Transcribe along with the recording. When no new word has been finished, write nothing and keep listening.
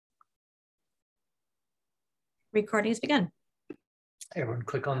Recordings begin. Everyone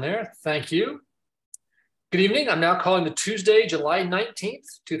click on there. Thank you. Good evening. I'm now calling the Tuesday, July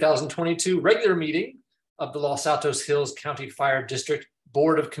 19th, 2022 regular meeting of the Los Altos Hills County Fire District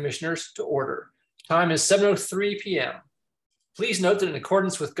Board of Commissioners to order. Time is 7:03 p.m. Please note that in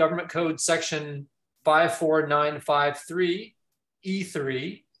accordance with Government Code Section 54953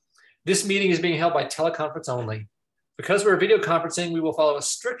 E3, this meeting is being held by teleconference only. Because we're video conferencing, we will follow a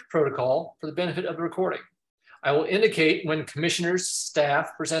strict protocol for the benefit of the recording. I will indicate when commissioners,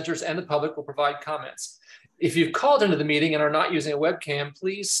 staff, presenters, and the public will provide comments. If you've called into the meeting and are not using a webcam,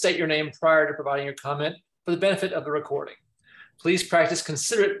 please state your name prior to providing your comment for the benefit of the recording. Please practice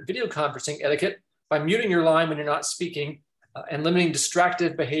considerate video conferencing etiquette by muting your line when you're not speaking and limiting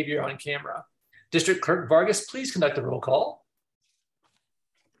distracted behavior on camera. District Clerk Vargas, please conduct the roll call.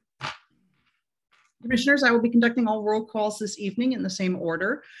 Commissioners, I will be conducting all roll calls this evening in the same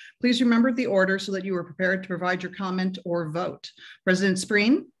order. Please remember the order so that you are prepared to provide your comment or vote. President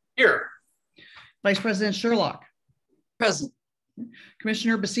Spreen? Here. Vice President Sherlock? Present.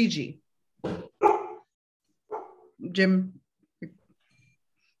 Commissioner Basigi? Jim?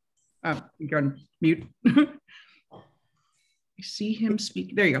 You're on mute. I see him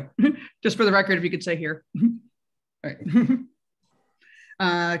speak. There you go. Just for the record, if you could say here. All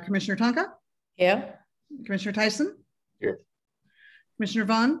right. Commissioner Tonka? Yeah. Commissioner Tyson? Here. Commissioner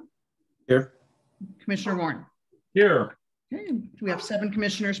Vaughn? Here. Commissioner Warren? Here. Okay, we have 7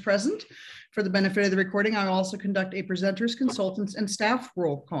 commissioners present. For the benefit of the recording, I will also conduct a presenters, consultants, and staff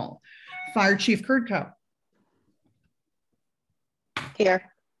roll call. Fire Chief Kurdkow. Here.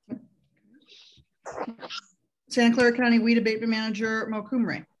 Santa Clara County Weed Abatement Manager Mo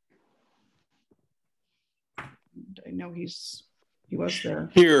Kumre. I know he was there.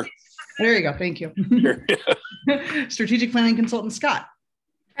 Here. There you go. Thank you. Here. Strategic Planning Consultant Scott.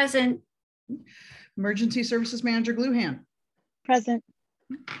 Present. Emergency Services Manager Gluhan. Present.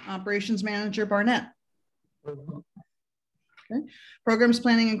 Operations Manager Barnett. Okay. Programs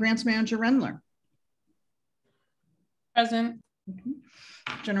Planning and Grants Manager Rendler. Present.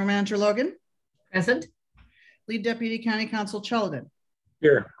 General Manager Logan. Present. Lead Deputy County Counsel Cheladin.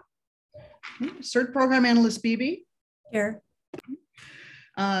 Here. Okay. CERT Program Analyst Beebe. Here.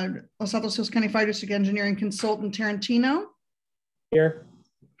 Los Altos Hills County Fire District Engineering Consultant Tarantino. Here.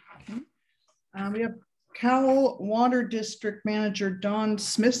 Okay. We have Cowell Water District Manager Dawn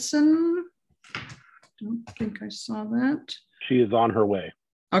Smithson. Don't think I saw that. She is on her way.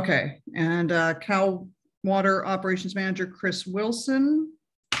 Okay. And Cowell Water Operations Manager Chris Wilson.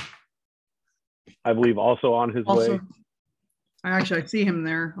 I believe also on his way. I see him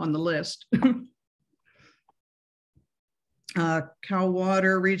there on the list. Cal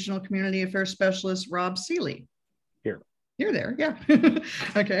Water Regional Community Affairs Specialist Rob Seeley. Here. You're there, yeah.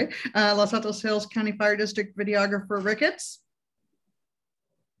 Okay. Los Altos Hills County Fire District Videographer Ricketts.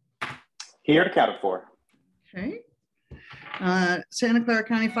 Here, accounted for. Okay. Santa Clara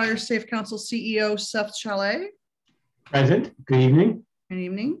County Fire Safe Council CEO Seth Chalet. Present. Good evening. Good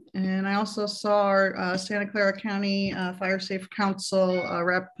evening. And I also saw our Santa Clara County Fire Safe Council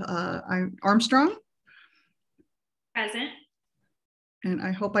Rep Armstrong. Present. And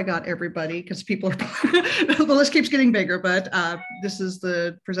I hope I got everybody because people are, the list keeps getting bigger, but this is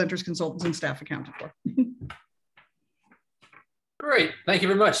the presenters, consultants, and staff accounted for. Great. Thank you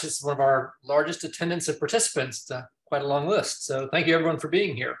very much. This is one of our largest attendance of participants, quite a long list. So thank you everyone for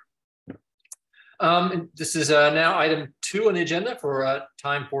being here. This is now item 2 on the agenda for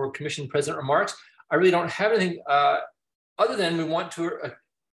time for commission president remarks. I really don't have anything other than we want to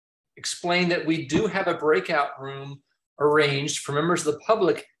explain that we do have a breakout room arranged for members of the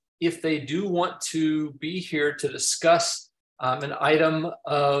public if they do want to be here to discuss an item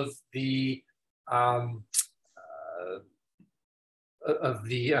of the let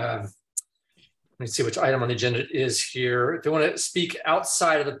me see which item on the agenda it is here. If they want to speak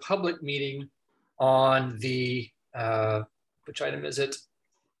outside of the public meeting on the which item is it?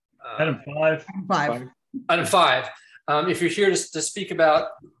 Item 5. Item 5. If you're here to speak about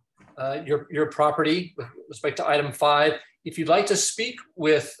your property with respect to item 5, if you'd like to speak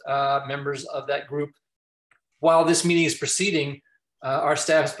with members of that group while this meeting is proceeding, our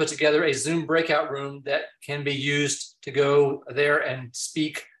staff has put together a Zoom breakout room that can be used to go there and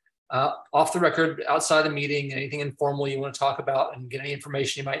speak off the record outside the meeting, anything informal you want to talk about and get any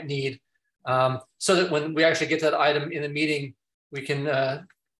information you might need, so that when we actually get to that item in the meeting, we can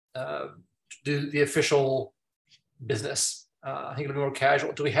do the official business. I think it'll be more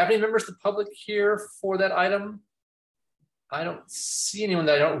casual. Do we have any members of the public here for that item? I don't see anyone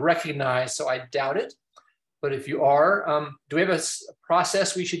that I don't recognize, so I doubt it. But if you are, do we have a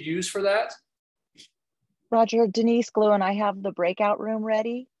process we should use for that? Roger, Denise, Glue, and I have the breakout room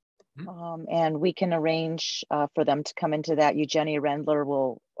ready. Mhm. And we can arrange for them to come into that. Eugenia Rendler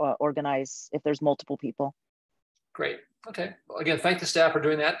will organize if there's multiple people. Great. Okay. Well, again, thank the staff for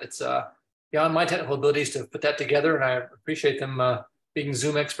doing that. It's beyond my technical abilities to put that together, and I appreciate them being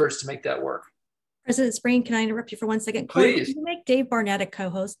Zoom experts to make that work. President Spring, can I interrupt you for 1 second? Corey, Please. can you make Dave Barnett a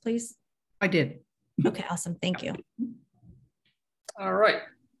co-host, please? I did. Okay, awesome. Thank you. All right.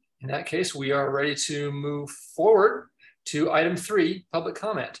 In that case, we are ready to move forward to item 3, public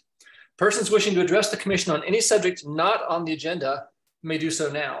comment. Persons wishing to address the commission on any subject not on the agenda may do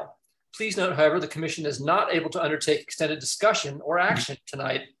so now. Please note, however, the commission is not able to undertake extended discussion or action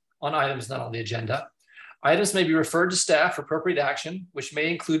tonight on items not on the agenda. Items may be referred to staff for appropriate action, which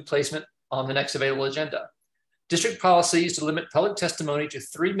may include placement on the next available agenda. District policy is to limit public testimony to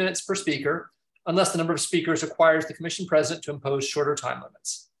 3 minutes per speaker, unless the number of speakers requires the commission president to impose shorter time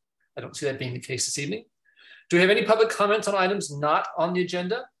limits. I don't see that being the case this evening. Do we have any public comments on items not on the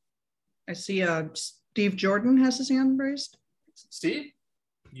agenda? I see Steve Jordan has his hand raised. Steve,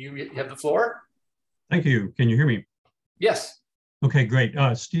 you have the floor. Thank you. Can you hear me? Yes. Okay, great.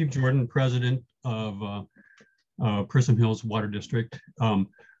 Steve Jordan, president of Prism Hills Water District.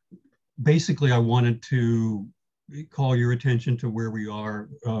 Basically, I wanted to call your attention to where we are.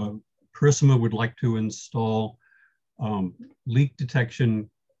 Prisma would like to install leak detection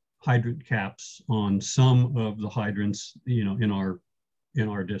hydrant caps on some of the hydrants, in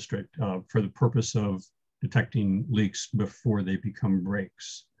our district for the purpose of detecting leaks before they become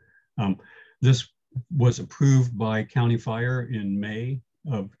breaks. This was approved by County Fire in May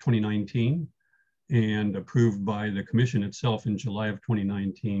of 2019 and approved by the commission itself in July of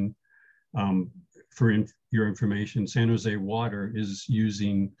 2019. For your information, San Jose Water is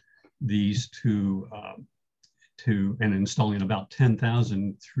using these and installing about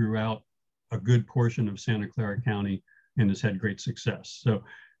 10,000 throughout a good portion of Santa Clara County and has had great success. So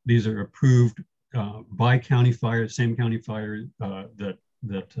these are approved by County Fire, same County Fire that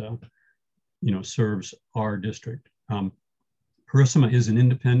serves our district. Parisima is an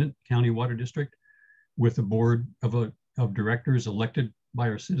independent county water district with a board of directors elected by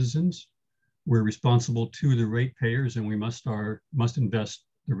our citizens. We're responsible to the ratepayers, and we must invest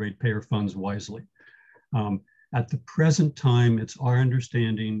the ratepayer funds wisely. At the present time, it's our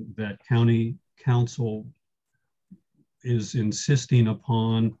understanding that County Council is insisting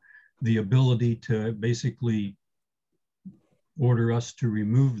upon the ability to basically order us to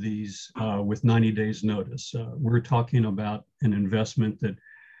remove these with 90 days notice. We're talking about an investment that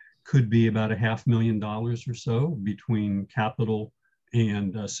could be about $500,000 or so between capital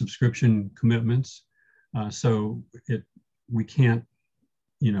and subscription commitments. So we can't,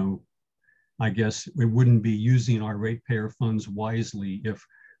 I guess we wouldn't be using our ratepayer funds wisely if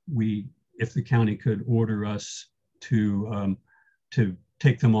the county could order us to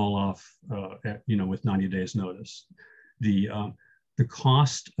take them all off, with 90 days notice. The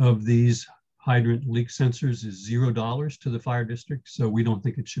cost of these hydrant leak sensors is $0 to the fire district. So we don't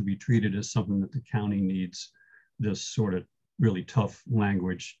think it should be treated as something that the county needs this sort of really tough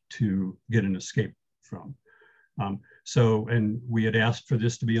language to get an escape from. And we had asked for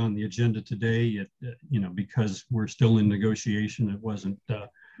this to be on the agenda today, because we're still in negotiation. It wasn't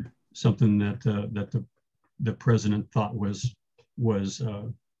something that the president thought was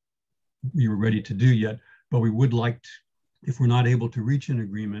we were ready to do yet. But we would like to, if we're not able to reach an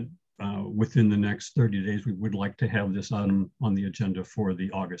agreement within the next 30 days, we would like to have this item on the agenda for the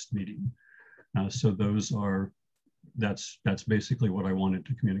August meeting. So that's basically what I wanted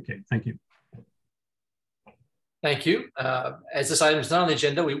to communicate. Thank you. Thank you. As this item is not on the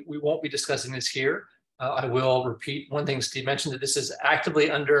agenda, we won't be discussing this here. I will repeat one thing Steve mentioned, that this is actively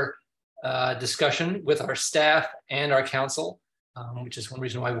under discussion with our staff and our council, which is one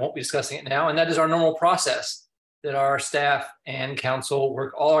reason why I won't be discussing it now. And that is our normal process, that our staff and council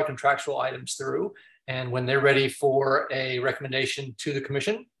work all our contractual items through. And when they're ready for a recommendation to the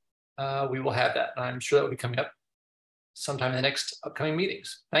commission, we will have that. And I'm sure that will be coming up sometime in the next upcoming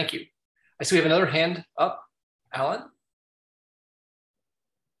meetings. Thank you. I see we have another hand up. Alan?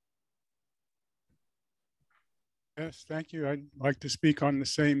 Yes, thank you. I'd like to speak on the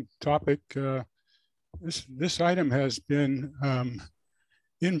same topic. This item has been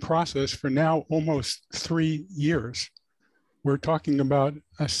in process for now almost 3 years. We're talking about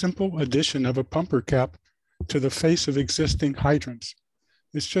a simple addition of a pumper cap to the face of existing hydrants.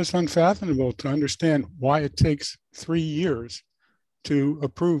 It's just unfathomable to understand why it takes 3 years to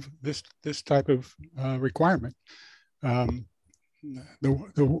approve this type of requirement.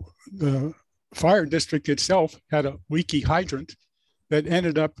 The fire district itself had a leaky hydrant that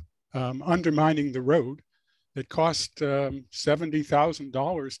ended up undermining the road. that cost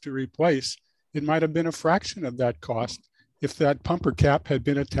 $70,000 to replace, it might have been a fraction of that cost if that pumper cap had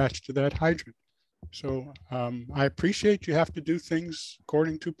been attached to that hydrant. So I appreciate you have to do things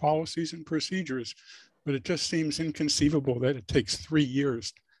according to policies and procedures, but it just seems inconceivable that it takes 3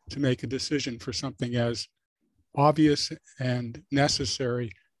 years to make a decision for something as obvious and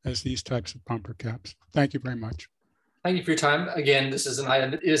necessary as these types of pumper caps. Thank you very much. Thank you for your time. Again, this is an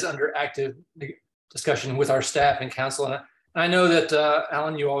item that is under active discussion with our staff and council. And I know that,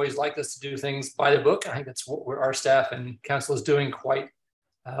 Alan, you always like us to do things by the book. I think that's what our staff and council is doing quite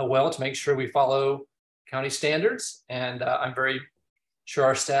well to make sure we follow county standards. And I'm very sure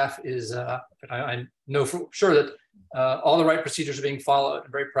our staff is, I know for sure that all the right procedures are being followed.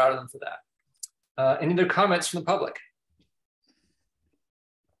 I'm very proud of them for that. Any other comments from the public?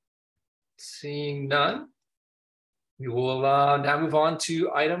 Seeing none, we will now move on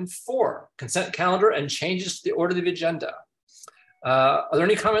to item 4, consent calendar and changes to the order of the agenda. Are there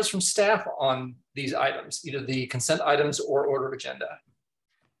any comments from staff on these items, either the consent items or order of agenda?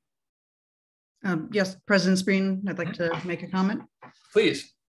 Yes, President Spreen, I'd like to make a comment.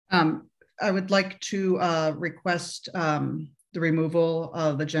 Please. I would like to request the removal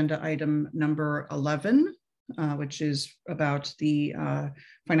of agenda item number 11, which is about the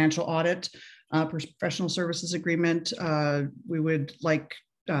financial audit professional services agreement. We would like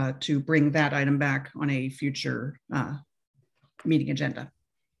to bring that item back on a future meeting agenda.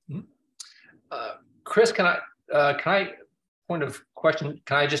 Chris, can I point of question,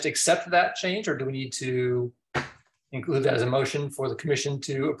 can I just accept that change, or do we need to include that as a motion for the commission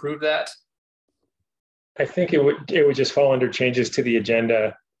to approve that? I think it would just fall under changes to the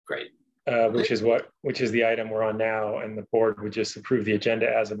agenda. Great. Which is the item we're on now, and the board would just approve the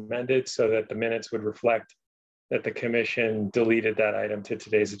agenda as amended so that the minutes would reflect that the commission deleted that item to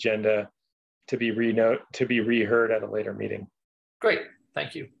today's agenda to be reheard at a later meeting. Great,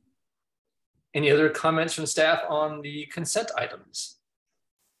 thank you. Any other comments from staff on the consent items?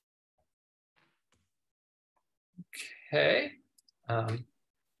 Okay,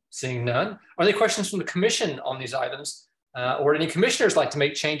 seeing none. Are there questions from the commission on these items? Or any commissioners like to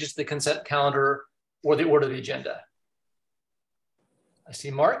make changes to the consent calendar or the order of the agenda? I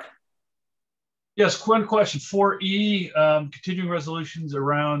see Mark. Yes, one question. 4E, continuing resolutions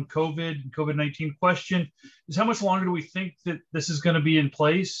around COVID-19 question is how much longer do we think that this is going to be in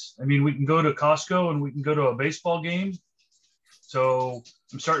place? I mean, we can go to Costco and we can go to a baseball game. So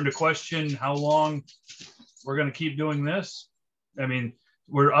I'm starting to question how long we're going to keep doing this. I mean,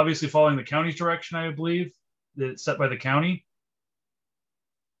 we're obviously following the county's direction, I believe, that's set by the county.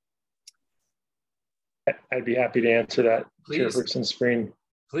 I'd be happy to answer that, please. Chairperson Spreen.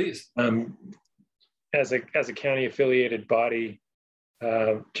 Please. As a county affiliated body,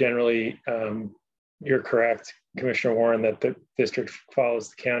 generally, you're correct, Commissioner Warren, that the district follows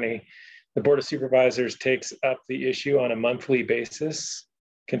the county. The Board of Supervisors takes up the issue on a monthly basis,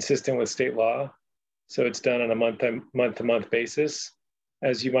 consistent with state law. So it's done on a month-to-month basis.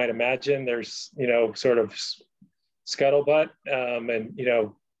 As you might imagine, there's, sort of scuttlebutt, and,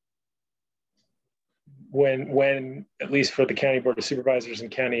 when, at least for the County Board of Supervisors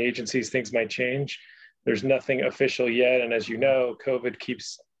and county agencies, things might change. There's nothing official yet. And as you know, COVID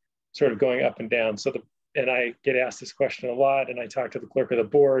keeps sort of going up and down. So and I get asked this question a lot, and I talk to the clerk of the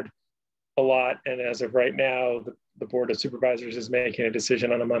board a lot. And as of right now, the Board of Supervisors is making a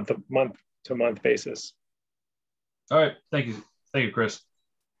decision on a month-to-month basis. All right, thank you. Thank you, Chris.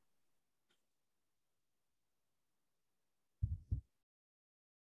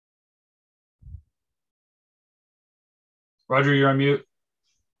 Roger, you're on mute.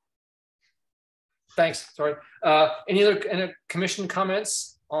 Thanks, sorry. Any other commission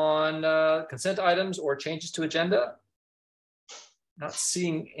comments on consent items or changes to agenda? Not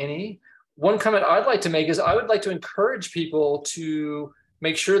seeing any. One comment I'd like to make is I would like to encourage people to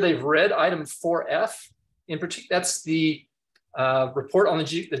make sure they've read item 4F. In particular, that's the report on the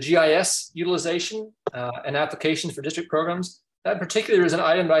GIS utilization and applications for district programs. That in particular is an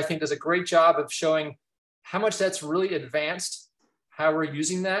item that I think does a great job of showing how much that's really advanced, how we're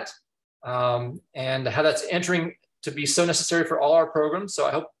using that, and how that's entering to be so necessary for all our programs. So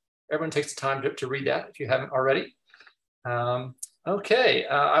I hope everyone takes the time to read that if you haven't already. Okay,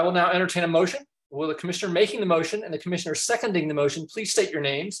 I will now entertain a motion. Will the commissioner making the motion and the commissioner seconding the motion please state your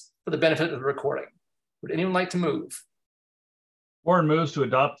names for the benefit of the recording? Would anyone like to move? Warren moves to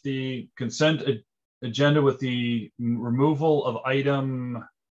adopt the consent agenda with the removal of item,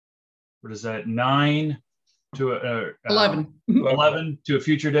 what is that, 9 to 11. 11 to a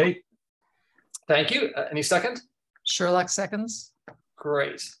future date. Thank you. Any second? Sherlock seconds.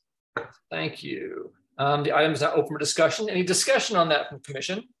 Great. Thank you. The item is now open for discussion. Any discussion on that from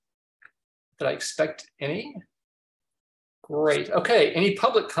commission? Did I expect any? Great. Okay. Any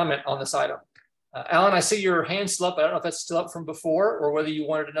public comment on this item? Alan, I see your hand still up. I don't know if that's still up from before or whether you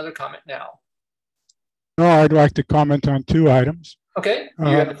wanted another comment now. No, I'd like to comment on 2 items. Okay, you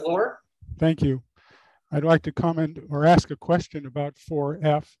have the floor. Thank you. I'd like to comment or ask a question about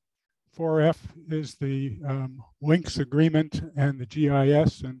 4F. 4F is the links agreement and the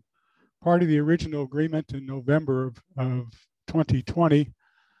GIS, and part of the original agreement in November of 2020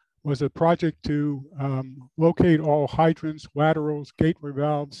 was a project to locate all hydrants, laterals, gateway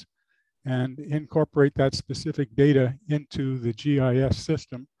valves, and incorporate that specific data into the GIS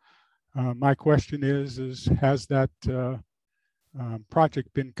system. My question is has that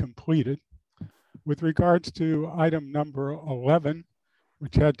project been completed? With regards to item number 11,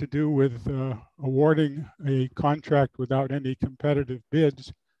 which had to do with awarding a contract without any competitive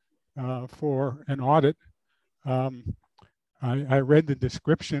bids for an audit, I read the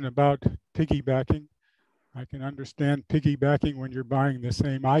description about piggybacking. I can understand piggybacking when you're buying the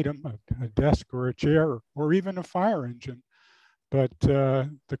same item, a desk or a chair, or even a fire engine. But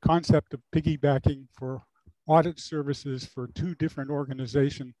the concept of piggybacking for audit services for 2 different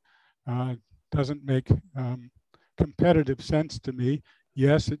organizations doesn't make competitive sense to me.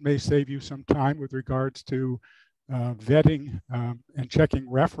 Yes, it may save you some time with regards to vetting and checking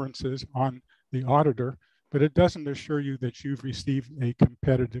references on the auditor, but it doesn't assure you that you've received a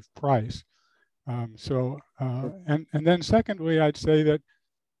competitive price. And then secondly, I'd say that,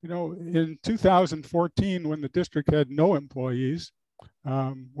 you know, in 2014, when the district had no employees,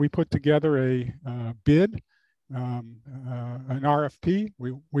 we put together a bid, an RFP.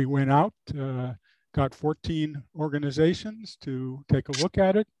 We went out, got 14 organizations to take a look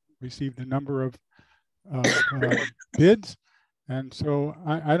at it, received a number of bids. And so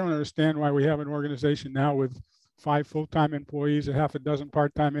I don't understand why we have an organization now with 5 full-time employees, a half a dozen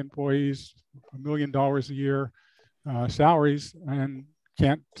part-time employees, $1 million a year salaries, and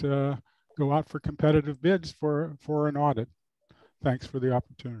can't go out for competitive bids for an audit. Thanks for the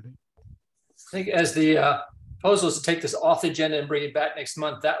opportunity. I think as the proposal is to take this off the agenda and bring it back next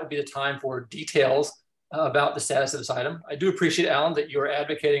month, that would be the time for details about the status of this item. I do appreciate, Alan, that you're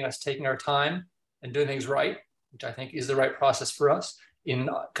advocating us taking our time and doing things right, which I think is the right process for us in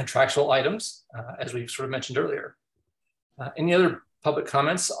contractual items, as we sort of mentioned earlier. Any other public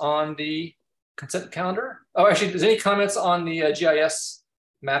comments on the consent calendar? Oh, actually, is there any comments on the GIS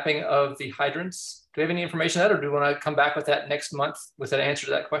mapping of the hydrants? Do we have any information on that, or do we want to come back with that next month with an answer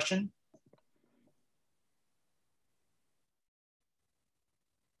to that question?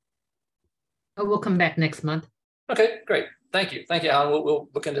 Oh, we'll come back next month. Okay, great. Thank you. Thank you, Alan. We'll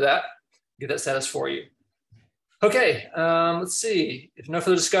look into that, get that status for you. Okay, let's see. If no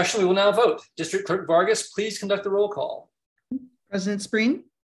further discussion, we will now vote. District Clerk Vargas, please conduct the roll call. President Spreen?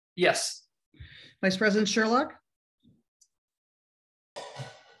 Yes. Vice President Sherlock?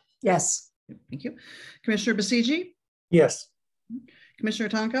 Yes. Thank you. Commissioner Basigi? Yes. Commissioner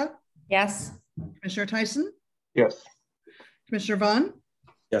Tonka? Yes. Commissioner Tyson? Yes. Commissioner Vaughn?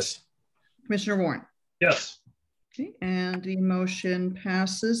 Yes. Commissioner Warren? Yes. Okay, and the motion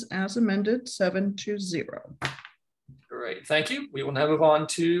passes as amended 7-0. Great, thank you. We will now move on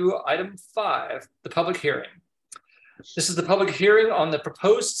to item 5, the public hearing. This is the public hearing on the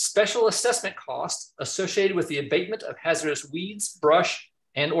proposed special assessment cost associated with the abatement of hazardous weeds, brush,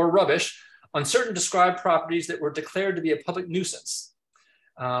 and or rubbish on certain described properties that were declared to be a public nuisance.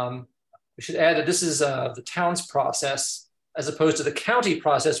 We should add that this is the town's process as opposed to the county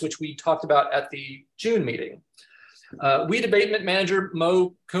process, which we talked about at the June meeting. Weed abatement manager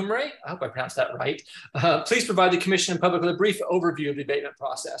Mo Kumre, I hope I pronounced that right, please provide the commission and public with a brief overview of the abatement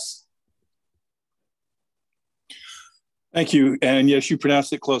process. Thank you. And yes, you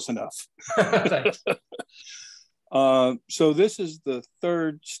pronounced it close enough. Thanks. So this is the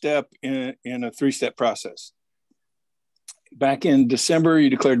 3rd step in a 3-step process. Back in December, you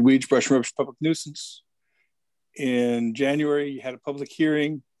declared weeds, brush, and rubbish public nuisance. In January, you had a public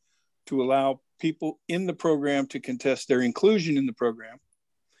hearing to allow people in the program to contest their inclusion in the program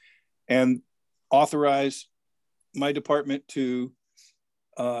and authorize my department to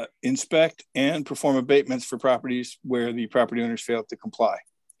inspect and perform abatements for properties where the property owners failed to comply.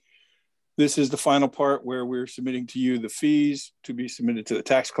 This is the final part where we're submitting to you the fees to be submitted to the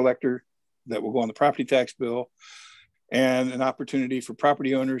tax collector that will go on the property tax bill, and an opportunity for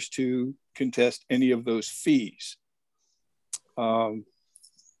property owners to contest any of those fees.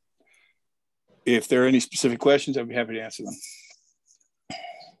 If there are any specific questions, I'd be happy to answer them.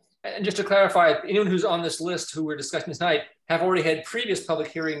 And just to clarify, anyone who's on this list who we're discussing tonight have already had previous public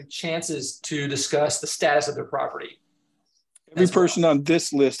hearing chances to discuss the status of their property. Every person on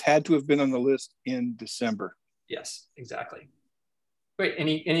this list had to have been on the list in December. Yes, exactly. Great.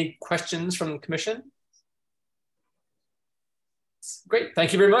 Any questions from the commission? Great.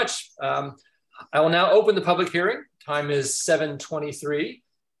 Thank you very much. I will now open the public hearing. Time is 7:23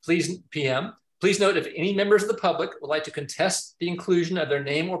 p.m. Please note if any members of the public would like to contest the inclusion of their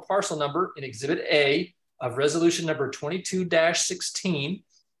name or parcel number in Exhibit A of Resolution number 22-16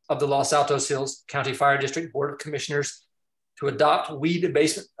 of the Los Altos Hills County Fire District Board of Commissioners to adopt weed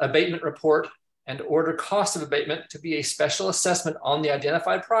abatement report and order cost of abatement to be a special assessment on the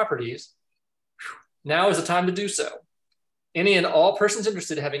identified properties, now is the time to do so. Any and all persons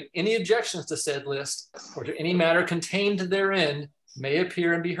interested in having any objections to said list or to any matter contained therein may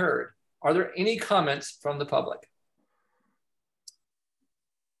appear and be heard. Are there any comments from the public?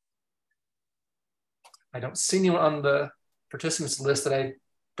 I don't see anyone on the participants list that I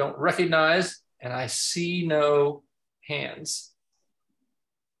don't recognize, and I see no hands.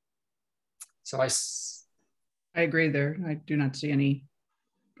 So I agree there. I do not see any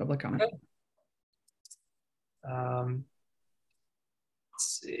public comment. Okay.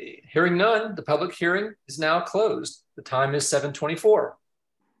 Let's see. Hearing none, the public hearing is now closed. The time is 7:24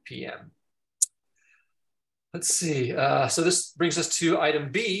 p.m. Let's see. So this brings us to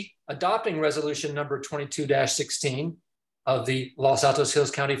item B, adopting resolution number 22-16 of the Los Altos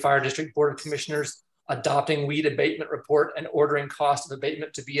Hills County Fire District Board of Commissioners, adopting weed abatement report and ordering cost of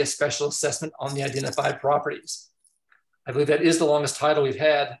abatement to be a special assessment on the identified properties. I believe that is the longest title we've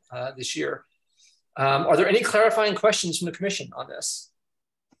had this year. Are there any clarifying questions from the commission on this?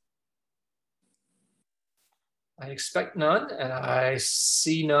 I expect none, and I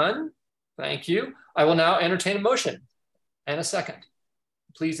see none. Thank you. I will now entertain a motion and a second.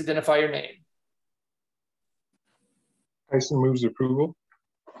 Please identify your name. Tyson moves approval.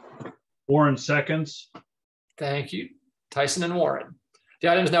 Warren seconds. Thank you. Tyson and Warren. The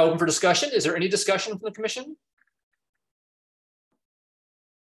item is now open for discussion. Is there any discussion from the commission?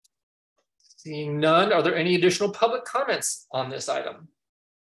 Seeing none, are there any additional public comments on this item?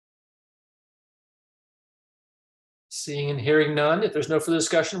 Seeing and hearing none, if there's no further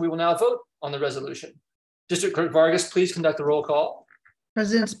discussion, we will now vote on the resolution. District Clerk Vargas, please conduct the roll call.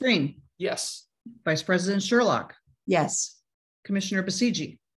 President Spreen. Yes. Vice President Sherlock. Yes. Commissioner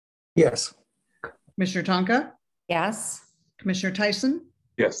Basiji. Yes. Commissioner Tonka. Yes. Commissioner Tyson.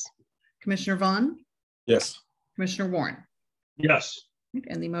 Yes. Commissioner Vaughn. Yes. Commissioner Warren. Yes.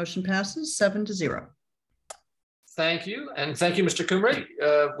 And the motion passes 7-0. Thank you. And thank you, Mr. Kumre.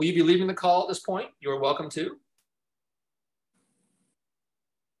 Will you be leaving the call at this point? You're welcome to.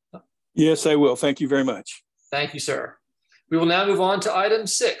 Yes, I will. Thank you very much. Thank you, sir. We will now move on to item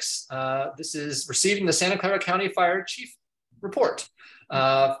 6. This is receiving the Santa Clara County Fire Chief report.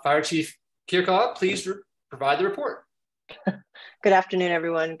 Fire Chief Kirchhoff, please provide the report. Good afternoon,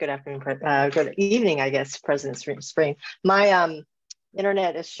 everyone. Good afternoon. Good evening, I guess, President Spring. My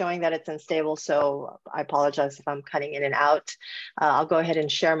internet is showing that it's unstable, so I apologize if I'm cutting in and out. I'll go ahead and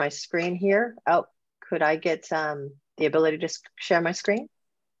share my screen here. Oh, could I get the ability to share my screen?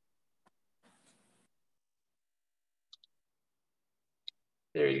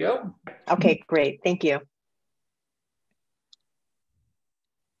 There you go. Okay, great. Thank you.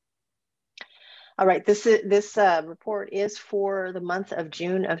 All right, this report is for the month of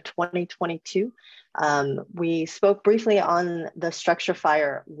June of 2022. We spoke briefly on the structure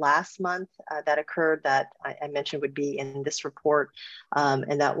fire last month that occurred that I mentioned would be in this report,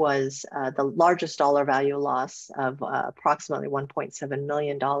 and that was the largest dollar value loss of approximately $1.7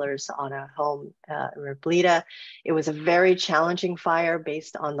 million on a home in Rebleta. It was a very challenging fire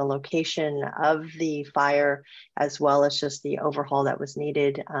based on the location of the fire, as well as just the overhaul that was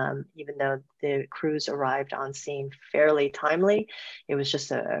needed, even though the crews arrived on scene fairly timely. It was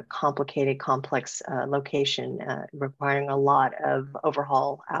just a complicated, complex location requiring a lot of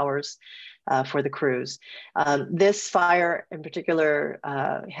overhaul hours for the crews. This fire in particular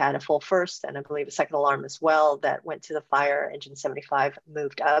had a full first and I believe a second alarm as well that went to the fire. Engine 75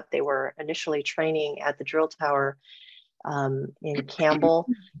 moved up. They were initially training at the drill tower in Campbell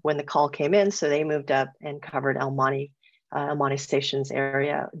when the call came in, so they moved up and covered El Monte Station's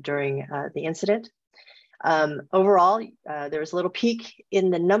area during the incident. Overall, there was a little peak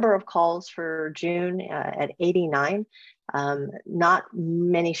in the number of calls for June at 89. Not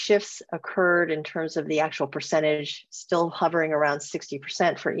many shifts occurred in terms of the actual percentage, still hovering around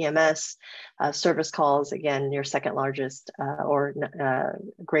 60% for EMS. Service calls, again, your second largest or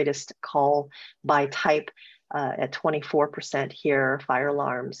greatest call by type. at 24% here, fire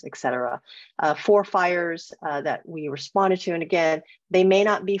alarms, etc. 4 fires that we responded to. And again, they may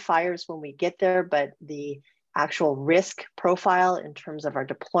not be fires when we get there, but the actual risk profile in terms of our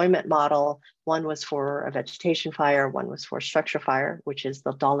deployment model, one was for a vegetation fire, one was for structure fire, which is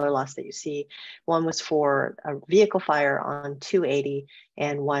the dollar loss that you see, one was for a vehicle fire on 280,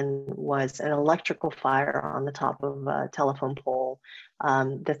 and one was an electrical fire on the top of a telephone pole.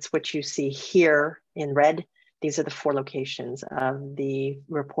 That's what you see here in red. These are the 4 locations of the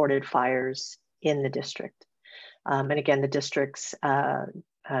reported fires in the district. And again, the district's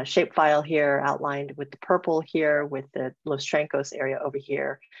shapefile here outlined with the purple here with the Los Trancos area over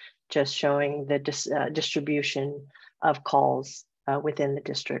here, just showing the distribution of calls within the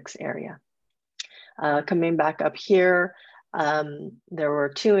district's area. Coming back up here, there were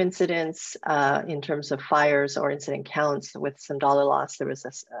 2 incidents in terms of fires or incident counts with some dollar loss. There was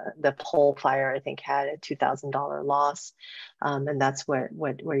this, the pole fire, I think, had a $2,000 loss, and that's where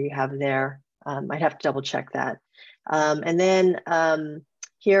you have there. I'd have to double check that. And then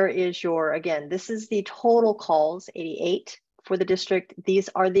here is your, again, this is the total calls, 88 for the district. These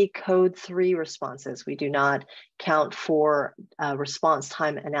are the code 3 responses. We do not count for response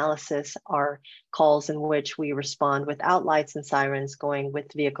time analysis, our calls in which we respond without lights and sirens, going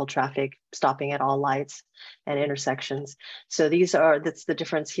with vehicle traffic, stopping at all lights and intersections. So these are, that's the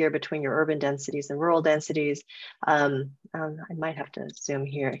difference here between your urban densities and rural densities. I might have to zoom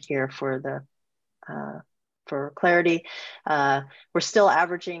here for the, for clarity. We're still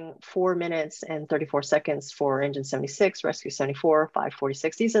averaging 4 minutes and 34 seconds for engine 76, rescue 74,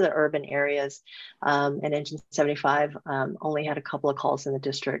 546. These are the urban areas. And engine 75 only had a couple of calls in the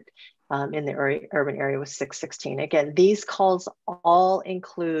district. In the urban area was 616. Again, these calls all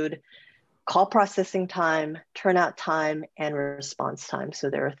include call processing time, turnout time, and response time. So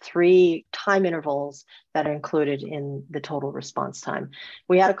there are 3 time intervals that are included in the total response time.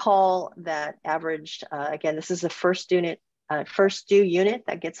 We had a call that averaged, again, this is the first due unit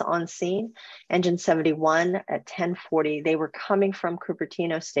that gets on scene, engine 71 at 10:40. They were coming from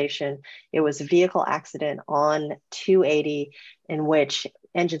Cupertino Station. It was a vehicle accident on 280 in which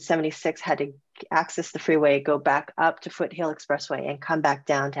engine 76 had to access the freeway, go back up to Foothill Expressway and come back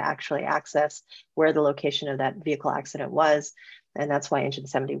down to actually access where the location of that vehicle accident was. And that's why engine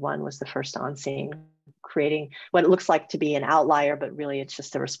 71 was the first on scene, creating what it looks like to be an outlier, but really it's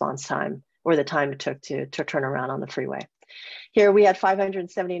just the response time or the time it took to turn around on the freeway. Here we had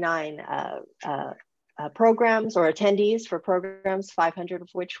 579 programs or attendees for programs, 500 of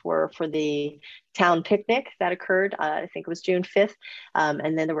which were for the town picnic that occurred, I think it was June 5th.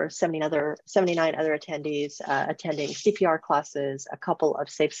 And then there were 79 other attendees attending CPR classes, a couple of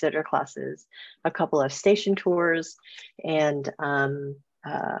safe sitter classes, a couple of station tours, and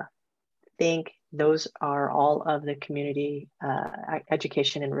I think those are all of the community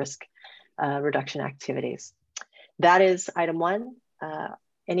education and risk reduction activities. That is item 1.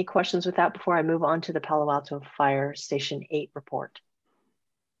 Any questions with that before I move on to the Palo Alto Fire Station 8 report?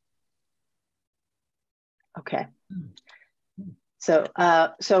 Okay. So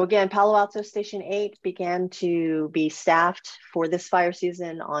again, Palo Alto Station 8 began to be staffed for this fire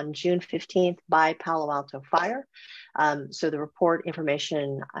season on June 15th by Palo Alto Fire. So the report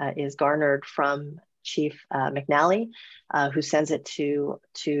information is garnered from Chief McNally, who sends it to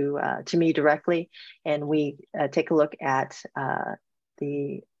me directly, and we take a look at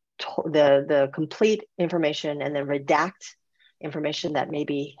the complete information and then redact information that may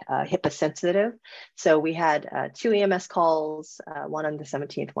be HIPAA sensitive. So we had 2 EMS calls, one on the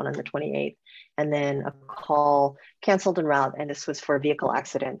 17th, one on the 28th, and then a call canceled en route, and this was for a vehicle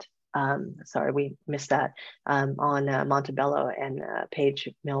accident. Sorry, we missed that, on Montebello and Page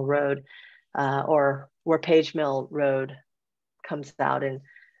Mill Road, or where Page Mill Road comes out and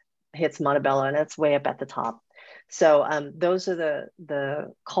hits Montebello, and that's way up at the top. So those are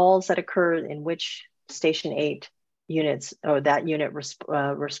the calls that occurred in which Station 8 units or that unit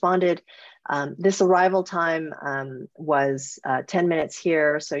responded. This arrival time was 10 minutes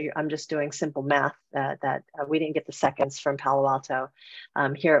here. So I'm just doing simple math that we didn't get the seconds from Palo Alto.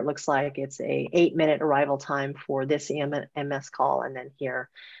 Here it looks like it's a 8-minute arrival time for this EMS call. And then here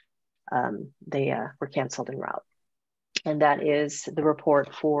they were canceled en route. And that is the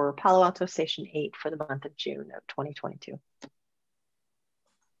report for Palo Alto Station 8 for the month of June of 2022.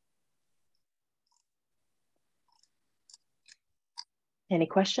 Any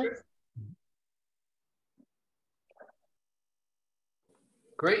questions?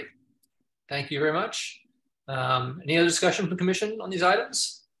 Great. Thank you very much. Any other discussion from the commission on these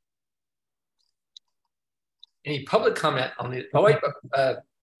items? Any public comment on the, oh wait,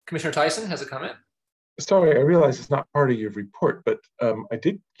 Commissioner Tyson has a comment. Sorry, I realize it's not part of your report, but I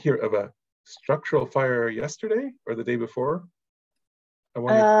did hear of a structural fire yesterday or the day before. I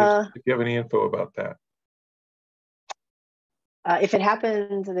wonder if you have any info about that. If it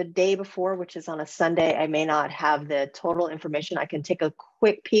happened the day before, which is on a Sunday, I may not have the total information. I can take a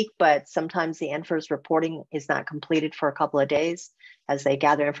quick peek, but sometimes the NFIRS reporting is not completed for a couple of days as they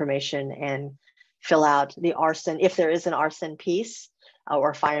gather information and fill out the arson, if there is an arson piece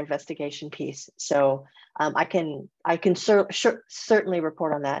or fire investigation piece. So I can certainly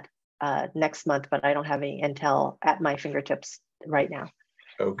report on that next month, but I don't have any intel at my fingertips right now.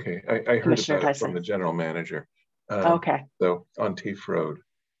 Okay, I heard about it from the general manager. Okay. So on Tafe Road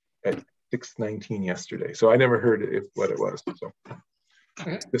at 6:19 yesterday. So I never heard what it was. So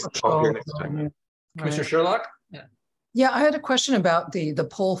I'll hear next time. Commissioner Sherlock? Yeah, I had a question about the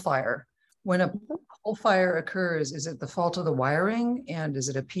pole fire. When a pole fire occurs, is it the fault of the wiring, and is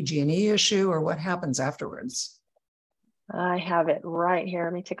it a PG&E issue, or what happens afterwards? I have it right here.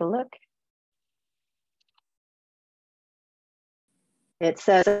 Let me take a look. It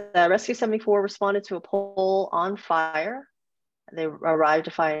says Rescue 74 responded to a pole on fire. They arrived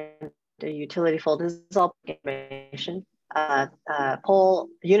to find a utility pole. This is all information.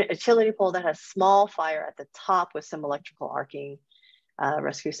 Utility pole that has small fire at the top with some electrical arcing.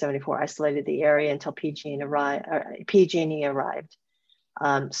 Rescue 74 isolated the area until PG&E arrived.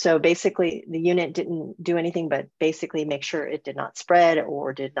 So basically, the unit didn't do anything but basically make sure it did not spread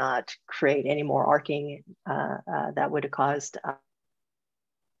or did not create any more arcing that would have caused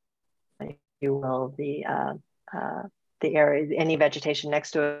the area, any vegetation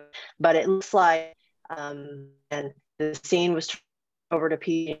next to it. But it looks like, and the scene was turned over to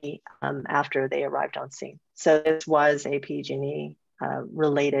PG&E after they arrived on scene. So this was a PG&E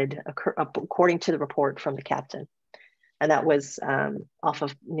related, according to the report from the captain. And that was off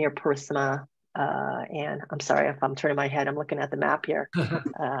of near Purisima. And I'm sorry if I'm turning my head, I'm looking at the map here.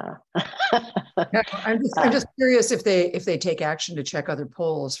 I'm just curious if they take action to check other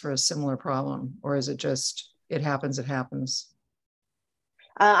poles for a similar problem, or is it just, it happens, it happens?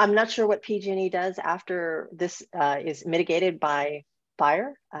 I'm not sure what PG&E does after this is mitigated by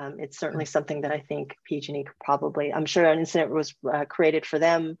fire. It's certainly something that I think PG&E could probably, I'm sure an incident was created for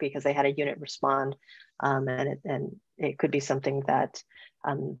them because they had a unit respond, and it could be something that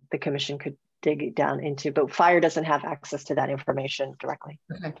the commission could dig down into, but fire doesn't have access to that information directly.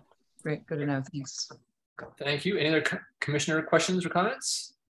 Okay, great, good to know, thanks. Thank you. Any other commissioner questions or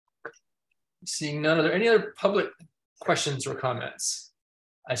comments? Seeing none, are there any other public questions or comments?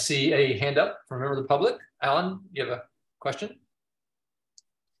 I see a hand up from a member of the public. Alan, you have a question?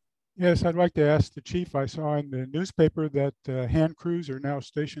 Yes, I'd like to ask the chief. I saw in the newspaper that hand crews are now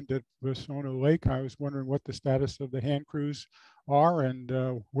stationed at Vasona Lake. I was wondering what the status of the hand crews are and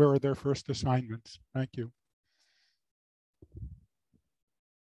where are their first assignments? Thank you.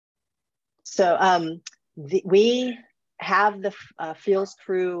 So we have the fields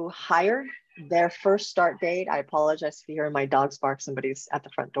crew hired. Their first start date, I apologize if you hear my dogs bark, somebody's at the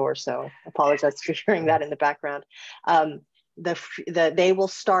front door, so I apologize for hearing that in the background. They will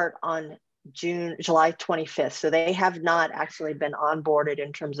start on July 25th. So they have not actually been onboarded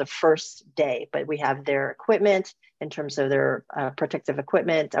in terms of first day, but we have their equipment in terms of their protective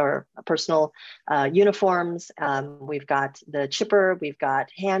equipment or personal uniforms. We've got the chipper, we've got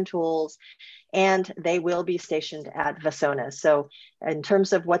hand tools, and they will be stationed at Vasona. So in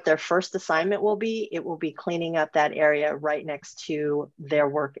terms of what their first assignment will be, it will be cleaning up that area right next to their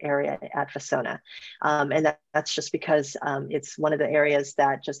work area at Vasona. And that's just because it's one of the areas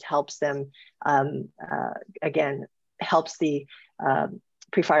that just helps them, again, helps the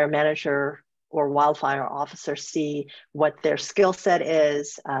pre-fire manager or wildfire officer see what their skill set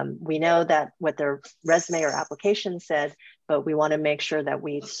is. We know that what their resume or application said, but we want to make sure that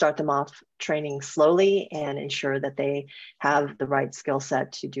we start them off training slowly and ensure that they have the right skill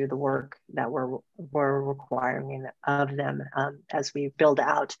set to do the work that we're requiring of them as we build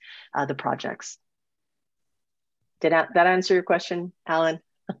out the projects. Did that answer your question, Alan?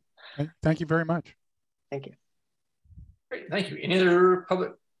 Thank you very much. Thank you. Great, thank you. Any other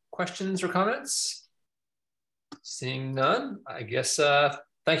public questions or comments? Seeing none, I guess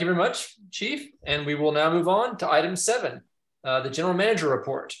thank you very much, Chief. And we will now move on to item 7, the General Manager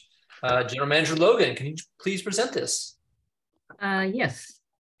report. General Manager Logan, can you please present this? Yes,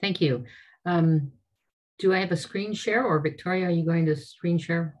 thank you. Do I have a screen share, or Victoria, are you going to screen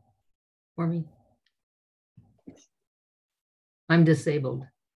share for me? I'm disabled.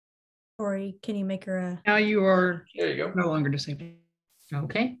 Corey, can you make her a... Now you are there you go. No longer disabled.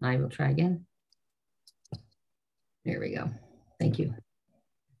 Okay, I will try again. There we go. Thank you.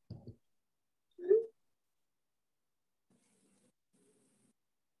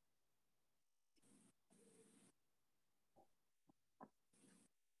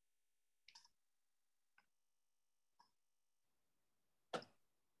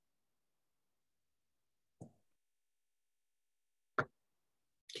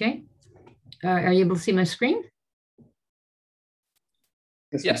 Okay. Are you able to see my screen?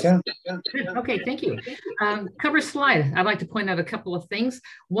 Yes. Okay, thank you. Cover slide. I'd like to point out a couple of things.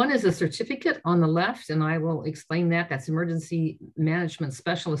 One is a certificate on the left, and I will explain that. That's Emergency Management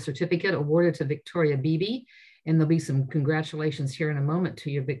Specialist Certificate awarded to Victoria Beebe. And there'll be some congratulations here in a moment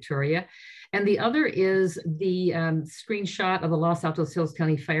to you, Victoria. And the other is the screenshot of the Los Altos Hills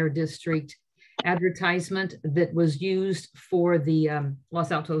County Fire District advertisement that was used for the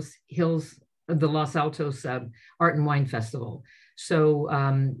Los Altos Hills, the Los Altos Art and Wine Festival. So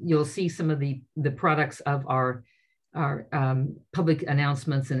you'll see some of the products of our public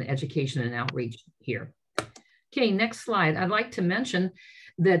announcements and education and outreach here. Okay, next slide. I'd like to mention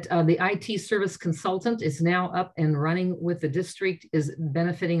that the IT service consultant is now up and running with the district, is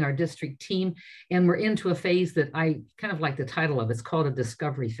benefiting our district team. And we're into a phase that I kind of like the title of. It's called a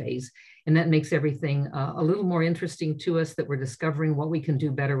discovery phase. And that makes everything a little more interesting to us, that we're discovering what we can do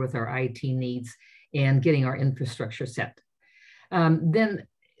better with our IT needs and getting our infrastructure set. Then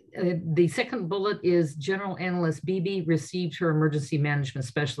the second bullet is General Analyst Beebe received her Emergency Management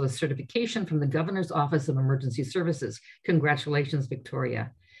Specialist certification from the Governor's Office of Emergency Services. Congratulations,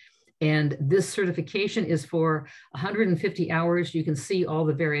 Victoria. And this certification is for 150 hours. You can see all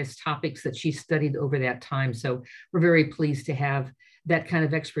the various topics that she studied over that time. So we're very pleased to have that kind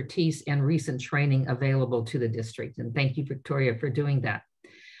of expertise and recent training available to the district. And thank you, Victoria, for doing that.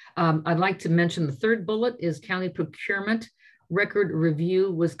 I'd like to mention the third bullet is county procurement. Record review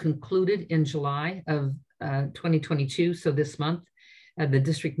was concluded in July of 2022. So this month, the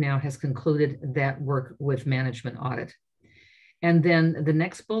district now has concluded that work with management audit. And then the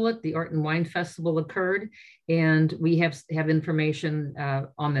next bullet, the Art and Wine Festival occurred, and we have information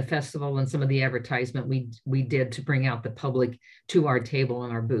on the festival and some of the advertisement we did to bring out the public to our table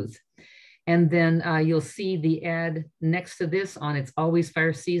and our booth. And then you'll see the ad next to this on It's Always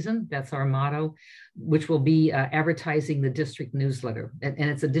Fire Season. That's our motto, which will be advertising the district newsletter. And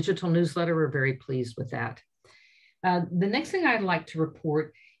it's a digital newsletter. We're very pleased with that. The next thing I'd like to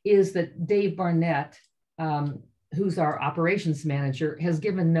report is that Dave Barnett, who's our operations manager, has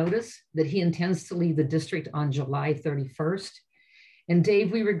given notice that he intends to leave the district on July 31st. And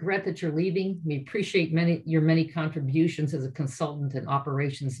Dave, we regret that you're leaving. We appreciate your many contributions as a consultant and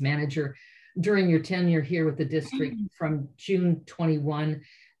operations manager during your tenure here with the district from June 21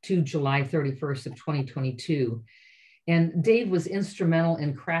 to July 31st of 2022. And Dave was instrumental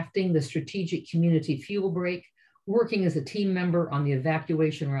in crafting the strategic community fuel break, working as a team member on the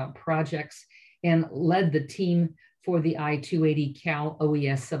evacuation route projects, and led the team for the I-280 Cal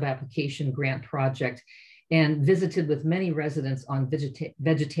OES sub-application grant project, and visited with many residents on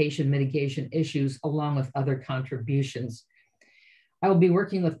vegetation mitigation issues, along with other contributions. I will be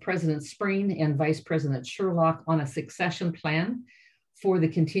working with President Spreen and Vice President Sherlock on a succession plan for the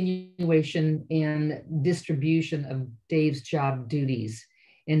continuation and distribution of Dave's job duties,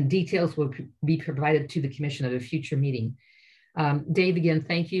 and details will be provided to the commission at a future meeting. Dave, again,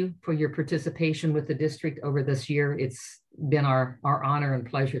 thank you for your participation with the district over this year. It's been our honor and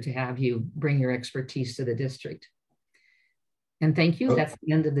pleasure to have you bring your expertise to the district. And thank you. That's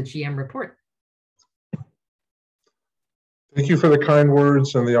the end of the GM report. Thank you for the kind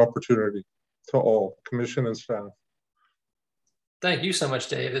words and the opportunity to all, commission and staff. Thank you so much,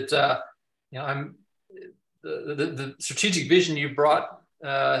 Dave. It's, you know, the strategic vision you brought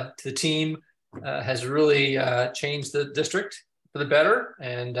to the team has really changed the district for the better,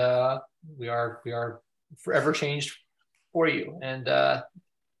 and we are forever changed for you. And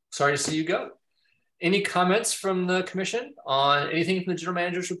sorry to see you go. Any comments from the commission on anything from the general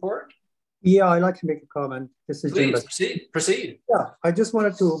manager's report? Yeah, I'd like to make a comment. This is Please Jim. proceed. Yeah, I just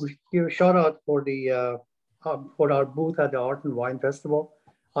wanted to give a shout out for the for our booth at the Art and Wine Festival.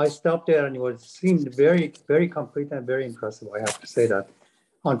 I stopped there and it seemed very, very complete and very impressive. I have to say that.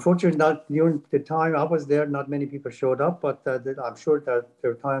 Unfortunately, not during the time I was there, not many people showed up, but I'm sure that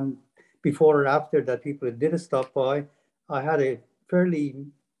there were time before or after that people did stop by. I had a fairly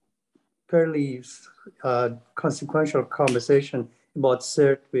consequential conversation about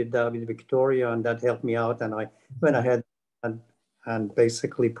CERT with Victoria, and that helped me out. And I went ahead and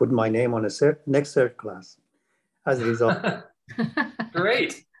basically put my name on a CERT, next CERT class as a result.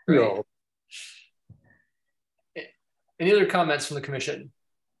 Great. Great. Any other comments from the commission?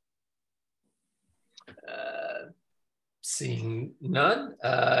 Seeing none.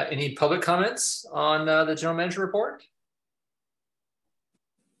 Any public comments on the general manager report?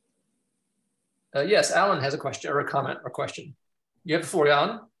 Yes, Alan has a question or a comment or question. You have the floor,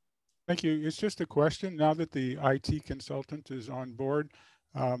 Alan. Thank you. It's just a question. Now that the IT consultant is on board,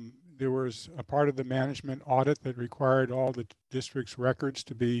 there was a part of the management audit that required all the district's records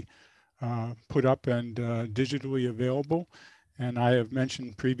to be put up and digitally available. And I have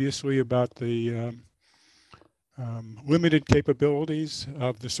mentioned previously about the limited capabilities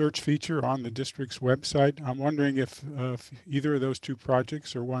of the search feature on the district's website. I'm wondering if either of those two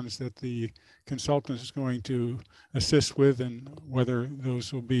projects are ones that the consultant is going to assist with, and whether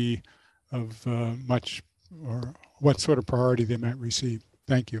those will be of much, or what sort of priority they might receive.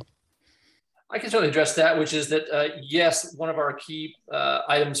 Thank you. I can certainly address that, which is that, yes, one of our key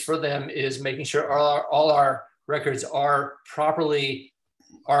items for them is making sure all our records are properly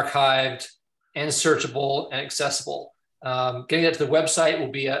archived and searchable and accessible. Getting that to the website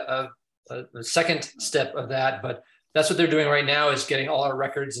will be a second step of that, but that's what they're doing right now, is getting all our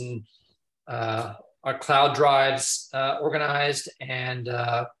records and our cloud drives organized and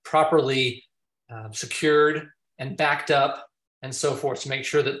properly secured and backed up and so forth, to make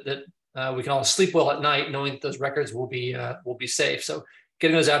sure that we can all sleep well at night, knowing that those records will be safe. So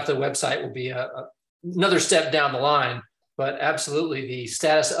getting those out to the website will be another step down the line, but absolutely the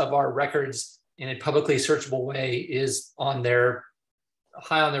status of our records in a publicly searchable way is on their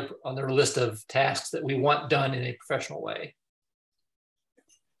high on their list of tasks that we want done in a professional way.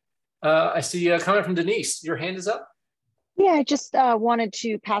 I see a comment from Denise. Your hand is up. Yeah, I just wanted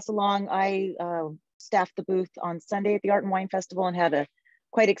to pass along. I staffed the booth on Sunday at the Art and Wine Festival and had a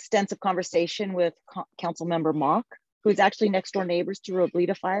quite extensive conversation with Council Member Mock, who's actually next door neighbors to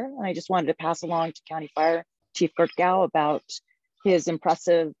Robledo Fire. And I just wanted to pass along to County Fire Chief Gertgau about his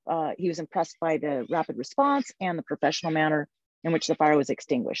impressive, he was impressed by the rapid response and the professional manner in which the fire was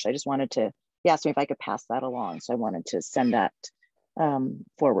extinguished. I just wanted to, he asked me if I could pass that along. So I wanted to send that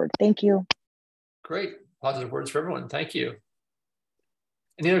forward. Thank you. Great, positive words for everyone. Thank you.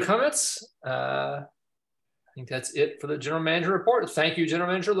 Any other comments? I think that's it for the General Manager report. Thank you,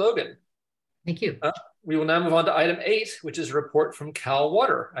 General Manager Logan. Thank you. We will now move on to item 8, which is a report from Cal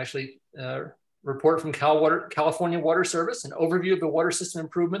Water. Actually, report from California Water Service, an overview of the water system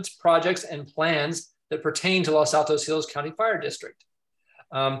improvements, projects, and plans that pertain to Los Altos Hills County Fire District.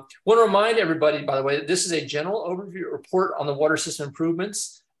 Want to remind everybody, by the way, that this is a general overview report on the water system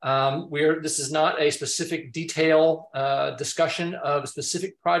improvements. This is not a specific detail discussion of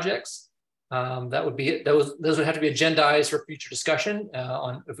specific projects. That would be it. Those would have to be agendized for future discussion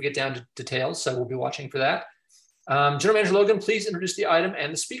on if we get down to details. So we'll be watching for that. General Manager Logan, please introduce the item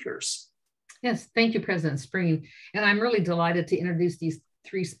and the speakers. Yes, thank you, President Spring. And I'm really delighted to introduce these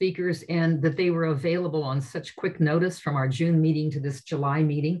 3 speakers and that they were available on such quick notice from our June meeting to this July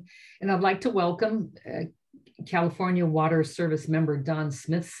meeting. And I'd like to welcome California Water Service member Don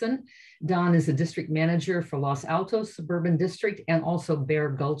Smithson. Don is the district manager for Los Altos Suburban District and also Bear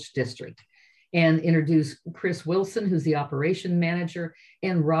Gulch District. And introduce Chris Wilson, who's the operation manager,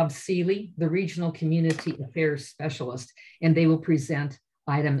 and Rob Seeley, the regional community affairs specialist, and they will present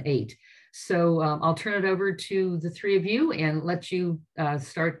item 8. So I'll turn it over to the 3 of you and let you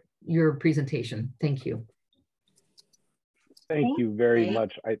start your presentation. Thank you. Thank you very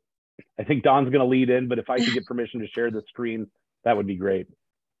much. I think Don's going to lead in, but if I could get permission to share the screen, that would be great.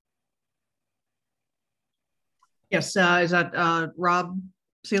 Yes, is that Rob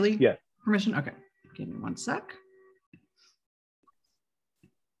Seeley? Yes. Permission? Okay, give me 1 sec.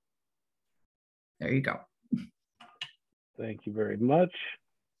 There you go. Thank you very much.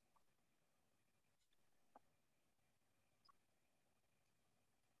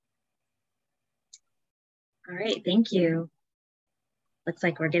 All right, thank you. Looks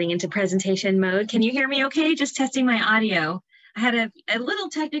like we're getting into presentation mode. Can you hear me okay? Just testing my audio. I had a little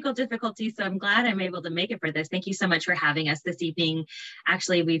technical difficulty, so I'm glad I'm able to make it for this. Thank you so much for having us this evening.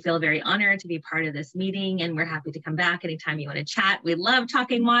 Actually, we feel very honored to be part of this meeting, and we're happy to come back anytime you want to chat. We love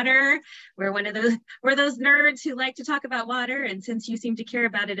talking water. We're those nerds who like to talk about water, and since you seem to care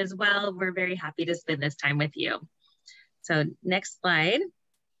about it as well, we're very happy to spend this time with you. So next slide.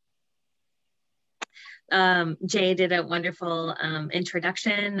 Jay did a wonderful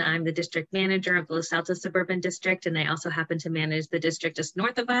introduction. I'm the district manager of the Los Altos Suburban District, and I also happen to manage the district just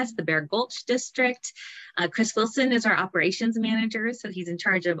north of us, the Bear Gulch District. Chris Wilson is our operations manager, so he's in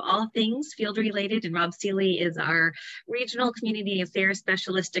charge of all things field related, and Rob Seeley is our regional community affairs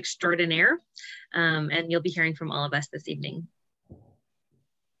specialist extraordinaire, and you'll be hearing from all of us this evening.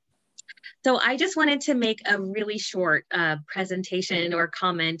 So I just wanted to make a really short presentation or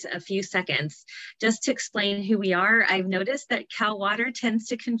comment, a few seconds, just to explain who we are. I've noticed that Cal Water tends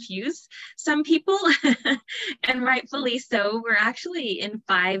to confuse some people, and rightfully so. We're actually in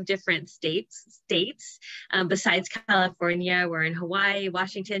 5 different states. Besides California, we're in Hawaii,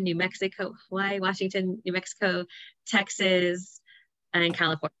 Washington, New Mexico, Texas, in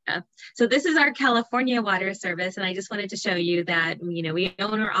California. So this is our California water service. And I just wanted to show you that, you know, we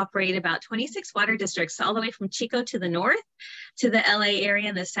own or operate about 26 water districts all the way from Chico to the north to the LA area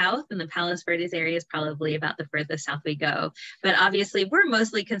in the south, and the Palos Verdes area is probably about the furthest south we go. But obviously we're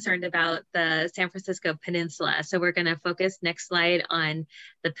mostly concerned about the San Francisco Peninsula. So we're gonna focus next slide on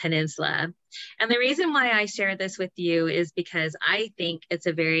the peninsula. And the reason why I share this with you is because I think it's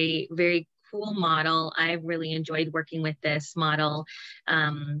a very, very cool model. I've really enjoyed working with this model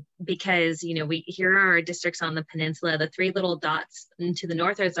because, you know, here are our districts on the peninsula. The three little dots to the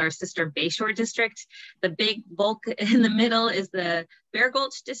north is our sister Bayshore district. The big bulk in the middle is the Bear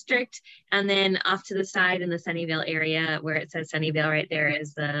Gulch district. And then off to the side in the Sunnyvale area where it says Sunnyvale right there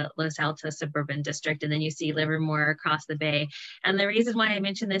is the Los Altos suburban district. And then you see Livermore across the bay. And the reason why I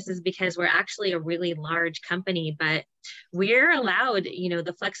mention this is because we're actually a really large company, but we're allowed, you know,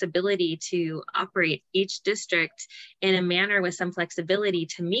 the flexibility to operate each district in a manner with some flexibility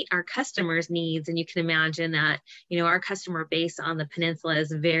to meet our customers' needs. And you can imagine that, you know, our customer base on the peninsula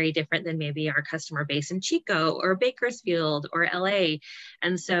is very different than maybe our customer base in Chico or Bakersfield or LA.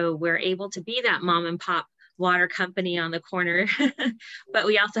 And so we're able to be that mom and pop water company on the corner, but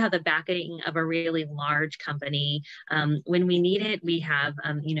we also have the backing of a really large company. When we need it, we have,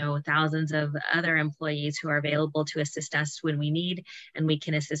 you know, thousands of other employees who are available to assist us when we need, and we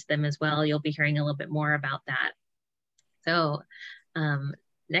can assist them as well. You'll be hearing a little bit more about that. So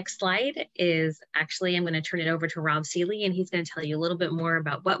next slide is actually, I'm going to turn it over to Rob Seeley, and he's going to tell you a little bit more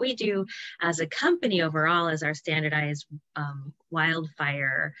about what we do as a company overall as our standardized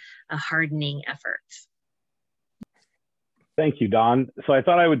wildfire hardening efforts. Thank you, Dawn. So I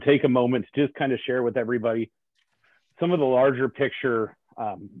thought I would take a moment to just kind of share with everybody some of the larger picture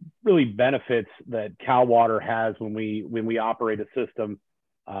really benefits that Cal Water has when we operate a system,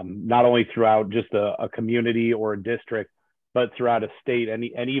 not only throughout just a community or a district, but throughout a state and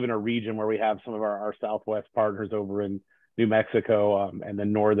even a region where we have some of our Southwest partners over in New Mexico and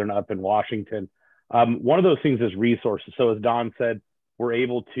then northern up in Washington. One of those things is resources. So as Dawn said, we're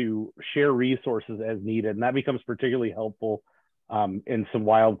able to share resources as needed, and that becomes particularly helpful in some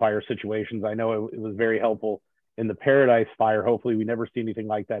wildfire situations. I know it was very helpful in the Paradise Fire. Hopefully we never see anything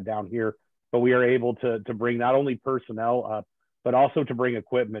like that down here, but we are able to bring not only personnel up, but also to bring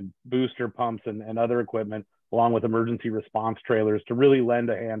equipment, booster pumps and other equipment, along with emergency response trailers to really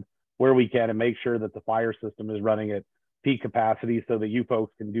lend a hand where we can and make sure that the fire system is running at peak capacity so that you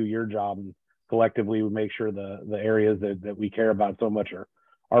folks can do your job. And collectively, we make sure the areas that we care about so much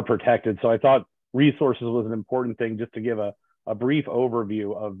are protected. So I thought resources was an important thing, just to give a brief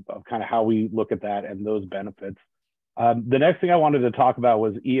overview of kind of how we look at that and those benefits. The next thing I wanted to talk about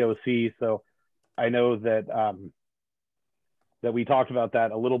was EOC. So I know that that we talked about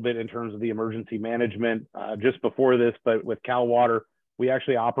that a little bit in terms of the emergency management just before this, but with Cal Water, we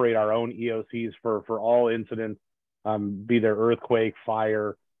actually operate our own EOCs for all incidents, be there earthquake,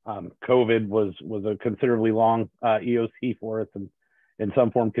 fire. COVID was a considerably long EOC for us, and in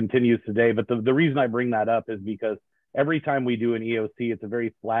some form continues today. But the reason I bring that up is because every time we do an EOC, it's a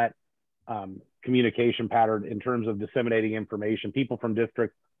very flat communication pattern in terms of disseminating information. People from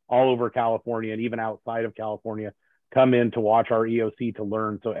districts all over California and even outside of California come in to watch our EOC to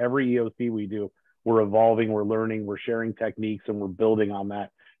learn. So every EOC we do, we're evolving, we're learning, we're sharing techniques, and we're building on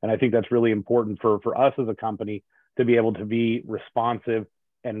that. And I think that's really important for us as a company to be able to be responsive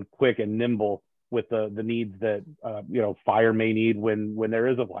and quick and nimble with the needs that you know, fire may need when there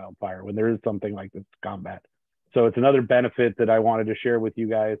is a wildfire, when there is something like this to combat. So it's another benefit that I wanted to share with you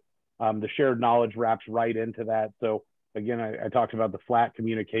guys. The shared knowledge wraps right into that. So again, I talked about the flat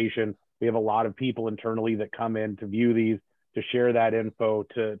communication. We have a lot of people internally that come in to view these, to share that info,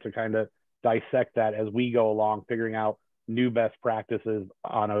 to kind of dissect that as we go along, figuring out new best practices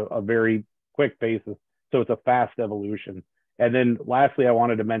on a very quick basis. So it's a fast evolution. And then lastly, I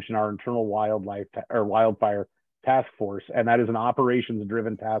wanted to mention our internal wildfire task force. And that is an operations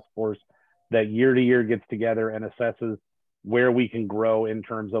driven task force that year to year gets together and assesses where we can grow in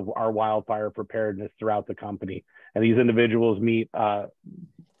terms of our wildfire preparedness throughout the company. And these individuals meet, I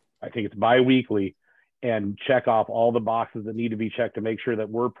think it's bi-weekly, and check off all the boxes that need to be checked to make sure that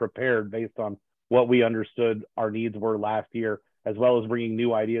we're prepared based on what we understood our needs were last year, as well as bringing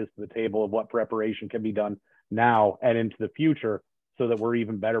new ideas to the table of what preparation can be done now and into the future so that we're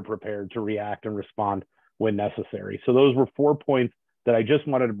even better prepared to react and respond when necessary. So those were 4 points that I just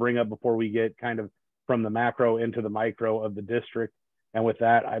wanted to bring up before we get kind of from the macro into the micro of the district. And with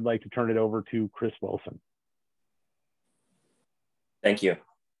that, I'd like to turn it over to Chris Wilson. Thank you.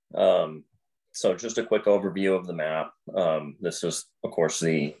 So just a quick overview of the map. This is, of course,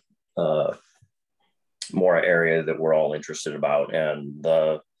 the Mora area that we're all interested about. And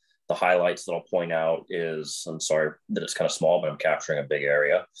the highlights that I'll point out is, I'm sorry that it's kind of small, but I'm capturing a big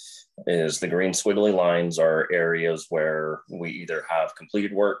area, is the green squiggly lines are areas where we either have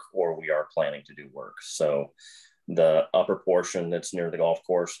completed work or we are planning to do work. So the upper portion that's near the golf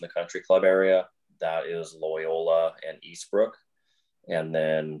course and the country club area, that is Loyola and Eastbrook. And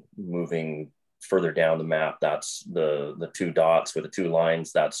then moving further down the map, that's the two dots with the two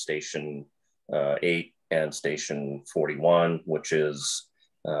lines, that's Station 8 and Station 41, which is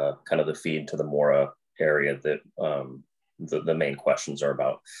kind of the feed to the Mora area that the main questions are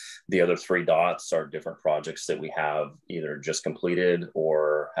about. The other three dots are different projects that we have either just completed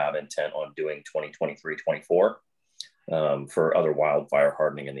or have intent on doing 2023-24 for other wildfire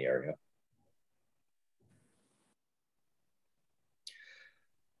hardening in the area.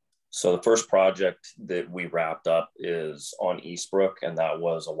 So the first project that we wrapped up is on Eastbrook, and that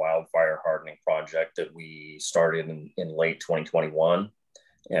was a wildfire hardening project that we started in late 2021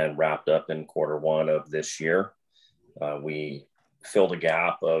 and wrapped up in Q1 of this year. We filled a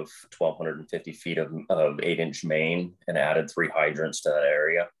gap of 1,250 feet of 8-inch main and added 3 hydrants to that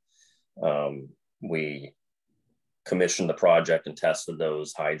area. We commissioned the project and tested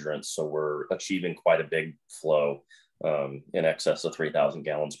those hydrants, so we're achieving quite a big flow, in excess of 3,000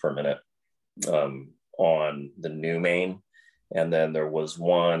 gallons per minute on the new main. And then there was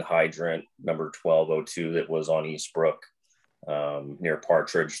one hydrant, number 1202, that was on Eastbrook near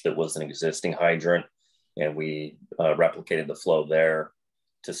Partridge, that was an existing hydrant. And we replicated the flow there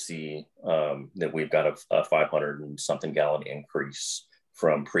to see that we've got a 500 and something gallon increase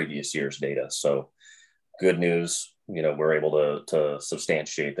from previous year's data. So good news, you know, we're able to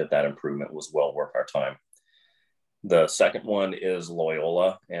substantiate that improvement was well worth our time. The second one is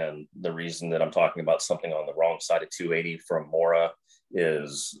Loyola, and the reason that I'm talking about something on the wrong side of 280 from Mora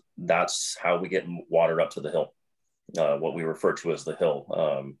is that's how we get water up to the hill, what we refer to as the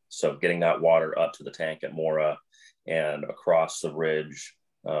hill. So getting that water up to the tank at Mora and across the ridge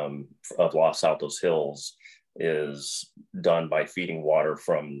of Los Altos Hills is done by feeding water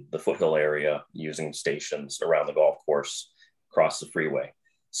from the foothill area using stations around the golf course across the freeway.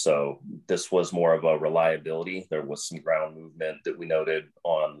 So this was more of a reliability. There was some ground movement that we noted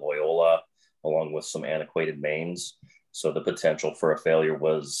on Loyola, along with some antiquated mains. So the potential for a failure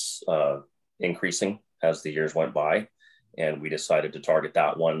was increasing as the years went by. And we decided to target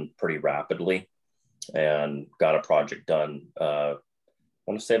that one pretty rapidly and got a project done, I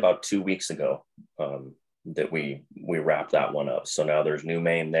want to say about 2 weeks ago, that we wrapped that one up. So now there's new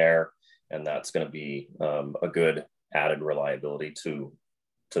main there, and that's going to be a good added reliability to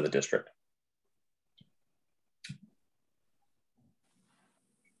the district.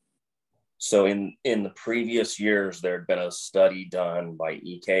 So in the previous years, there had been a study done by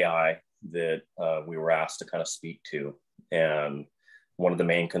EKI that we were asked to kind of speak to. And one of the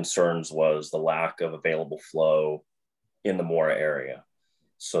main concerns was the lack of available flow in the Mora area.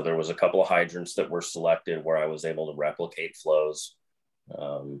 So there was a couple of hydrants that were selected where I was able to replicate flows.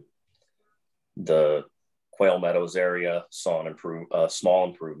 The Quail Meadows area saw a small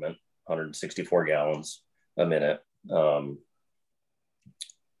improvement, 164 gallons a minute. The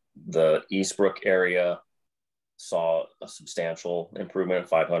Eastbrook area saw a substantial improvement,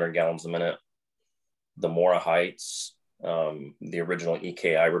 500 gallons a minute. The Mora Heights, the original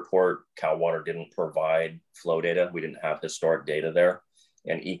EKI report, Cal Water didn't provide flow data. We didn't have historic data there.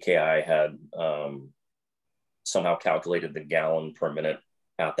 And EKI had somehow calculated the gallon per minute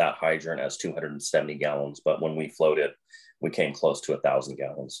at that hydrant as 270 gallons. But when we flowed it, we came close to 1,000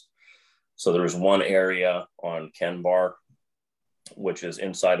 gallons. So there was one area on Ken Bar, which is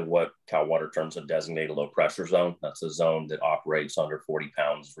inside of what Cal Water terms a designated low pressure zone. That's a zone that operates under 40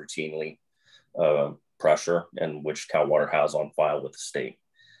 pounds routinely pressure, and which Cal Water has on file with the state.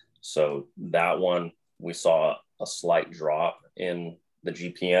 So that one, we saw a slight drop in the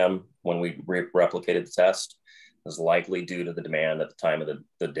GPM when we replicated the test. Is likely due to the demand at the time of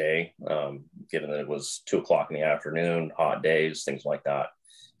the day, given that it was 2 o'clock in the afternoon, hot days, things like that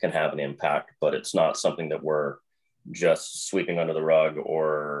can have an impact, but it's not something that we're just sweeping under the rug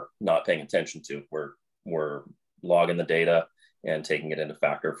or not paying attention to. We're logging the data and taking it into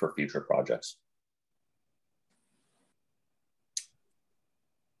factor for future projects.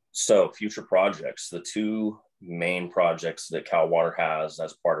 So future projects, the two main projects that Cal Water has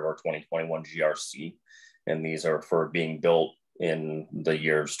as part of our 2021 GRC, and these are for being built in the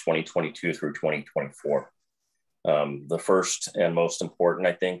years 2022 through 2024. The first and most important,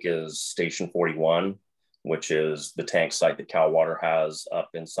 I think, is Station 41, which is the tank site that Cal Water has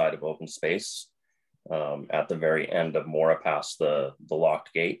up inside of open space at the very end of Mora past the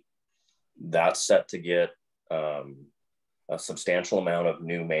locked gate. That's set to get a substantial amount of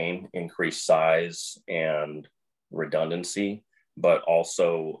new main, increased size and redundancy, but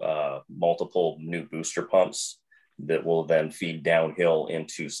also multiple new booster pumps that will then feed downhill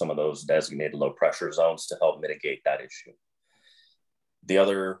into some of those designated low pressure zones to help mitigate that issue. The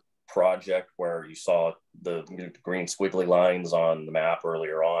other project where you saw the green squiggly lines on the map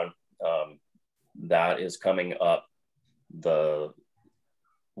earlier on, that is coming up the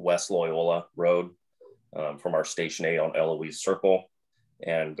West Loyola Road from our Station 8 on Eloise Circle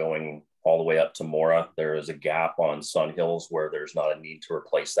and going all the way up to Mora. There is a gap on Sun Hills where there's not a need to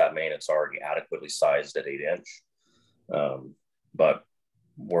replace that main. It's already adequately sized at 8-inch. But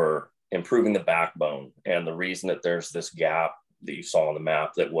we're improving the backbone. And the reason that there's this gap that you saw on the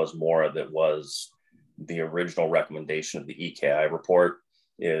map that was Mora, that was the original recommendation of the EKI report,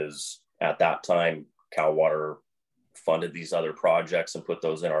 is at that time, Cal Water funded these other projects and put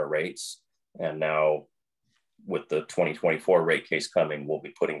those in our rates. And now with the 2024 rate case coming, we'll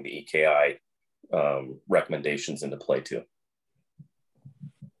be putting the EKI recommendations into play too.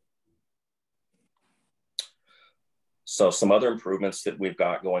 So some other improvements that we've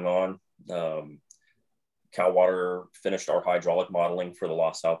got going on. Cal Water finished our hydraulic modeling for the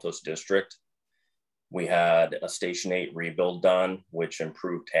Los Altos district. We had a Station 8 rebuild done, which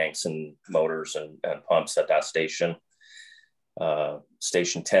improved tanks and motors and pumps at that station.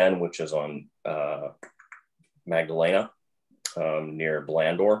 Station 10, which is on Magdalena near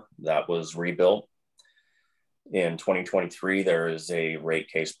Blandor, that was rebuilt. In 2023, there is a rate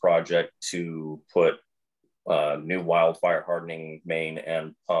case project to put new wildfire hardening main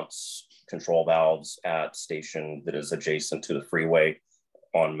and pumps control valves at station that is adjacent to the freeway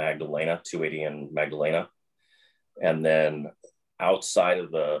on Magdalena, 280 and Magdalena. And then outside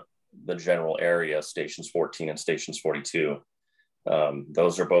of the general area, stations 14 and stations 42,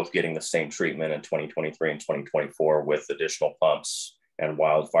 those are both getting the same treatment in 2023 and 2024 with additional pumps and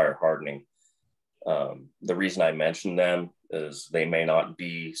wildfire hardening. The reason I mention them is they may not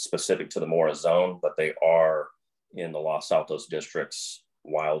be specific to the Mora zone, but they are in the Los Altos district's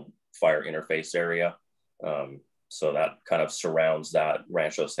wildfire interface area. So that kind of surrounds that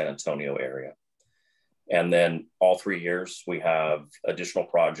Rancho San Antonio area. And then all 3 years, we have additional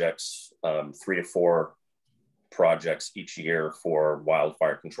projects, 3 to 4 projects each year for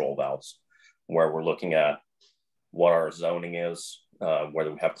wildfire control valves, where we're looking at what our zoning is,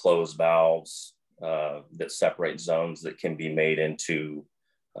 whether we have closed valves that separate zones that can be made into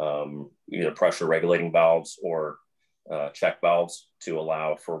either pressure regulating valves or check valves to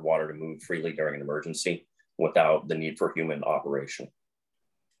allow for water to move freely during an emergency without the need for human operation.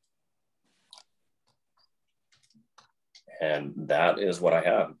 And that is what I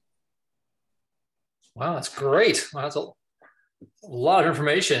have. Wow, that's great. Wow, that's a lot of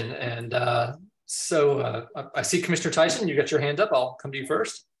information. And so I see Commissioner Tyson, you got your hand up. I'll come to you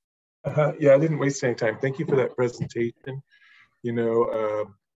first. Yeah, I didn't waste any time. Thank you for that presentation. You know,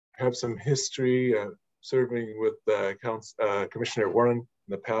 I have some history serving with Commissioner Warren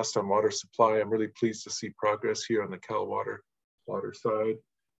in the past on water supply. I'm really pleased to see progress here on the Cal water side.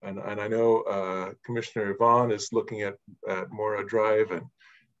 And I know Commissioner Vaughn is looking at Mora Drive,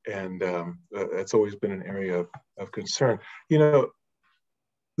 and that's always been an area of concern. You know,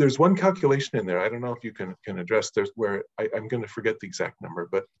 there's one calculation in there. I don't know if you can address. There's where I'm going to forget the exact number,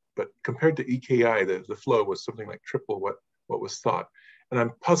 but compared to EKI, the flow was something like triple what was thought. And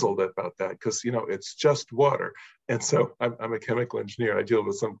I'm puzzled about that because, you know, it's just water. And so I'm a chemical engineer. I deal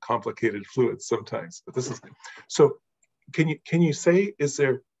with some complicated fluids sometimes, but this is, so can you say, is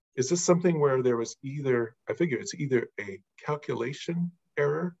this something where there was either, I figure it's either a calculation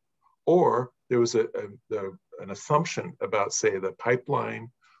error or there was an assumption about, say, the pipeline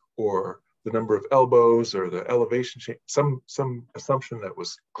or the number of elbows or the elevation change, some assumption that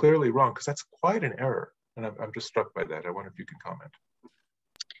was clearly wrong, because that's quite an error. And I'm just struck by that. I wonder if you can comment.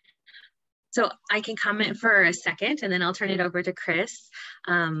 So I can comment for a second and then I'll turn it over to Chris.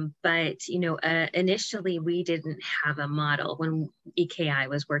 But, you know, initially we didn't have a model when EKI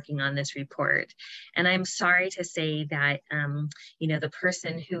was working on this report. And I'm sorry to say that, you know, the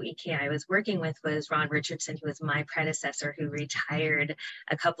person who EKI was working with was Ron Richardson, who was my predecessor, who retired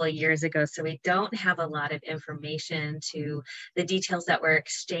a couple of years ago. So we don't have a lot of information to the details that were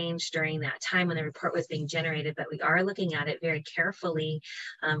exchanged during that time when the report was being generated, but we are looking at it very carefully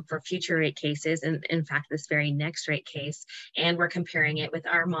for future rate cases, and in fact this very next rate case, and we're comparing it with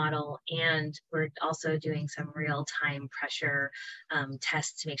our model, and we're also doing some real-time pressure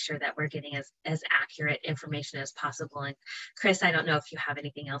tests to make sure that we're getting as accurate information as possible. And Chris, I don't know if you have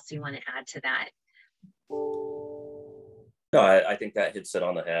anything else you want to add to that. No, I think that hits it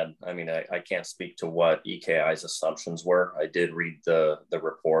on the head. I mean, I can't speak to what EKI's assumptions were. I did read the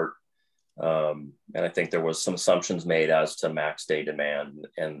report, and I think there was some assumptions made as to max day demand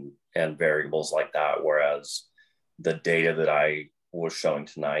and variables like that, whereas the data that I was showing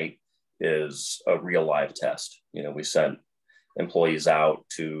tonight is a real live test. You know, we sent employees out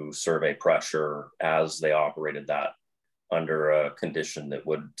to survey pressure as they operated that under a condition that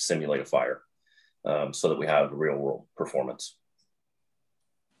would simulate a fire. So that we have real world performance.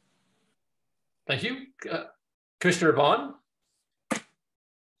 Thank you. Commissioner Vaughn.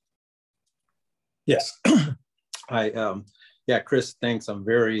 Yes. Yeah, Chris, thanks. I'm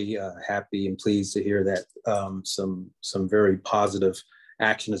very happy and pleased to hear that some very positive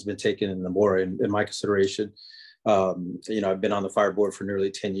action has been taken in the MORA in my consideration. You know, I've been on the fire board for nearly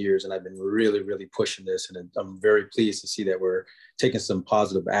 10 years and I've been really pushing this, and I'm very pleased to see that we're taking some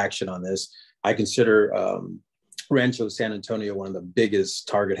positive action on this. I consider Rancho San Antonio one of the biggest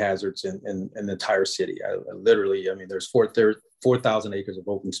target hazards in the entire city. I mean, there's 4,000 acres of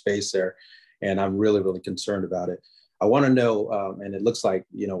open space there, and I'm really concerned about it. I want to know, and it looks like,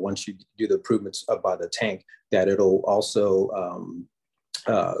 you know, once you do the improvements up by the tank, that it'll also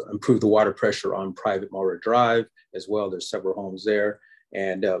improve the water pressure on Private Mara Drive as well. There's several homes there,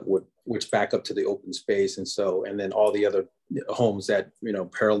 and which back up to the open space, and then all the other homes that, you know,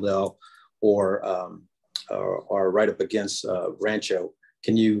 parallel or are right up against Rancho.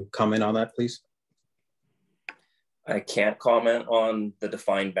 Can you comment on that, please? I can't comment on the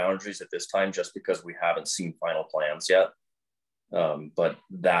defined boundaries at this time just because we haven't seen final plans yet. But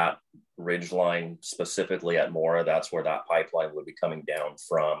that ridge line specifically at Mora, that's where that pipeline would be coming down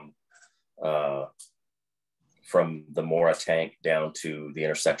from the Mora tank down to the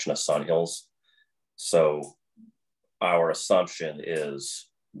intersection of Sun Hills. So our assumption is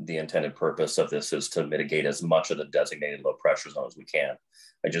the intended purpose of this is to mitigate as much of the designated low pressure zone as we can.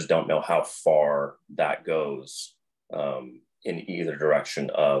 I just don't know how far that goes in either direction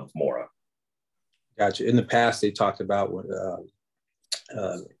of Mora. Gotcha. In the past, they talked about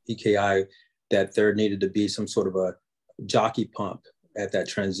EKI that there needed to be some sort of a jockey pump at that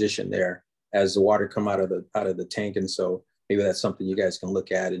transition there as the water come out of the tank, and so maybe that's something you guys can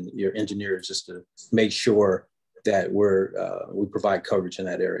look at and your engineers just to make sure that we provide coverage in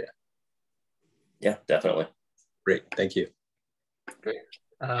that area. Yeah, definitely. Great, thank you. Great.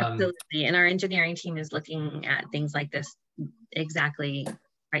 Absolutely, and our engineering team is looking at things like this exactly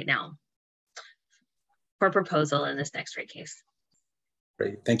right now for proposal in this next rate case.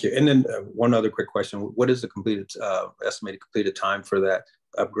 Great, thank you. And then one other quick question: what is the estimated completed time for that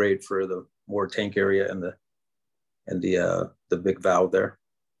upgrade for the Moore tank area and the big valve there?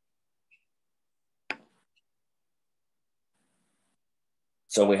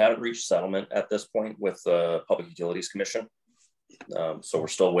 So we haven't reached settlement at this point with the Public Utilities Commission. So we're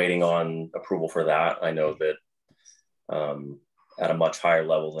still waiting on approval for that. I know that at a much higher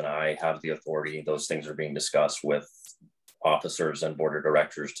level than I have the authority, those things are being discussed with officers and board of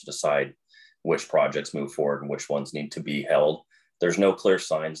directors to decide which projects move forward and which ones need to be held. There's no clear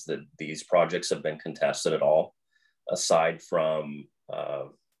signs that these projects have been contested at all, aside from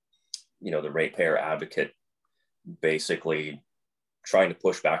you know, the ratepayer advocate basically trying to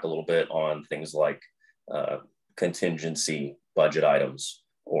push back a little bit on things like contingency budget items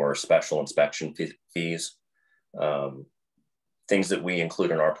or special inspection fees, things that we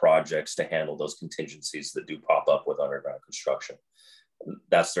include in our projects to handle those contingencies that do pop up with underground construction.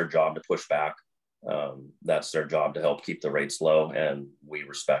 That's their job to push back. That's their job to help keep the rates low, and we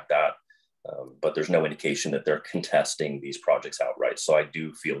respect that. But there's no indication that they're contesting these projects outright. So I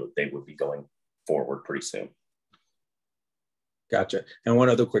do feel that they would be going forward pretty soon. Gotcha. And one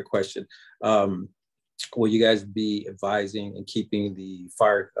other quick question. Will you guys be advising and keeping the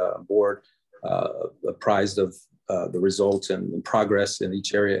fire board apprised of the results and progress in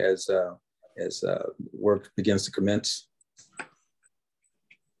each area as work begins to commence?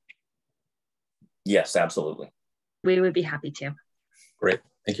 Yes, absolutely. We would be happy to. Great.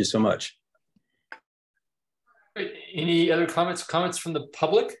 Thank you so much. Great. Any other comments from the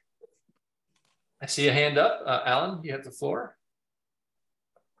public? I see a hand up. Alan, you have the floor.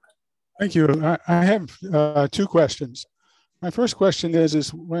 Thank you. I have two questions. My first question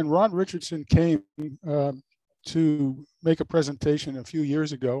is when Ron Richardson came to make a presentation a few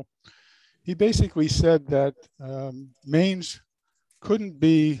years ago, he basically said that mains couldn't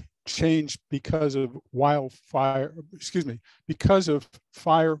be changed because of because of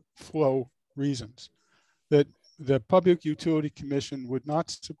fire flow reasons, that the Public Utility Commission would not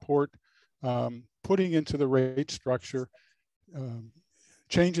support putting into the rate structure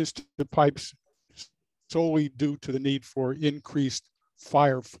changes to the pipes solely due to the need for increased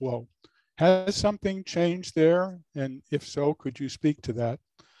fire flow. Has something changed there? And if so, could you speak to that?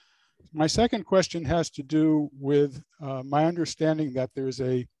 My second question has to do with my understanding that there's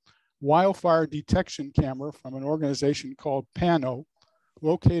a wildfire detection camera from an organization called PANO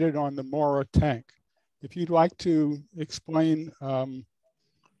located on the Mora tank. If you'd like to explain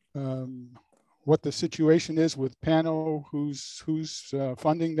what the situation is with PANO, who's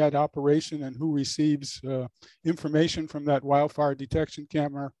funding that operation and who receives information from that wildfire detection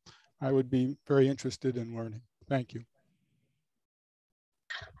camera, I would be very interested in learning. Thank you.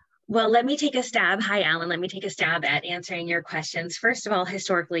 Well, let me take a stab. Hi, Alan. Let me take a stab at answering your questions. First of all,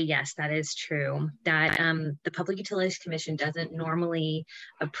 historically, yes, that is true. That the Public Utilities Commission doesn't normally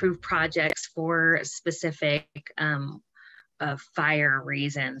approve projects for specific fire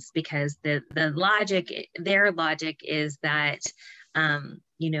reasons, because their logic is that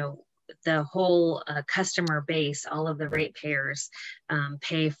you know, the whole customer base, all of the ratepayers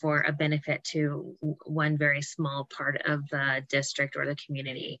pay for a benefit to one very small part of the district or the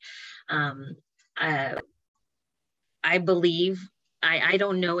community. I believe, I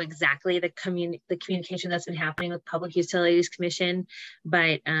don't know exactly the communication that's been happening with Public Utilities Commission,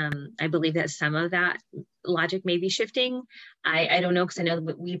 but I believe that some of that logic may be shifting. I don't know, because I know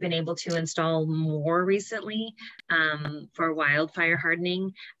that we've been able to install more recently for wildfire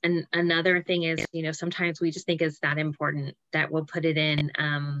hardening. And another thing is, you know, sometimes we just think it's that important that we'll put it in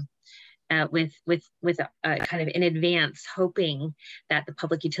with kind of in advance, hoping that the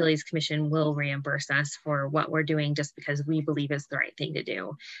Public Utilities Commission will reimburse us for what we're doing, just because we believe it's the right thing to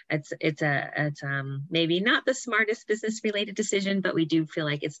do. It's maybe not the smartest business related decision, but we do feel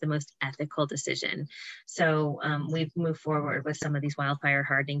like it's the most ethical decision. So we've moved forward with some of these wildfire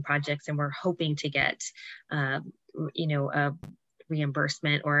hardening projects, and we're hoping to get you know, a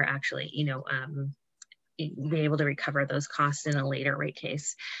reimbursement, or actually, you know, be able to recover those costs in a later rate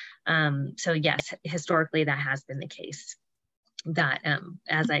case. So yes, historically that has been the case, that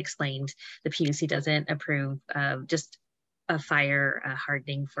as I explained, the PUC doesn't approve just a fire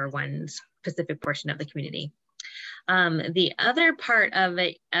hardening for one specific portion of the community. The other part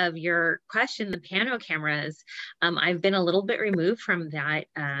of your question, the PANO cameras, I've been a little bit removed from that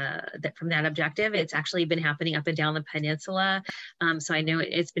objective. It's actually been happening up and down the peninsula. So I know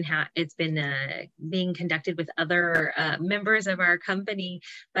it's been being conducted with other members of our company,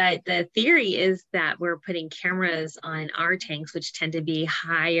 but the theory is that we're putting cameras on our tanks, which tend to be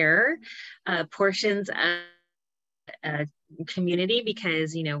higher portions of community,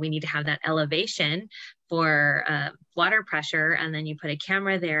 because, you know, we need to have that elevation for water pressure, and then you put a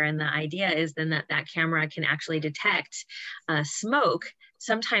camera there, and the idea is then that camera can actually detect smoke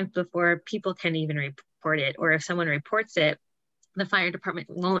sometimes before people can even report it, or if someone reports it, the fire department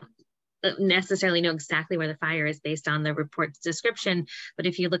won't necessarily know exactly where the fire is based on the report's description. But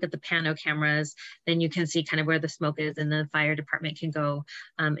if you look at the PANO cameras, then you can see kind of where the smoke is, and the fire department can go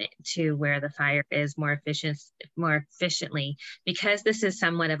to where the fire is more efficiently. Because this is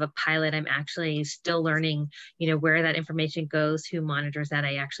somewhat of a pilot, I'm actually still learning, you know, where that information goes, who monitors that.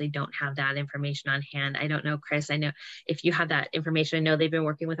 I actually don't have that information on hand. I don't know, Chris, I know if you have that information. I know they've been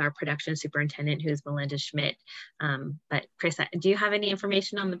working with our production superintendent, who's Melinda Schmidt. But Chris, do you have any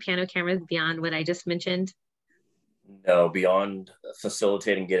information on the PANO cameras beyond what I just mentioned? No, beyond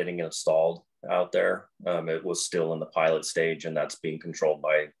facilitating getting it installed out there. It was still in the pilot stage, and that's being controlled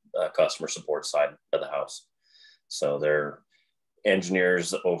by customer support side of the house. So they're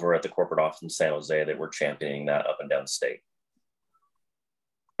engineers over at the corporate office in San Jose that were championing that up and down the state.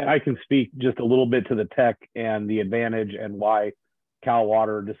 And I can speak just a little bit to the tech and the advantage and why Cal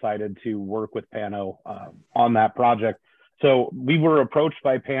Water decided to work with PANO on that project. So we were approached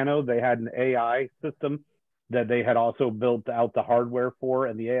by PANO. They had an AI system that they had also built out the hardware for,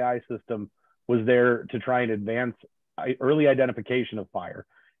 and the AI system was there to try and advance early identification of fire.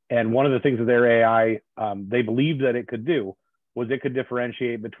 And one of the things that their AI, they believed that it could do was it could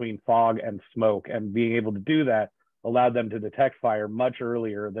differentiate between fog and smoke, and being able to do that allowed them to detect fire much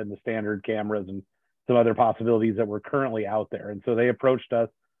earlier than the standard cameras and some other possibilities that were currently out there. And so they approached us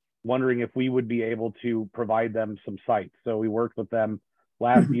wondering if we would be able to provide them some sites. So we worked with them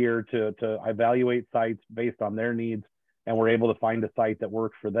last year to evaluate sites based on their needs, and we're able to find a site that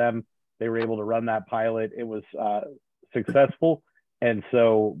worked for them. They were able to run that pilot. It was successful. And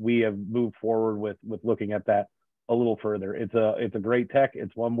so we have moved forward with looking at that a little further. It's a great tech.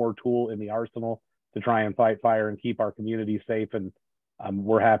 It's one more tool in the arsenal to try and fight fire and keep our community safe. And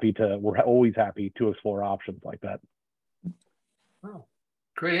we're always happy to explore options like that. Wow.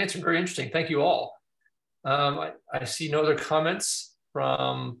 Great answer, very interesting. Thank you all. I see no other comments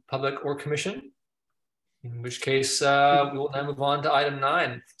from public or commission. In which case, we will now move on to item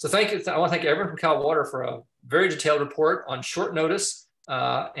 9. So thank you. I want to thank everyone from Cal Water for a very detailed report on short notice,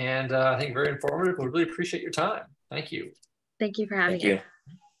 and I think very informative. We really appreciate your time. Thank you. Thank you for having us.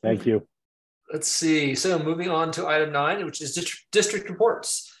 Thank you. Let's see. So moving on to item 9, which is district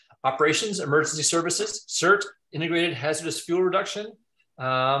reports. Operations, emergency services, CERT, integrated hazardous fuel reduction.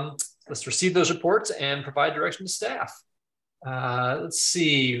 Let's receive those reports and provide direction to staff. Let's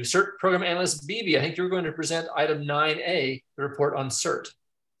see. CERT program analyst Bibi, I think you're going to present item 9A, the report on CERT.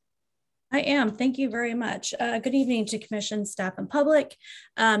 I am. Thank you very much. Good evening to commission, staff, and public.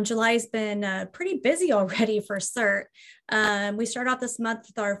 July's been pretty busy already for CERT. We start off this month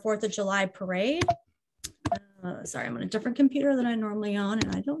with our 4th of July parade. Sorry, I'm on a different computer than I normally on,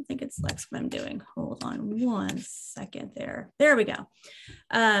 and I don't think it selects what I'm doing. Hold on one second there. There we go.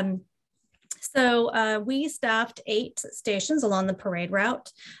 So we staffed 8 stations along the parade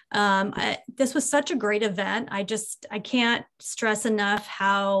route. This was such a great event. I can't stress enough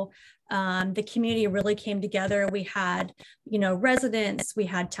how the community really came together. We had, residents, we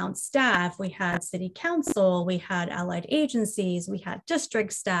had town staff, we had city council, we had allied agencies, we had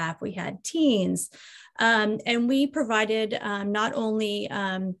district staff, we had teens, and we provided not only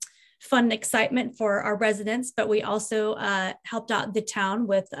fun and excitement for our residents, but we also helped out the town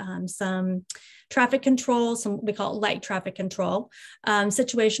with some traffic control, we call it light traffic control,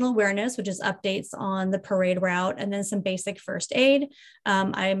 situational awareness, which is updates on the parade route, and then some basic first aid.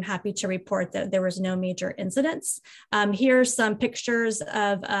 I'm happy to report that there was no major incidents. Here's some pictures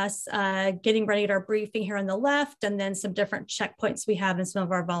of us getting ready at our briefing here on the left, and then some different checkpoints we have in some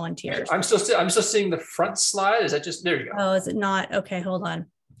of our volunteers. I'm still seeing the front slide. Is that just, there you go. Oh, is it not? Okay, hold on.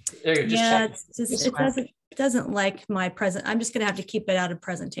 There you go. Yeah, it doesn't like my present. I'm just going to have to keep it out of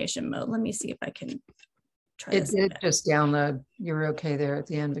presentation mode. Let me see if I can try this. It just download. You're okay there at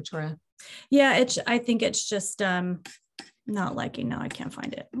the end, Victoria? Yeah, I think it's just not liking. No, I can't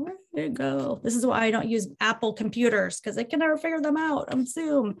find it. Where did it go? This is why I don't use Apple computers, because I can never figure them out on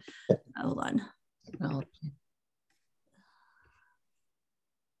Zoom. Hold on. Technology.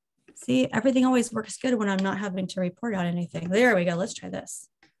 See, everything always works good when I'm not having to report out anything. There we go. Let's try this.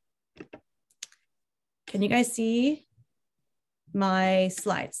 Can you guys see my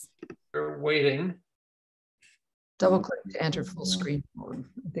slides? We're waiting. Double click to enter full screen mode.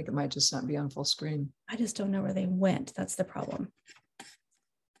 I think it might just not be on full screen. I just don't know where they went. That's the problem.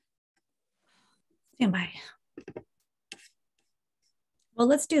 Stand by. Well,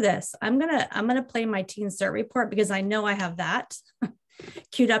 let's do this. I'm gonna play my teen CERT report because I know I have that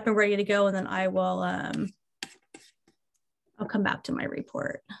queued up and ready to go, and then I will I'll come back to my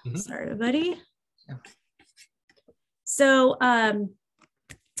report. Sorry, everybody. Yeah. So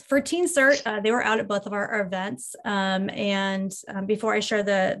for Teen CERT, they were out at both of our events. And before I share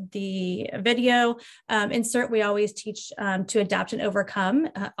the video, in CERT, we always teach to adapt and overcome.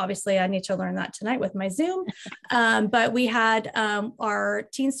 Obviously, I need to learn that tonight with my Zoom. But we had our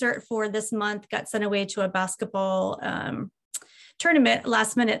Teen CERT for this month got sent away to a basketball tournament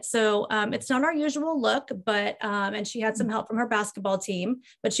last minute. So it's not our usual look, but, and she had some help from her basketball team,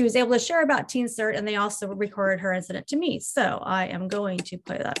 but she was able to share about Teen CERT, and they also recorded her incident to me. So I am going to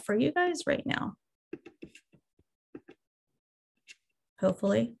play that for you guys right now.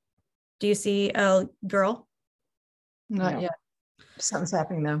 Hopefully. Do you see a girl? Not yet. Something's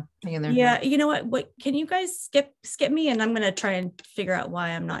happening though. Hang in there. Yeah, you know what, can you guys skip me, and I'm going to try and figure out why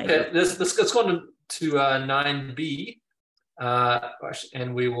I'm not. Okay, let's go on to 9B.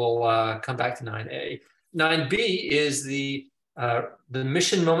 And we will come back to 9A. 9B is the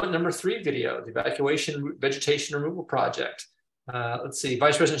mission moment number 3 video, the evacuation vegetation removal project. Let's see,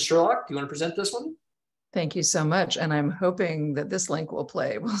 Vice President Sherlock, do you want to present this one? Thank you so much. And I'm hoping that this link will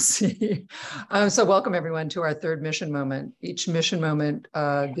play. We'll see. So welcome everyone to our 3rd mission moment. Each mission moment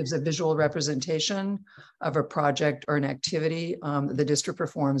gives a visual representation of a project or an activity that the district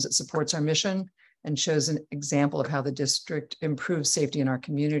performs that supports our mission and shows an example of how the district improves safety in our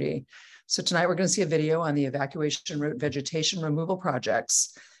community. So tonight we're going to see a video on the evacuation route vegetation removal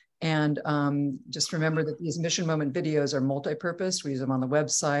projects. And just remember that these mission moment videos are multi-purpose. We use them on the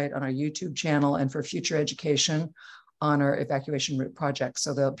website, on our YouTube channel, and for future education on our evacuation route projects,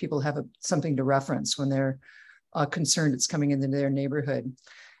 so that people have something to reference when they're concerned it's coming into their neighborhood.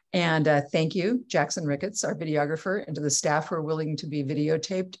 And thank you, Jackson Ricketts, our videographer, and to the staff who are willing to be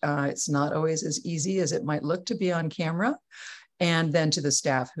videotaped. It's not always as easy as it might look to be on camera. And then to the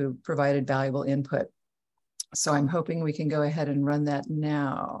staff who provided valuable input. So I'm hoping we can go ahead and run that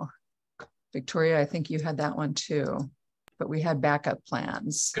now. Victoria, I think you had that one too, but we had backup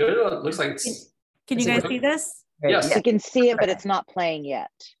plans. Good, it looks like it's... Can you guys see this? Yes. We can see it, but it's not playing yet.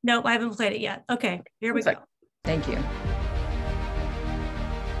 Nope, I haven't played it yet. Okay, here we go. Thank you.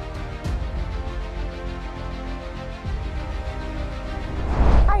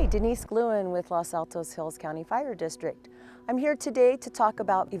 Hi, Denise Gluen with Los Altos Hills County Fire District. I'm here today to talk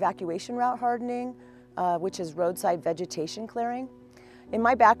about evacuation route hardening, which is roadside vegetation clearing. In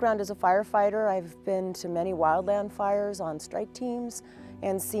my background as a firefighter, I've been to many wildland fires on strike teams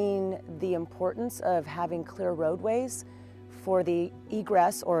and seen the importance of having clear roadways for the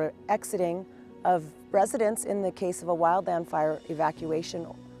egress or exiting of residents in the case of a wildland fire evacuation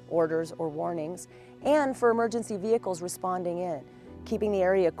orders or warnings, and for emergency vehicles responding in. Keeping the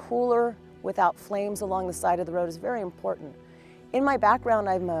area cooler without flames along the side of the road is very important. In my background,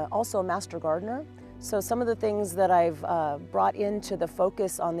 I'm also a master gardener, so some of the things that I've brought into the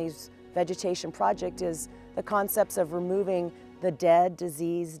focus on these vegetation project is the concepts of removing the dead,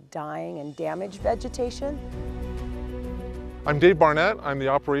 diseased, dying, and damaged vegetation. I'm Dave Barnett. I'm the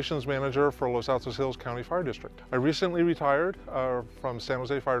operations manager for Los Altos Hills County Fire District. I recently retired from San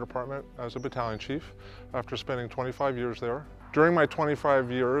Jose Fire Department as a battalion chief after spending 25 years there. During my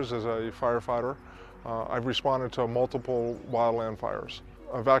 25 years as a firefighter, I've responded to multiple wildland fires.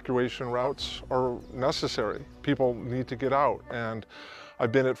 Evacuation routes are necessary. People need to get out, and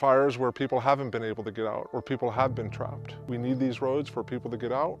I've been at fires where people haven't been able to get out or people have been trapped. We need these roads for people to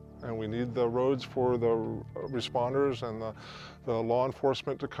get out, and we need the roads for the responders and the law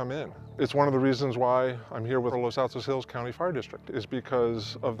enforcement to come in. It's one of the reasons why I'm here with Los Altos Hills County Fire District, is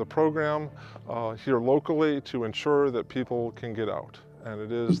because of the program here locally to ensure that people can get out. And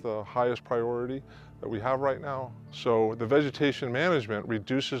it is the highest priority that we have right now. So the vegetation management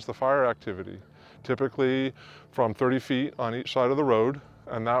reduces the fire activity, typically from 30 feet on each side of the road.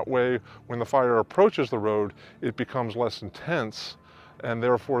 And that way, when the fire approaches the road, it becomes less intense, and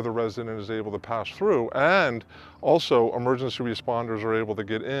therefore the resident is able to pass through. And also, emergency responders are able to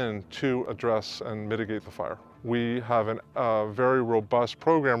get in to address and mitigate the fire. We have a very robust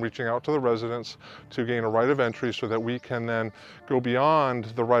program reaching out to the residents to gain a right of entry so that we can then go beyond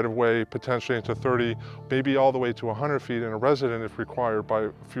the right of way, potentially into 30, maybe all the way to 100 feet in a resident if required by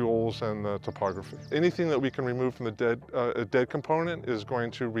fuels and the topography. Anything that we can remove from the dead component is going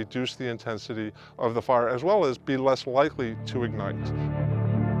to reduce the intensity of the fire, as well as be less likely to ignite.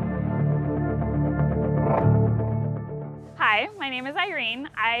 Hi, my name is Irene.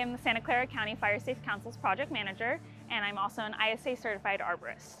 I am the Santa Clara County Fire Safe Council's project manager, and I'm also an ISA certified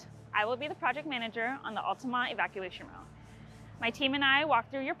arborist. I will be the project manager on the Altamont evacuation route. My team and I walk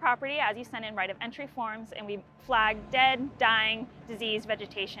through your property as you send in right of entry forms, and we flag dead, dying, diseased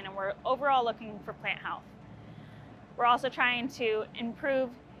vegetation, and we're overall looking for plant health. We're also trying to improve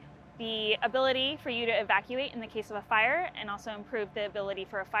the ability for you to evacuate in the case of a fire, and also improve the ability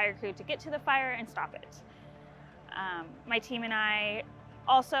for a fire crew to get to the fire and stop it. My team and I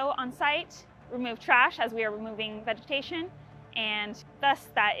also on site remove trash as we are removing vegetation, and thus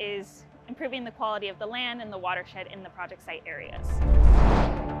that is improving the quality of the land and the watershed in the project site areas.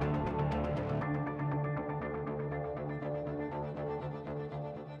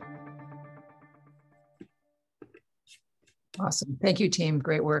 Awesome. Thank you, team.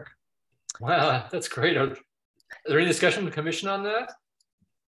 Great work. Wow, that's great. Is there any discussion with the commission on that?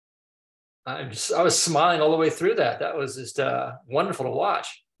 I was smiling all the way through that. That was just wonderful to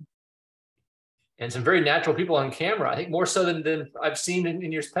watch. And some very natural people on camera. I think more so than I've seen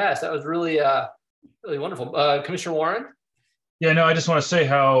in years past. That was really, really wonderful. Commissioner Warren? Yeah, no, I just want to say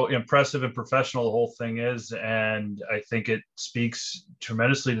how impressive and professional the whole thing is. And I think it speaks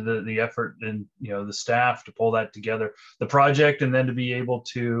tremendously to the effort and, the staff to pull that together, the project, and then to be able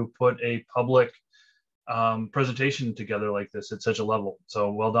to put a public presentation together like this at such a level.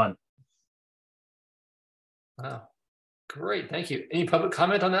 So well done. Wow, great, thank you. Any public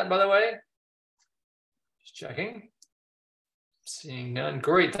comment on that, by the way? Just checking. Seeing none.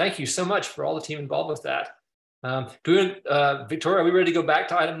 Great, thank you so much for all the team involved with that. Victoria, are we ready to go back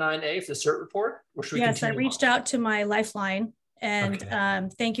to item 9A for the CERT report? Or should we continue? I reached out to my lifeline, and okay.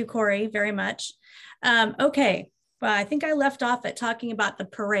 Thank you, Corey, very much. Okay, well, I think I left off at talking about the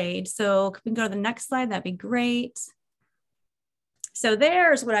parade. So we can go to the next slide, that'd be great. So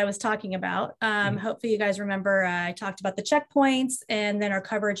there's what I was talking about. Hopefully you guys remember I talked about the checkpoints and then our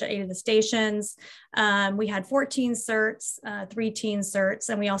coverage at 8 of the stations. We had 14 certs, 3 teen certs,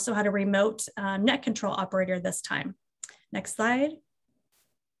 and we also had a remote net control operator this time. Next slide.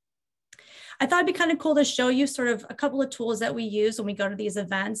 I thought it'd be kind of cool to show you sort of a couple of tools that we use when we go to these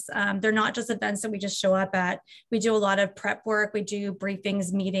events. They're not just events that we just show up at. We do a lot of prep work. We do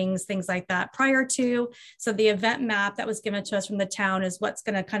briefings, meetings, things like that prior to. So the event map that was given to us from the town is what's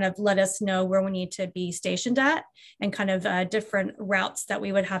going to kind of let us know where we need to be stationed at, and kind of different routes that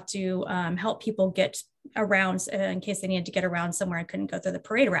we would have to help people get around in case they needed to get around somewhere and couldn't go through the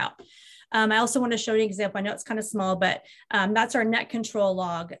parade route. I also want to show you an example. I know it's kind of small, but that's our net control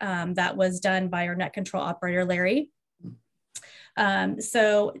log that was done by our net control operator, Larry.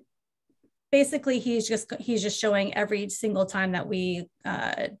 So basically he's just showing every single time that we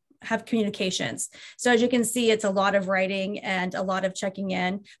have communications. So as you can see, it's a lot of writing and a lot of checking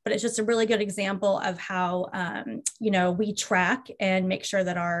in, but it's just a really good example of how, you know, we track and make sure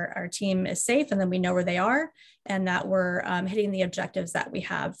that our team is safe, and then we know where they are, and that we're hitting the objectives that we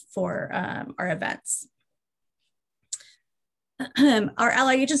have for our events. Our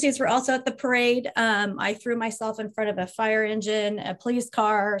allied agencies were also at the parade. I threw myself in front of a fire engine, a police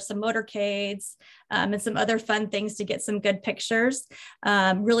car, some motorcades, and some other fun things to get some good pictures.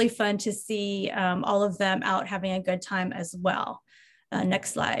 Really fun to see all of them out having a good time as well.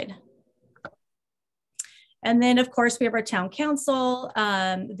 Next slide. And then, of course, we have our town council.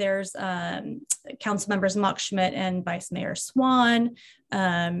 There's council members Mock Schmidt and Vice Mayor Swan,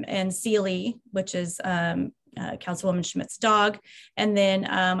 and Seeley, which is Councilwoman Schmidt's dog. And then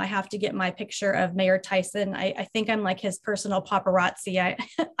I have to get my picture of Mayor Tyson. I think I'm like his personal paparazzi. I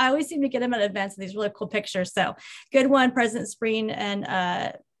always seem to get him at events with these really cool pictures. So good one, President Spreen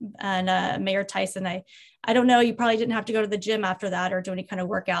and Mayor Tyson. I don't know, you probably didn't have to go to the gym after that or do any kind of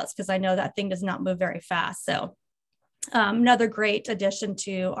workouts, because I know that thing does not move very fast. So another great addition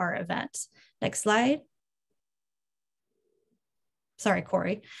to our event. Next slide. Sorry,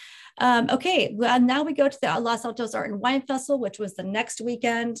 Corey. Okay, well, now we go to the Los Altos Art and Wine Festival, which was the next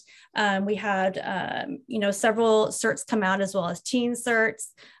weekend. We had, you know, several certs come out, as well as teen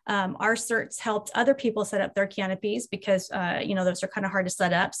certs. Our certs helped other people set up their canopies because, you know, those are kind of hard to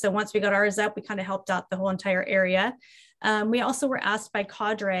set up. So once we got ours up, we kind of helped out the whole entire area. We also were asked by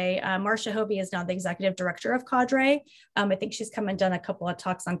Cadre. Marcia Hobie is now the executive director of Cadre. I think she's come and done a couple of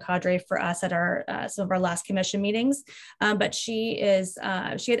talks on Cadre for us at our some of our last commission meetings. But she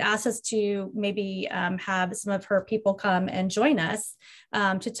had asked us to maybe have some of her people come and join us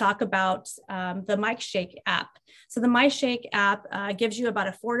to talk about the Mic Shake app. So the Mic Shake app gives you about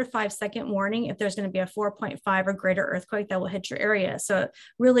a 4 to 5 second warning if there's going to be a 4.5 or greater earthquake that will hit your area. So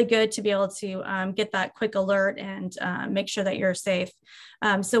really good to be able to get that quick alert and make sure that you're safe.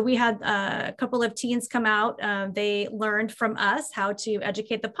 So we had a couple of teens come out. They learned from us how to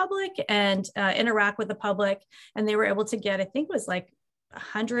educate the public and interact with the public. And they were able to get, I think it was like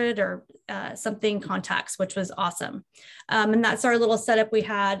 100 or something contacts, which was awesome. And that's our little setup we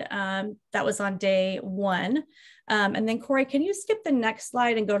had. That was on day 1. And then Corey, can you skip the next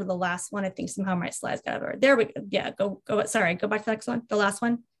slide and go to the last one? I think somehow my slides got over. There we go. Yeah, go. Sorry, go back to the next one, the last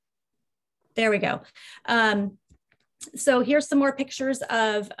one. There we go. So here's some more pictures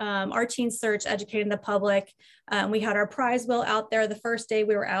of our teen search educating the public. We had our prize wheel out there. The first day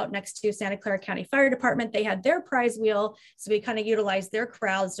we were out next to Santa Clara County Fire Department. They had their prize wheel. So we kind of utilized their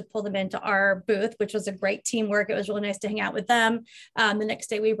crowds to pull them into our booth, which was a great teamwork. It was really nice to hang out with them. The next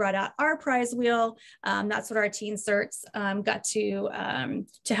day we brought out our prize wheel. That's what our teen certs got to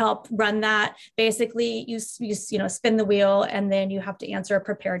help run that. Basically you know, spin the wheel and then you have to answer a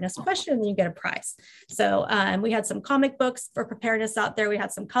preparedness question and then you get a prize. So we had some comic books for preparedness out there. We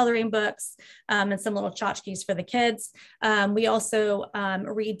had some coloring books and some little tchotchkes for the kids. We also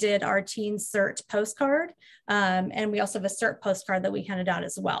redid our teen cert postcard, and we also have a cert postcard that we handed out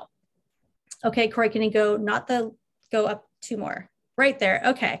as well. Okay, Corey, can you go up 2 more? Right there.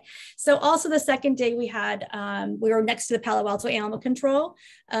 Okay. So also the second day we had, we were next to the Palo Alto Animal Control.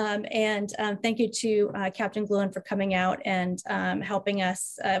 And thank you to Captain Gluen for coming out and helping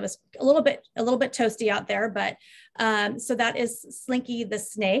us. It was a little bit toasty out there, but so that is Slinky the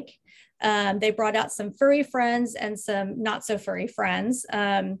snake. They brought out some furry friends and some not so furry friends.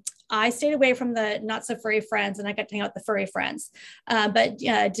 I stayed away from the not so furry friends and I got to hang out with the furry friends. But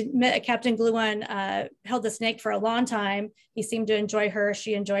Captain Gluen held the snake for a long time. He seemed to enjoy her,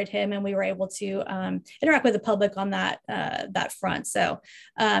 she enjoyed him, and we were able to interact with the public on that front. So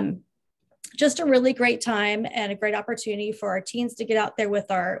just a really great time and a great opportunity for our teens to get out there with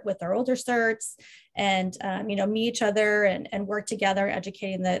our older certs and meet each other and work together,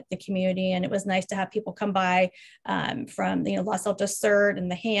 educating the community. And it was nice to have people come by from Los Altos CERT and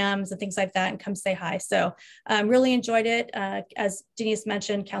the Hams and things like that and come say hi. So really enjoyed it. As Denise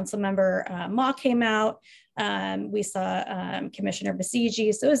mentioned, Councilmember Ma came out. We saw Commissioner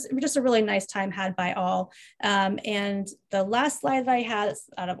Basigi. So it was just a really nice time had by all. And the last slide that I had is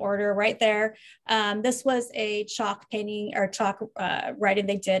out of order right there. This was a chalk painting or chalk writing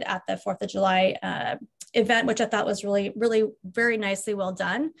they did at the 4th of July event, which I thought was really, really very nicely well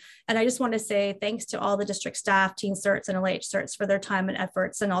done. And I just want to say thanks to all the district staff, Teen CERTs and LH CERTs for their time and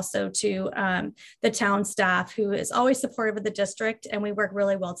efforts, and also to the town staff who is always supportive of the district, and we work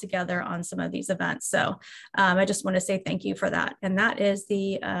really well together on some of these events. So I just want to say thank you for that. And that is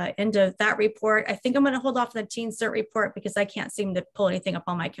the end of that report. I think I'm going to hold off on the Teen CERT report because I can't seem to pull anything up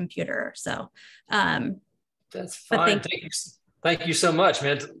on my computer. So that's fine. Thank you so much,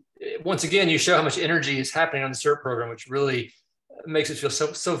 man. Once again, you show how much energy is happening on the CERT program, which really makes it feel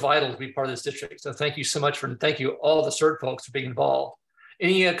so vital to be part of this district. So thank you so much thank you all the CERT folks for being involved.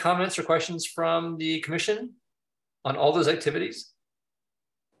 Any comments or questions from the commission on all those activities?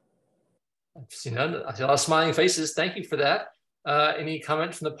 I've seen none. I see a lot of smiling faces. Thank you for that. Any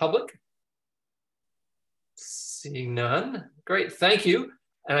comment from the public? Seeing none. Great, thank you.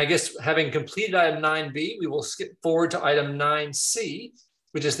 And I guess having completed item 9B, we will skip forward to item 9C,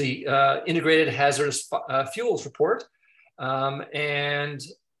 which is the Integrated Hazardous Fuels Report. And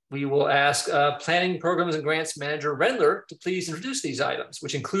we will ask Planning Programs and Grants Manager Rendler to please introduce these items,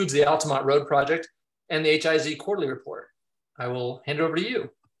 which includes the Altamont Road Project and the HIZ Quarterly Report. I will hand it over to you.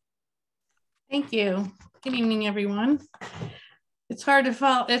 Thank you. Good evening, everyone. It's hard to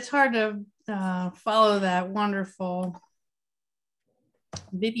follow. It's hard to follow that wonderful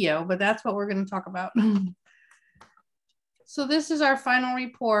video, but that's what we're going to talk about. So this is our final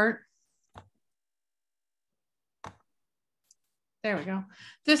report. There we go.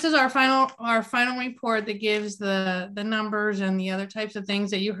 This is our final report that gives the numbers and the other types of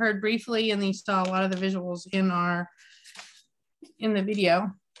things that you heard briefly, and you saw a lot of the visuals in the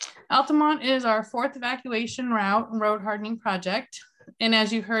video. Altamont is our 4th evacuation route and road hardening project. And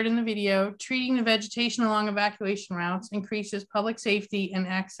as you heard in the video, treating the vegetation along evacuation routes increases public safety and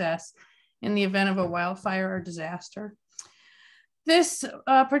access in the event of a wildfire or disaster. This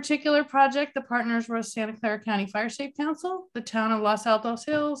particular project, the partners were Santa Clara County Fire Safe Council, the town of Los Altos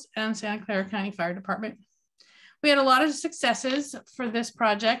Hills, and Santa Clara County Fire Department. We had a lot of successes for this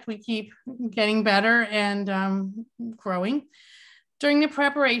project. We keep getting better and growing. During the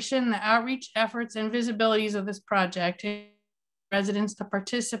preparation, the outreach efforts and visibilities of this project, residents to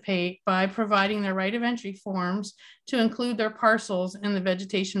participate by providing their right of entry forms to include their parcels in the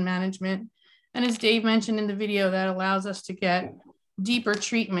vegetation management. And as Dave mentioned in the video, that allows us to get deeper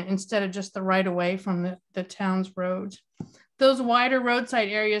treatment instead of just the right of way from the town's roads. Those wider roadside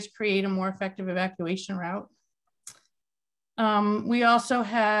areas create a more effective evacuation route. We also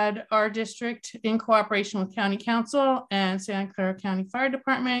had our district, in cooperation with County Council and Santa Clara County Fire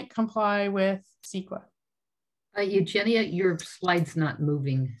Department, comply with CEQA. Eugenia, your slide's not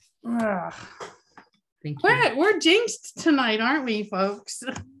moving. Thank you. We're jinxed tonight, aren't we, folks?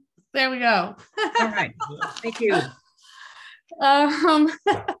 There we go. All right, thank you.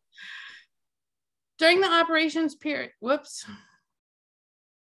 During the operations period,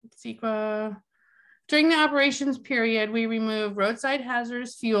 CEQA. During the operations period, we removed roadside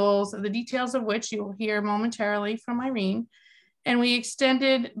hazardous fuels, the details of which you will hear momentarily from Irene, and we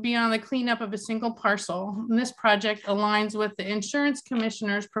extended beyond the cleanup of a single parcel. And this project aligns with the Insurance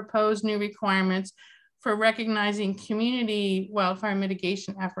Commissioner's proposed new requirements for recognizing community wildfire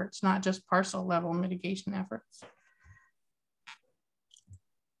mitigation efforts, not just parcel level mitigation efforts.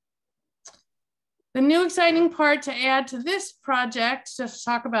 The new exciting part to add to this project to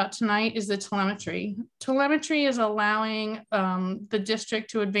talk about tonight is the telemetry. Telemetry is allowing the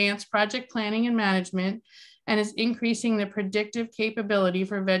district to advance project planning and management and is increasing the predictive capability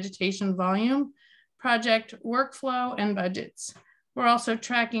for vegetation volume, project workflow, and budgets. We're also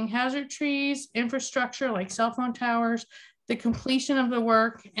tracking hazard trees, infrastructure like cell phone towers, the completion of the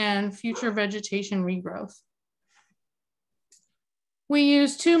work, and future vegetation regrowth. We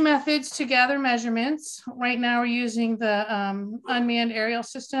use 2 methods to gather measurements. Right now we're using the unmanned aerial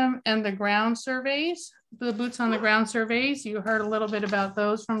system and the ground surveys, the boots on the ground surveys. You heard a little bit about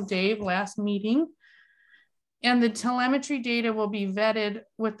those from Dave last meeting. And the telemetry data will be vetted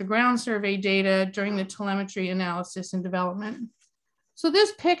with the ground survey data during the telemetry analysis and development. So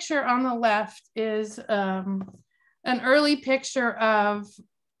this picture on the left is an early picture of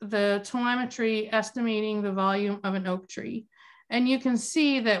the telemetry estimating the volume of an oak tree. And you can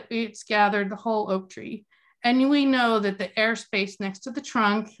see that it's gathered the whole oak tree. And we know that the airspace next to the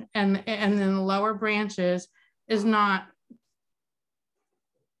trunk and then the lower branches is not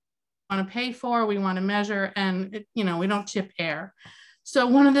want to pay for, we want to measure, and you know, we don't chip air. So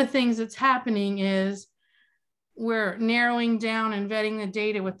one of the things that's happening is we're narrowing down and vetting the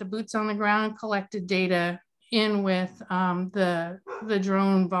data with the boots on the ground collected data in with the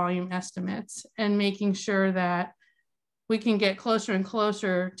drone volume estimates, and making sure that we can get closer and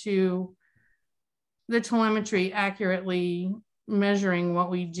closer to the telemetry accurately measuring what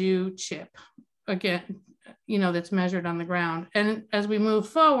we do chip, again, you know, that's measured on the ground. And as we move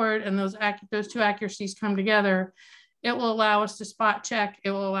forward and those two accuracies come together, it will allow us to spot check.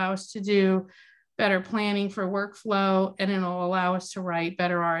 It will allow us to do better planning for workflow, and it'll allow us to write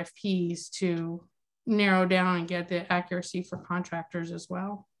better RFPs to narrow down and get the accuracy for contractors as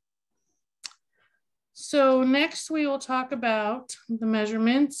well. So next we will talk about the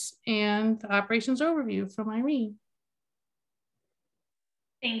measurements and the operations overview from Irene.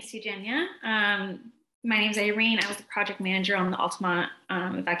 Thanks, Eugenia. My name is Irene. I was the project manager on the Altamont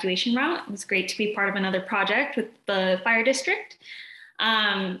evacuation route. It was great to be part of another project with the fire district.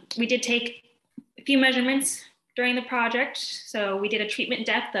 We did take a few measurements during the project. So we did a treatment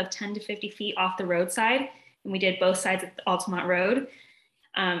depth of 10 to 50 feet off the roadside, and we did both sides of the Altamont Road.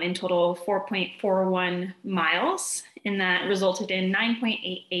 In total 4.41 miles, and that resulted in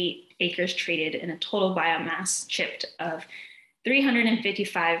 9.88 acres treated and a total biomass chipped of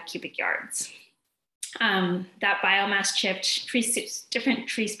 355 cubic yards. That biomass chipped, different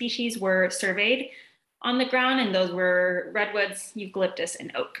tree species were surveyed on the ground, and those were redwoods, eucalyptus,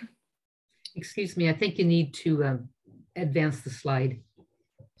 and oak. Excuse me, I think you need to advance the slide.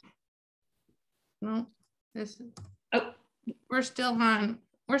 No, we're still on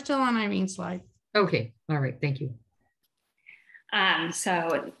Irene's slide. Okay, all right, thank you.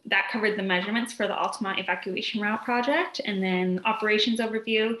 So that covered the measurements for the Altamont evacuation route project, and then operations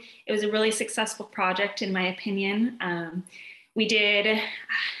overview. It was a really successful project in my opinion. We did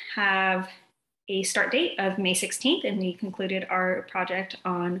have a start date of May 16th, and we concluded our project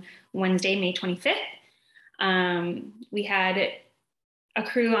on Wednesday, May 25th. We had a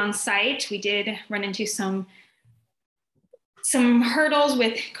crew on site. We did run into some hurdles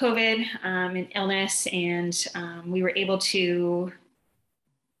with COVID and illness, and we were able to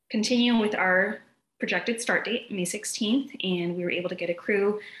continue with our projected start date, May 16th, and we were able to get a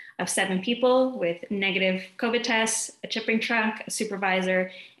crew of 7 people with negative COVID tests, a chipping truck, a supervisor,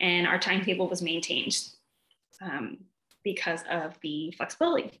 and our timetable was maintained because of the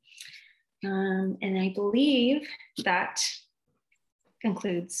flexibility. And I believe that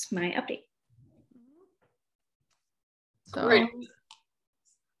concludes my update. So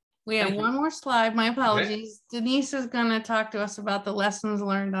we have one more slide. My apologies. Okay. Denise is going to talk to us about the lessons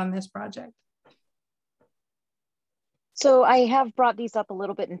learned on this project. So I have brought these up a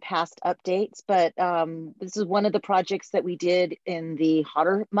little bit in past updates, but this is one of the projects that we did in the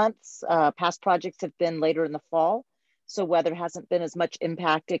hotter months. Past projects have been later in the fall, so weather hasn't been as much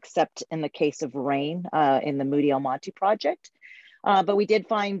impact except in the case of rain in the Moody Almonte project. But we did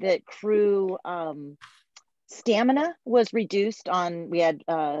find that crew stamina was reduced on, we had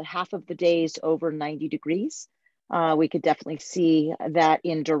half of the days over 90 degrees. We could definitely see that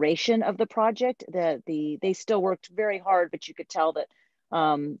in duration of the project, that they still worked very hard, but you could tell that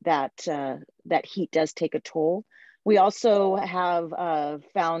that heat does take a toll. We also have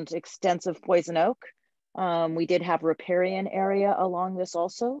found extensive poison oak. We did have a riparian area along this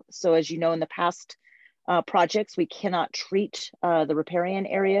also. So as you know, in the past projects, we cannot treat the riparian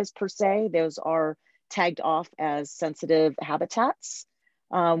areas per se. Those are tagged off as sensitive habitats.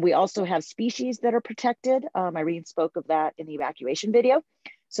 We also have species that are protected. Irene spoke of that in the evacuation video.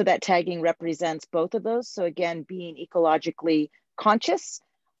 So that tagging represents both of those. So again, being ecologically conscious.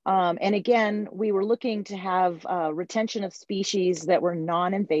 And again, we were looking to have retention of species that were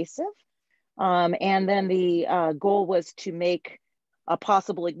non-invasive. And then the goal was to make a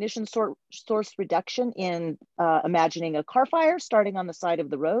possible ignition source reduction in imagining a car fire starting on the side of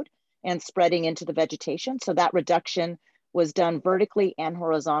the road and spreading into the vegetation. So that reduction was done vertically and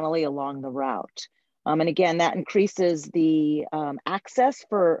horizontally along the route. And again, that increases the access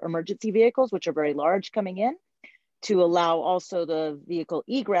for emergency vehicles, which are very large coming in, to allow also the vehicle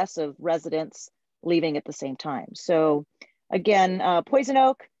egress of residents leaving at the same time. So again, poison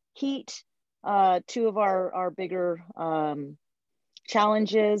oak, heat, 2 of our bigger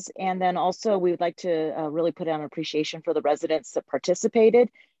challenges. And then also we would like to really put on appreciation for the residents that participated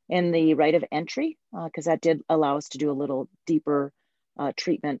in the right of entry, because that did allow us to do a little deeper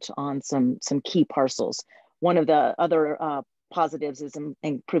treatment on some key parcels. One of the other positives is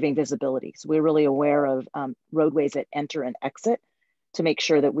improving visibility. So we're really aware of roadways that enter and exit to make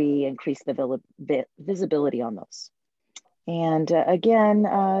sure that we increase the visibility on those. And again,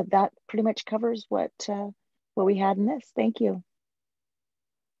 that pretty much covers what we had in this. Thank you.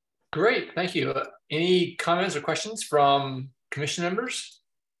 Great, thank you. Any comments or questions from commission members?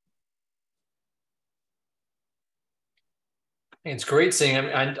 I think it's great seeing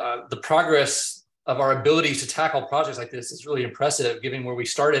the progress of our ability to tackle projects like this is really impressive, given where we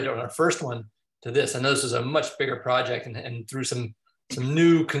started on our first one to this. I know this is a much bigger project and through some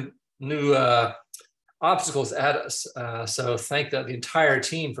new obstacles at us. So thank the entire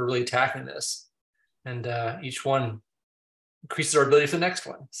team for really tackling this. And each one increases our ability for the next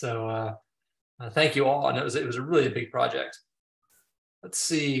one. So thank you all. And it was a really big project. Let's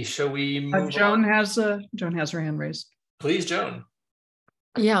see, shall we move Joan on? Joan has her hand raised. Please, Joan.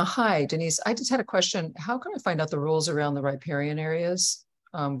 Yeah, hi, Denise. I just had a question. How can I find out the rules around the riparian areas,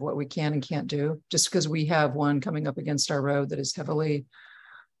 what we can and can't do? Just because we have one coming up against our road that is heavily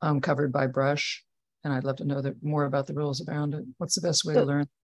covered by brush. And I'd love to know more about the rules around it. What's the best way to learn?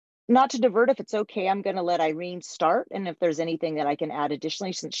 Not to divert, if it's okay, I'm going to let Irene start. And if there's anything that I can add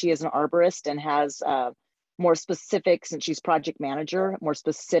additionally, since she is an arborist and has more specific, since she's project manager, more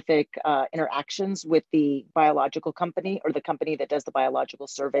specific interactions with the biological company or the company that does the biological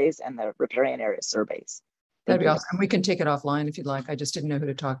surveys and the riparian area surveys. That'd be awesome. We can take it offline if you'd like. I just didn't know who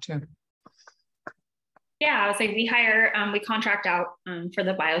to talk to. Yeah, I would say we contract out for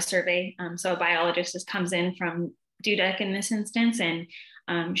the biosurvey. So a biologist just comes in from DUDEC in this instance, and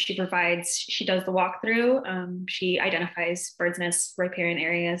she does the walkthrough. She identifies birds' nests, riparian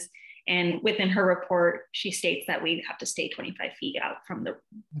areas, and within her report, she states that we have to stay 25 feet out from the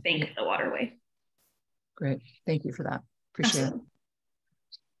bank of the waterway. Great, thank you for that. Appreciate it.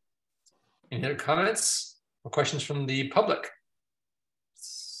 Any other comments or questions from the public?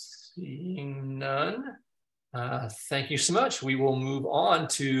 Seeing none. Thank you so much. We will move on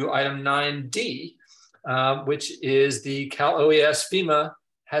to item 9D, which is the Cal OES FEMA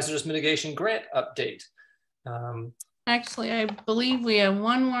Hazardous Mitigation Grant update. Actually, I believe we have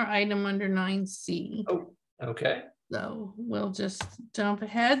one more item under 9C. Oh, okay. So we'll just jump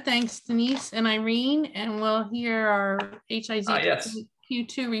ahead. Thanks, Denise and Irene, and we'll hear our HIZ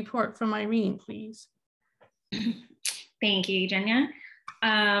Q2 report from Irene, please. Thank you, Eugenia.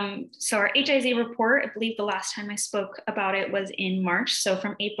 So our HIZ report, I believe the last time I spoke about it was in March. So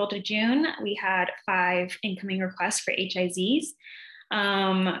from April to June, we had 5 incoming requests for HIZs.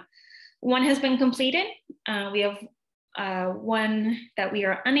 One has been completed. We have one that we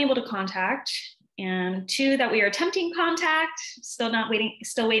are unable to contact, and 2 that we are attempting contact, still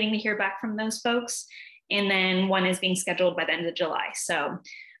waiting to hear back from those folks. And then 1 is being scheduled by the end of July. So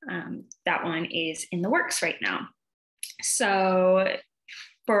that one is in the works right now. So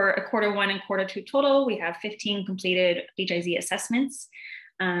for a Q1 and Q2 total, we have 15 completed HIZ assessments,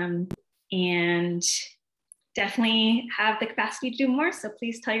 and definitely have the capacity to do more. So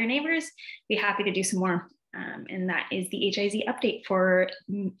please tell your neighbors, be happy to do some more. And that is the HIZ update for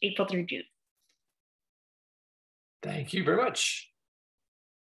April through June. Thank you very much.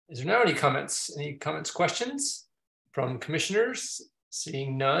 Is there now any comments, questions from commissioners?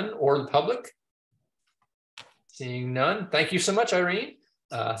 Seeing none, or the public? Seeing none. Thank you so much, Irene.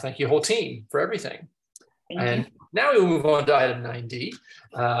 Thank you, whole team, for everything. Thank you. Now we will move on to item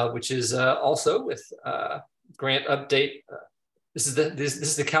 9D, which is also with grant update. This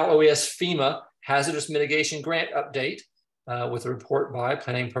is the Cal OES FEMA Hazardous Mitigation Grant update with a report by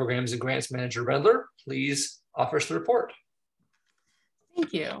Planning Programs and Grants Manager Rendler. Please offer us the report.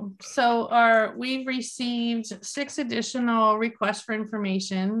 Thank you. So we've received 6 additional requests for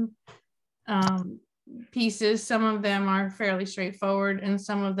information pieces. Some of them are fairly straightforward, and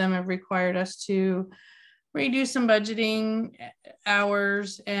some of them have required us to redo some budgeting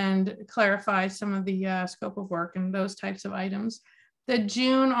hours and clarify some of the scope of work and those types of items. The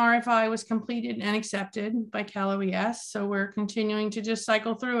June RFI was completed and accepted by Cal OES, so we're continuing to just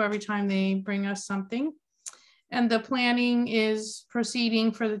cycle through every time they bring us something. And the planning is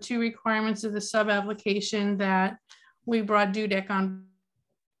proceeding for the 2 requirements of the sub-application that we brought DUDEC on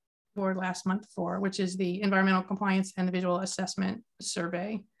board last month for, which is the environmental compliance and the visual assessment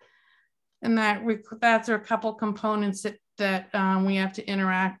survey. And that's a couple components that we have to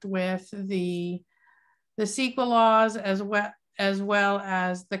interact with the CEQA laws as well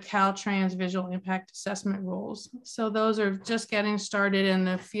as the Caltrans visual impact assessment rules. So those are just getting started, and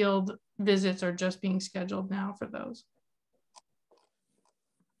the field visits are just being scheduled now for those.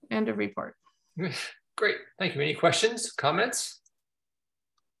 End of report. Great, thank you. Any questions, comments?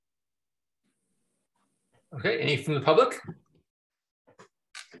 Okay, any from the public?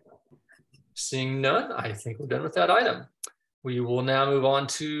 Seeing none, I think we're done with that item. We will now move on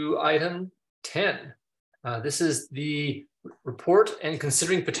to item 10. This is the report and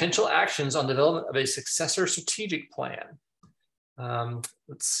considering potential actions on development of a successor strategic plan.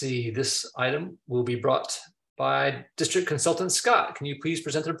 Let's see, this item will be brought by District Consultant Scott. Can you please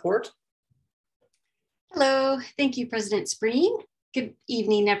present the report? Hello, thank you, President Spreen. Good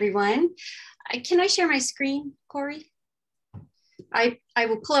evening, everyone. Can I share my screen, Corey? I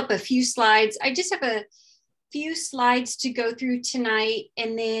will pull up a few slides. I just have a few slides to go through tonight,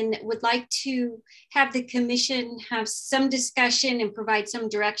 and then would like to have the commission have some discussion and provide some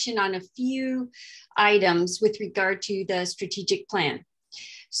direction on a few items with regard to the strategic plan.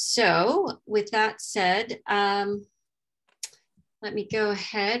 So with that said, let me go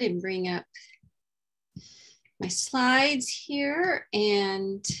ahead and bring up my slides here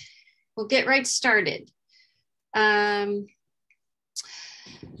and we'll get right started.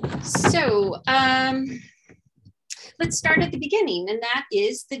 Let's start at the beginning, and that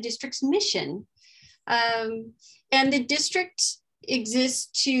is the district's mission. And the district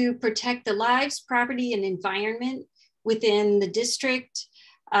exists to protect the lives, property, and environment within the district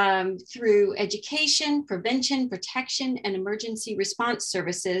through education, prevention, protection, and emergency response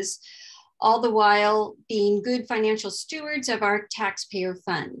services, all the while being good financial stewards of our taxpayer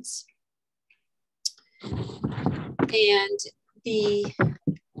funds. And the,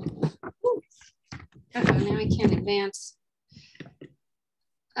 now I can't advance.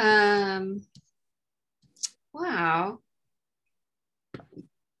 Wow.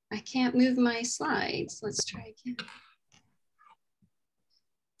 I can't move my slides. Let's try again.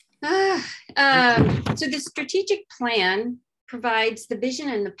 So the strategic plan provides the vision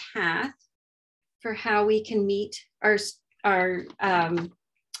and the path for how we can meet our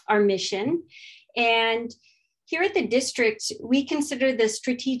mission. And here at the district, we consider the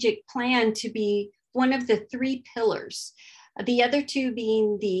strategic plan to be one of the three pillars. The other two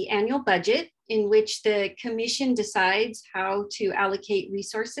being the annual budget, in which the commission decides how to allocate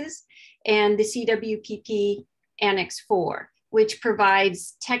resources, and the CWPP Annex 4, which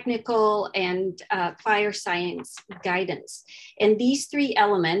provides technical and fire science guidance. And these three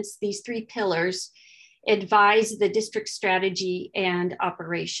elements, these three pillars, advise the district strategy and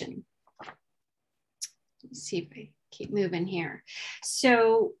operation. Let's see if I keep moving here.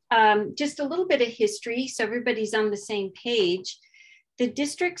 So just a little bit of history, so everybody's on the same page. The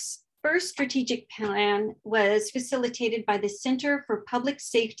district's first strategic plan was facilitated by the Center for Public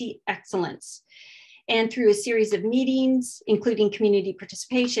Safety Excellence. And through a series of meetings, including community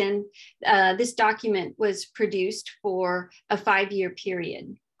participation, this document was produced for a 5-year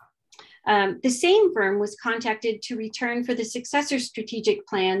period. The same firm was contacted to return for the successor strategic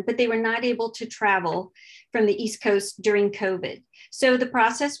plan, but they were not able to travel from the East Coast during COVID. So the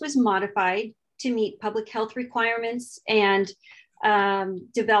process was modified to meet public health requirements and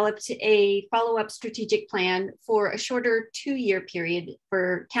developed a follow-up strategic plan for a shorter 2-year period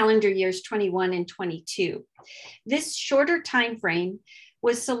for calendar years 21 and 22. This shorter timeframe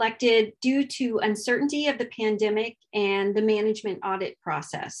was selected due to uncertainty of the pandemic and the management audit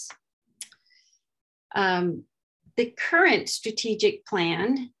process. The current strategic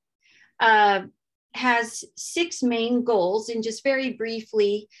plan has 6 main goals, and just very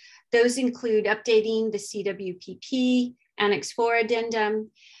briefly, those include updating the CWPP, Annex 4 addendum,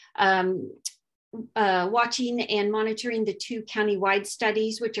 watching and monitoring the 2 countywide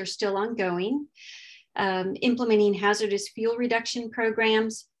studies, which are still ongoing, implementing hazardous fuel reduction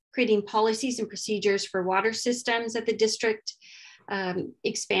programs, creating policies and procedures for water systems at the district,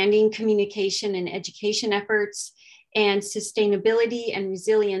 expanding communication and education efforts, and sustainability and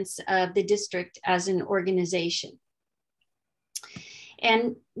resilience of the district as an organization.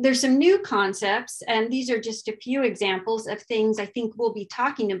 And there's some new concepts, and these are just a few examples of things I think we'll be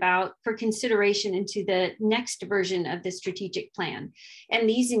talking about for consideration into the next version of the strategic plan. And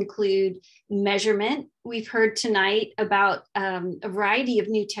these include measurement. We've heard tonight about a variety of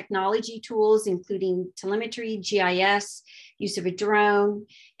new technology tools, including telemetry, GIS, use of a drone,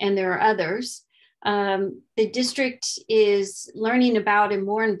 and there are others. The district is learning about and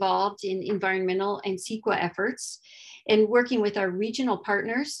more involved in environmental and CEQA efforts. And working with our regional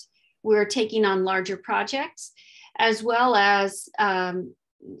partners, we're taking on larger projects, as well as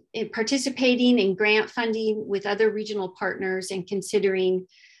participating in grant funding with other regional partners and considering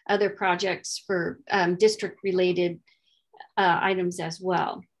other projects for district-related items as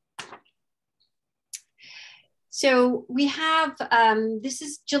well. So we have, this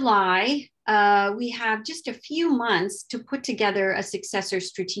is July, we have just a few months to put together a successor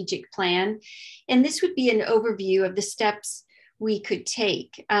strategic plan. And this would be an overview of the steps we could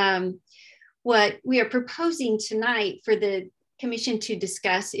take. what we are proposing tonight for the Commission to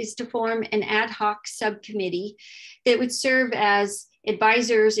discuss is to form an ad hoc subcommittee that would serve as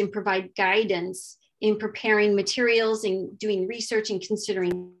advisors and provide guidance in preparing materials and doing research and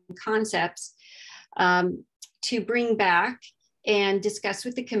considering concepts to bring back and discuss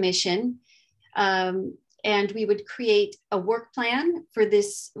with the Commission. And we would create a work plan for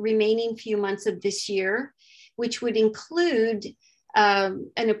this remaining few months of this year, which would include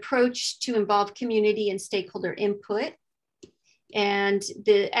an approach to involve community and stakeholder input. And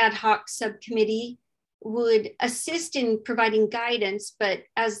the ad hoc subcommittee would assist in providing guidance, but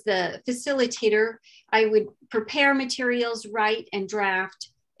as the facilitator, I would prepare materials, write and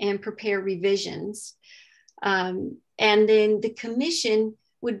draft, and prepare revisions. And then the Commission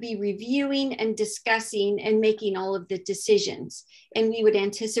would be reviewing and discussing and making all of the decisions. And we would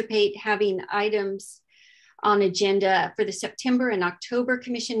anticipate having items on agenda for the September and October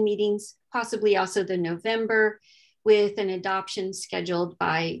Commission meetings, possibly also the November, with an adoption scheduled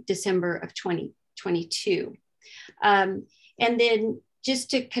by December of 2022. And then just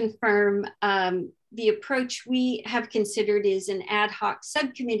to confirm, the approach we have considered is an ad hoc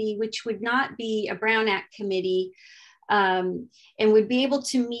subcommittee, which would not be a Brown Act committee, and would be able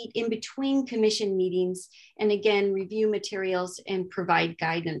to meet in between Commission meetings and again, review materials and provide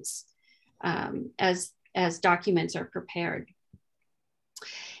guidance as documents are prepared.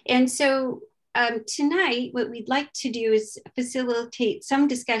 And so tonight, what we'd like to do is facilitate some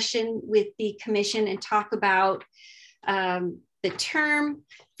discussion with the Commission and talk about the term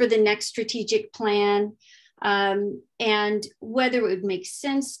for the next strategic plan, and whether it would make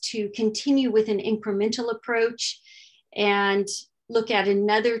sense to continue with an incremental approach and look at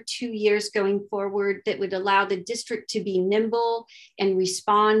another 2 years going forward that would allow the district to be nimble and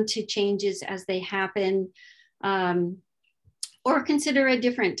respond to changes as they happen, or consider a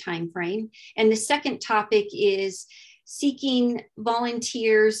different time frame. And the second topic is seeking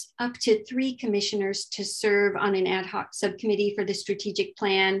volunteers, up to 3 commissioners, to serve on an ad hoc subcommittee for the strategic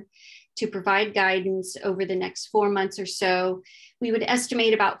plan to provide guidance over the next 4 months or so. We would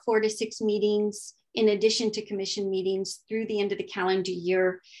estimate about 4 to 6 meetings in addition to Commission meetings through the end of the calendar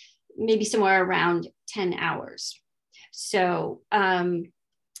year, maybe somewhere around 10 hours. So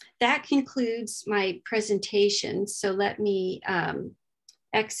that concludes my presentation. So let me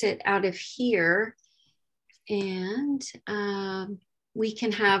exit out of here and we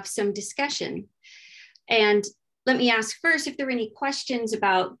can have some discussion. And let me ask first if there are any questions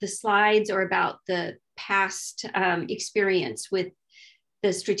about the slides or about the past experience with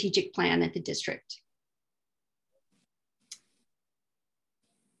the strategic plan at the district.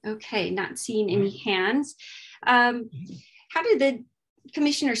 Okay, not seeing any hands. How do the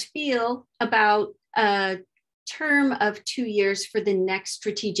commissioners feel about a term of 2 years for the next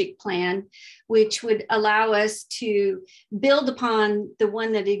strategic plan, which would allow us to build upon the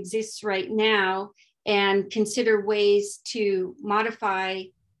one that exists right now and consider ways to modify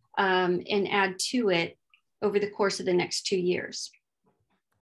and add to it over the course of the next 2 years?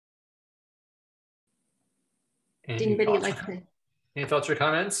 Anybody like to? Any thoughts or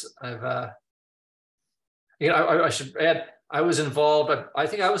comments? I should add, I was involved, I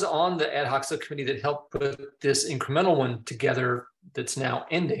think I was on the ad hoc subcommittee that helped put this incremental one together that's now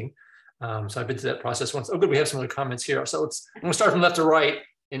ending. So I've been through that process once. Oh, good, we have some other comments here. So I'm gonna start from left to right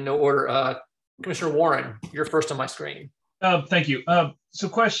in no order. Commissioner Warren, you're first on my screen. Thank you. So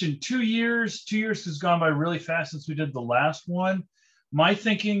question, 2 years has gone by really fast since we did the last one. My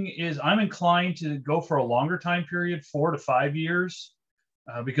thinking is I'm inclined to go for a longer time period, 4 to 5 years,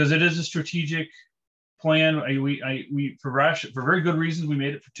 because it is a strategic plan. For very good reasons, we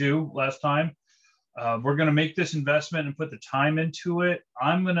made it for 2 last time. We're going to make this investment and put the time into it.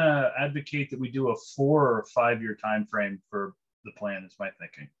 I'm going to advocate that we do a 4 or 5 year time frame for the plan. Is my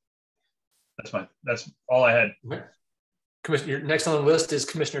thinking. That's all I had. Okay. Commissioner, next on the list is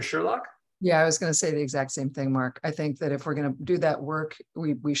Commissioner Sherlock. Yeah, I was going to say the exact same thing, Mark. I think that if we're going to do that work,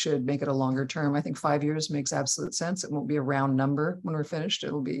 we should make it a longer term. I think 5 years makes absolute sense. It won't be a round number when we're finished.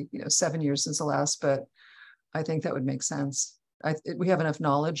 It'll be 7 years since the last, but I think that would make sense. We have enough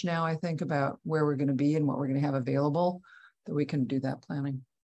knowledge now, I think, about where we're going to be and what we're going to have available that we can do that planning.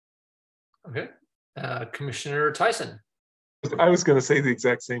 Okay. Commissioner Tyson. I was going to say the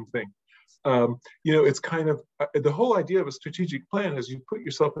exact same thing. It's kind of the whole idea of a strategic plan is you put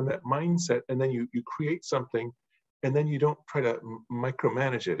yourself in that mindset and then you create something and then you don't try to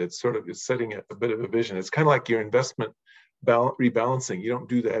micromanage it. It's setting a bit of a vision. It's kind of like your investment rebalancing. You don't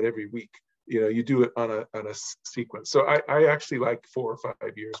do that every week. You do it on a sequence. So I actually like 4 or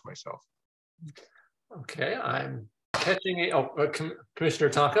 5 years myself. Okay, I'm catching Commissioner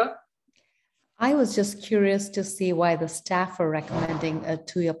Tonka. I was just curious to see why the staff are recommending a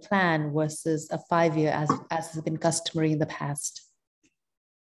 2-year plan versus a 5-year as has been customary in the past.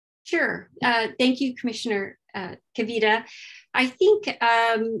 Sure. Thank you, Commissioner Kavita. I think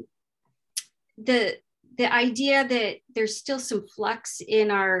the idea that there's still some flux in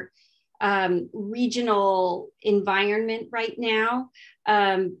our regional environment right now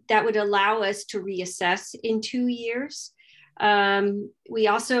that would allow us to reassess in 2 years. We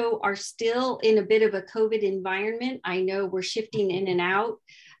also are still in a bit of a COVID environment. I know we're shifting in and out,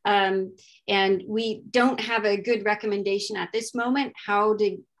 and we don't have a good recommendation at this moment how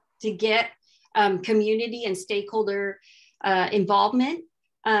to get community and stakeholder involvement.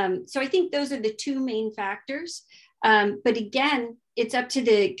 So I think those are the 2 main factors. But again, it's up to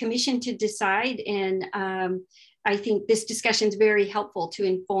the commission to decide. And I think this discussion is very helpful to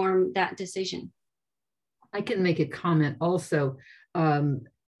inform that decision. I can make a comment also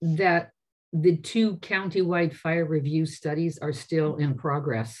that the 2 countywide fire review studies are still in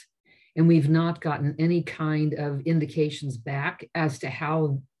progress. And we've not gotten any kind of indications back as to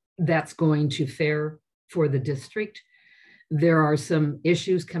how that's going to fare for the district. There are some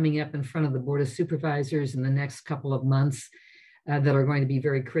issues coming up in front of the Board of Supervisors in the next couple of months that are going to be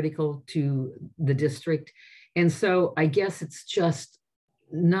very critical to the district. And so I guess it's just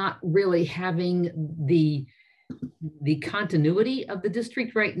not really having the continuity of the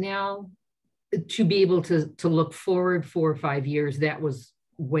district right now to be able to look forward 4 or 5 years. That was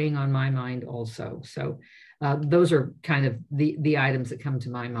weighing on my mind also. So those are kind of the items that come to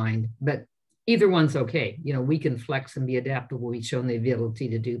my mind, but either one's okay. You know, we can flex and be adaptable. We've shown the ability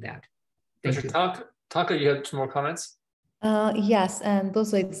to do that. Thank you. Tonka, you had some more comments? Yes, and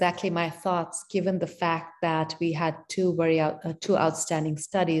those are exactly my thoughts, given the fact that we had 2 outstanding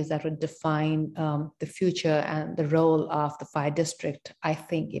studies that would define the future and the role of the fire district. I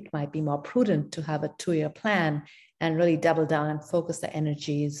think it might be more prudent to have a 2-year plan and really double down and focus the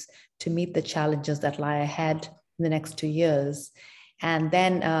energies to meet the challenges that lie ahead in the next 2 years, and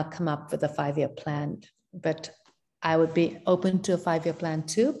then come up with a 5-year plan. But I would be open to a 5-year plan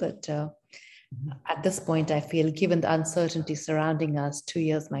too, but at this point, I feel given the uncertainty surrounding us, 2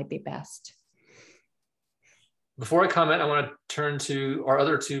 years might be best. Before I comment, I want to turn to our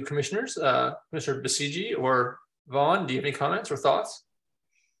other 2 commissioners, Commissioner Basigi or Vaughn. Do you have any comments or thoughts?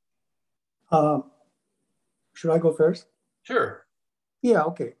 Should I go first? Sure. Yeah,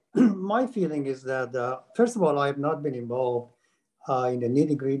 okay. My feeling is that, first of all, I have not been involved in the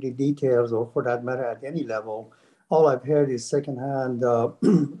nitty-gritty details, or for that matter, at any level. All I've heard is secondhand,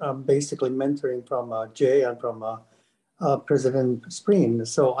 basically mentoring from Jay and from President Spreen.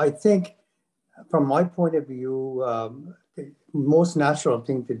 So I think from my point of view, the most natural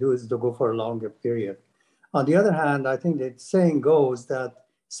thing to do is to go for a longer period. On the other hand, I think the saying goes that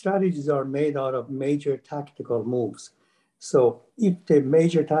strategies are made out of major tactical moves. So if the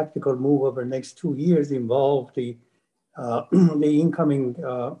major tactical move over the next 2 years involve the incoming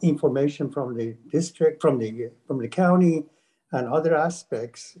information from the district, from the county, and other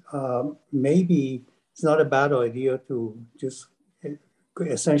aspects, maybe it's not a bad idea to just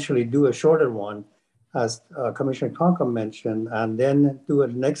essentially do a shorter one, as Commissioner Tonka mentioned, and then do a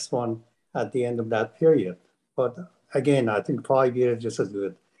next one at the end of that period. But again, I think 5 years is just as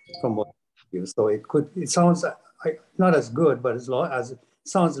good from what you. So it sounds not as good, but as it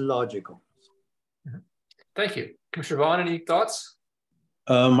sounds logical. Thank you. Commissioner Vaughn, any thoughts?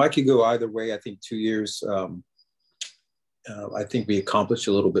 I could go either way. I think 2 years, I think we accomplish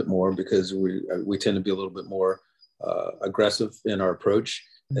a little bit more because we tend to be a little bit more aggressive in our approach,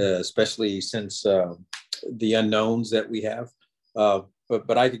 especially since the unknowns that we have.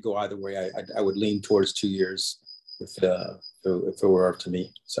 But I could go either way. I would lean towards 2 years if it were up to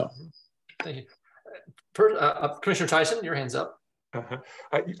me. So, thank you. Commissioner Tyson, your hand's up.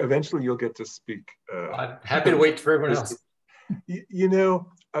 Eventually you'll get to speak. I'm happy to wait for everyone else. You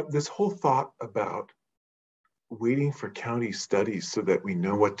know, this whole thought about waiting for county studies so that we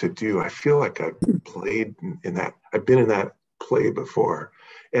know what to do, I feel like I've played in that, I've been in that play before.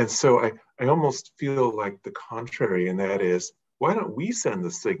 And so I almost feel like the contrary, and that is, why don't we send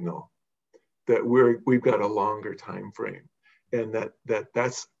the signal that we've got a longer time frame, and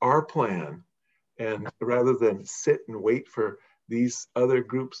that's our plan, and rather than sit and wait for these other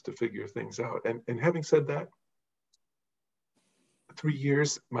groups to figure things out. And having said that, 3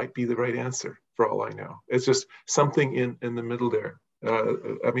 years might be the right answer for all I know. It's just something in the middle there.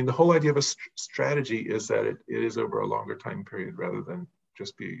 I mean, the whole idea of a strategy is that it is over a longer time period rather than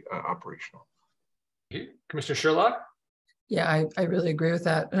just be operational. Commissioner Sherlock? Yeah, I really agree with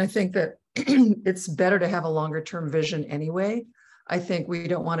that. And I think that it's better to have a longer term vision anyway. I think we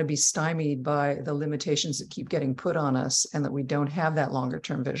don't want to be stymied by the limitations that keep getting put on us and that we don't have that longer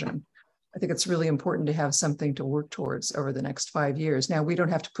term vision. I think it's really important to have something to work towards over the next 5 years. Now, we don't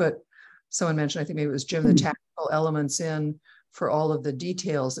have to put, someone mentioned, I think maybe it was Jim, the tactical elements in for all of the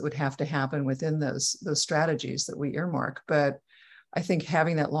details that would have to happen within those strategies that we earmark. But I think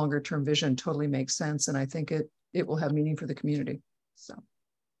having that longer term vision totally makes sense. And I think it will have meaning for the community. So.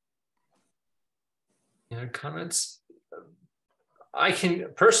 Comments? I can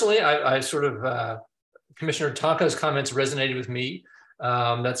personally, I sort of, Commissioner Taka's comments resonated with me.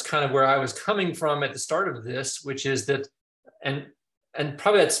 That's kind of where I was coming from at the start of this, which is that, and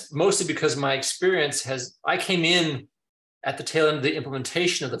probably that's mostly because my experience I came in at the tail end of the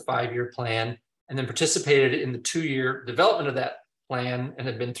implementation of the 5-year plan and then participated in the 2-year development of that plan and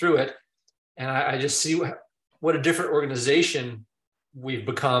have been through it. And I just see what a different organization we've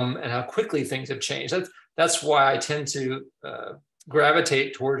become and how quickly things have changed. That's why I tend to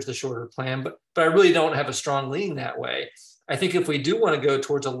gravitate towards the shorter plan, but I really don't have a strong lean that way. I think if we do want to go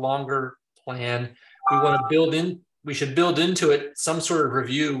towards a longer plan, we should build into it some sort of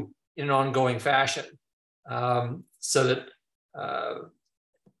review in an ongoing fashion, so that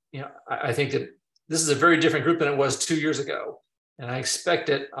I think that this is a very different group than it was 2 years ago, and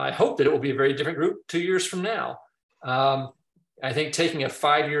I hope that it will be a very different group 2 years from now. I think taking a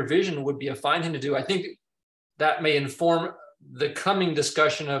 5-year vision would be a fine thing to do. I think that may inform the coming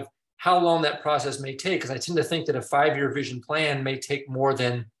discussion of how long that process may take, because I tend to think that a 5-year vision plan may take more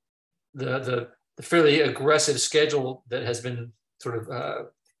than the fairly aggressive schedule that has been sort of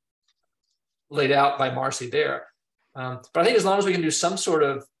laid out by Marcy there. But I think as long as we can do some sort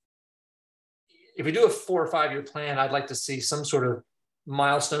of, if we do a 4 or 5 year plan, I'd like to see some sort of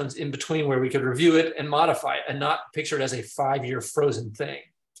milestones in between where we could review it and modify it and not picture it as a 5-year frozen thing.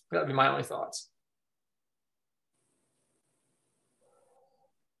 That would be my only thoughts.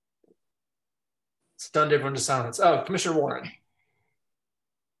 Stunned everyone to silence. Oh, Commissioner Warren.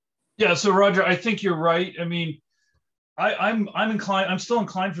 Yeah, so Roger, I think you're right. I mean, I'm still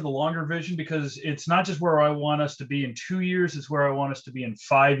inclined for the longer vision, because it's not just where I want us to be in 2 years, it's where I want us to be in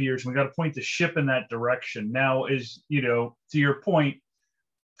 5 years. We got to point the ship in that direction. Now, to your point,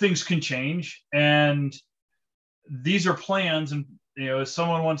 things can change, and these are plans. And, as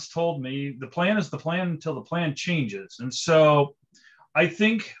someone once told me, the plan is the plan until the plan changes. And so I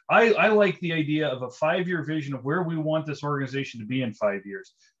think I like the idea of a 5-year vision of where we want this organization to be in 5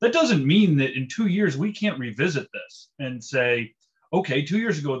 years. That doesn't mean that in 2 years we can't revisit this and say, okay, 2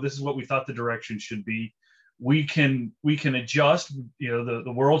 years ago, this is what we thought the direction should be. We can adjust.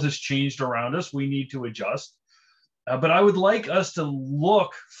 The world has changed around us. We need to adjust. But I would like us to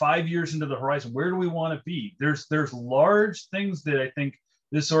look 5 years into the horizon. Where do we want to be? There's large things that I think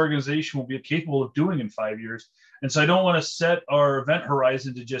this organization will be capable of doing in 5 years. And so I don't want to set our event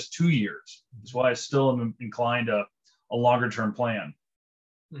horizon to just 2 years. That's why I still am inclined to a longer term plan.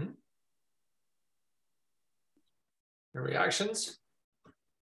 Mm-hmm. Your reactions?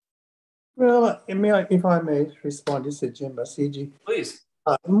 Well, if I may respond, this is Jim Basiji. Please.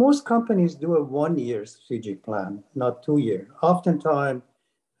 Most companies do a 1-year strategic plan, not 2 year. Oftentimes,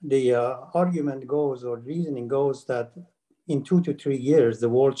 the argument goes or reasoning goes that in 2 to 3 years, the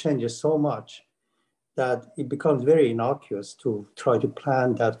world changes so much that it becomes very innocuous to try to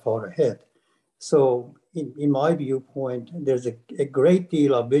plan that far ahead. So in my viewpoint, there's a great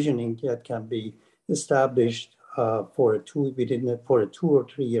deal of visioning that can be established for a 2 or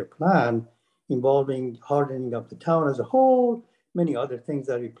 3 year plan involving hardening of the town as a whole, many other things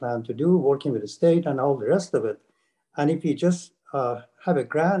that we plan to do, working with the state and all the rest of it. And if you just have a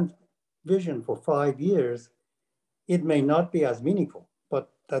grand vision for 5 years, it may not be as meaningful,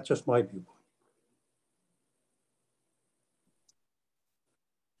 but that's just my viewpoint.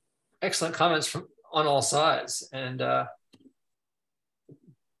 Excellent comments on all sides, and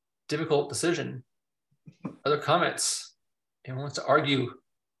difficult decision. Other comments? Anyone wants to argue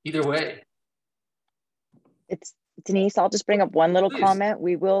either way? It's Denise. I'll just bring up one little Please. comment.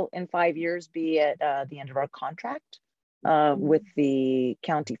 We will in 5 years be at the end of our contract with the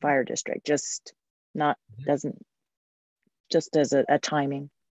county fire district. Just as a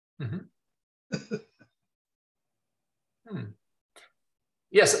timing. Mm-hmm.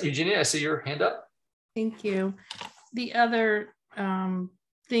 Yes, Eugenia, I see your hand up. Thank you. The other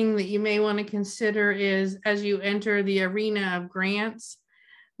thing that you may want to consider is, as you enter the arena of grants,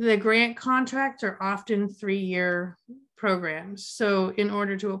 the grant contracts are often 3-year programs. So in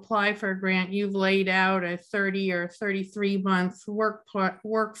order to apply for a grant, you've laid out a 30 or 33-month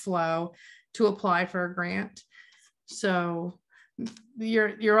workflow to apply for a grant. So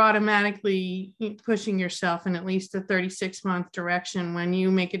you're automatically pushing yourself in at least a 36-month direction when you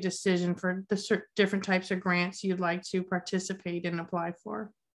make a decision for the different types of grants you'd like to participate and apply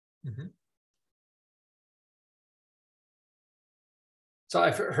for. Mm-hmm. So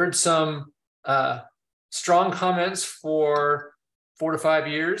I've heard some strong comments for 4 to 5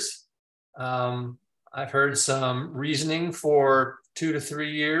 years. I've heard some reasoning for 2 to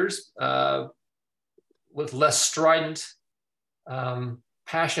 3 years with less strident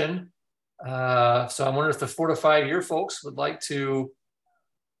passion. So I wonder if the 4 to 5 year folks would like to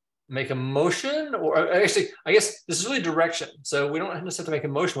make a motion, or actually, I guess this is really direction. So we don't necessarily have to make a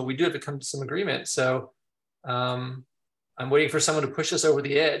motion, but we do have to come to some agreement. So I'm waiting for someone to push us over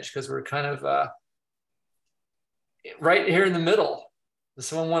the edge because we're kind of right here in the middle. Does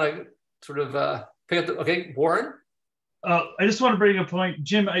someone want to sort of pick up the, okay, Warren? I just want to bring a point,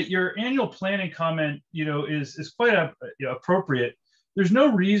 Jim. Your annual planning comment, is quite appropriate. There's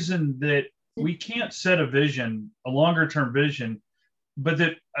no reason that we can't set a vision, a longer term vision, but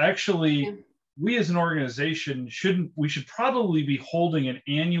that actually we as an organization should probably be holding an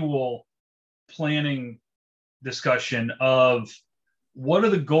annual planning discussion of what are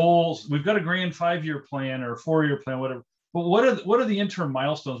the goals. We've got a grand 5-year plan or a 4-year plan, whatever. But what are the interim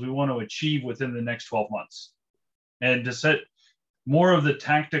milestones we want to achieve within the next 12 months? And to set more of the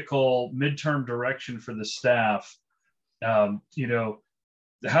tactical midterm direction for the staff, how do,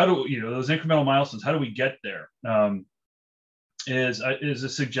 those incremental milestones, how do we get there? Is a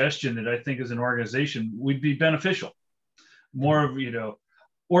suggestion that I think as an organization would be beneficial. More of,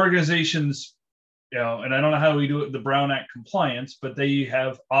 organizations, and I don't know how we do it, the Brown Act compliance, but they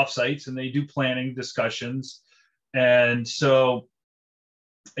have offsites and they do planning discussions. And so,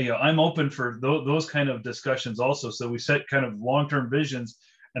 I'm open for those kind of discussions also. So we set kind of long-term visions,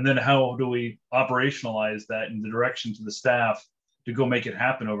 and then how do we operationalize that in the direction to the staff to go make it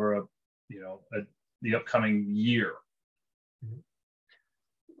happen over the upcoming year.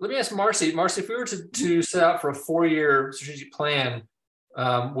 Let me ask Marcy. Marcy, if we were to set out for a 4-year strategic plan,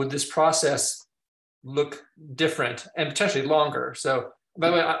 would this process look different and potentially longer? So, by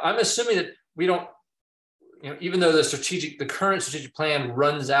the way, I'm assuming that we don't, even though the current strategic plan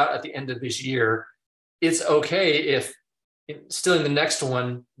runs out at the end of this year, it's okay if still in the next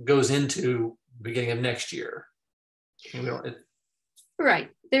one goes into the beginning of next year. Right.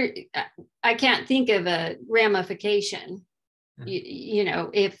 There, I can't think of a ramification.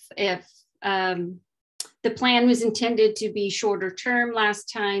 If the plan was intended to be shorter term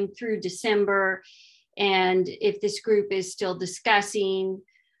last time through December, and if this group is still discussing,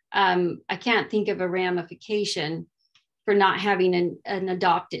 I can't think of a ramification for not having an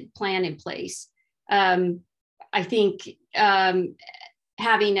adopted plan in place. I think having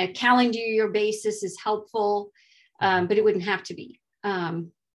a calendar year basis is helpful, but it wouldn't have to be.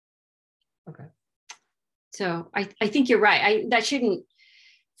 Okay. So I think you're right. That shouldn't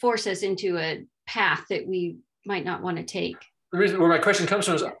force us into a path that we might not want to take. The reason where my question comes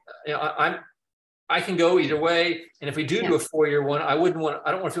from is, I can go either way, and if we do a 4-year one, I don't want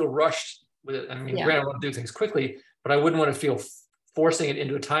to feel rushed with it. I mean, granted, I want to do things quickly, but I wouldn't want to feel forcing it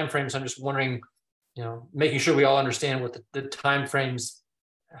into a time frame. So I'm just wondering, making sure we all understand what the time frames,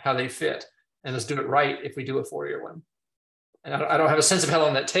 how they fit, and let's do it right if we do a 4-year one. And I don't have a sense of how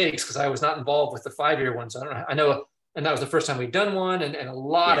long that takes because I was not involved with the 5-year one. So I know, and that was the first time we'd done one, and a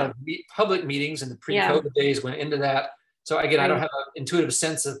lot of public meetings in the pre-COVID days went into that. So again, I don't have an intuitive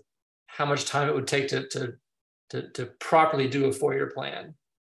sense of how much time it would take to properly do a 4-year plan.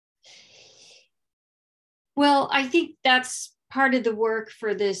 Well, I think that's part of the work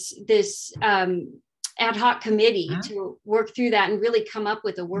for this ad hoc committee to work through that and really come up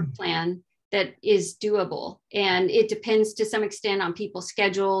with a work plan that is doable. And it depends to some extent on people's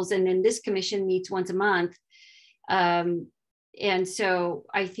schedules. And then this commission meets once a month. And so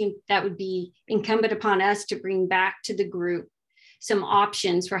I think that would be incumbent upon us to bring back to the group some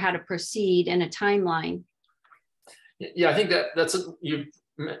options for how to proceed and a timeline. Yeah, I think you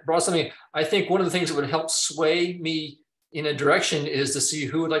brought something. I think one of the things that would help sway me in a direction is to see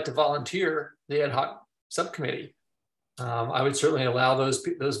who would like to volunteer the ad hoc subcommittee. I would certainly allow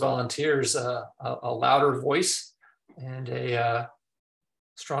those volunteers a louder voice and a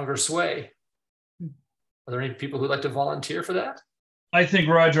stronger sway. Are there any people who'd like to volunteer for that? I think,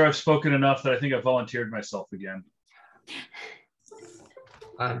 Roger, I've spoken enough that I think I've volunteered myself again.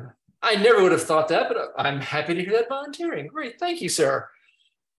 I never would have thought that, but I'm happy to hear that volunteering. Great, thank you, sir.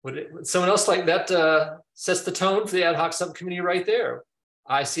 Would someone else like that sets the tone for the ad hoc subcommittee right there?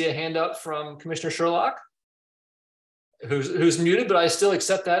 I see a hand up from Commissioner Sherlock, who's muted, but I still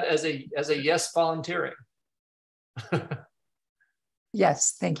accept that as a yes volunteering.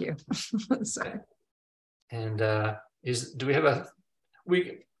 Yes, thank you. Sorry. And do we have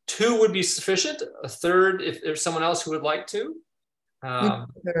two would be sufficient? A third if there's someone else who would like to?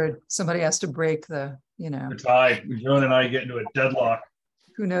 Third, somebody has to break the, The tie. Joan and I get into a deadlock.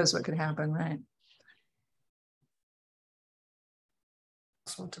 Who knows what could happen, right?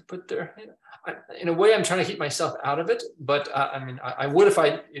 Just want to put there. In a way, I'm trying to keep myself out of it, but I mean, I would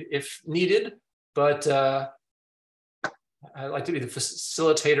if needed, but I'd like to be the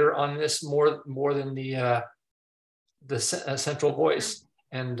facilitator on this more than the central voice.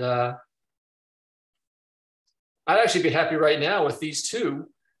 And I'd actually be happy right now with these two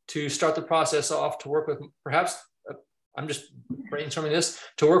to start the process off, to work with, perhaps, I'm just brainstorming this,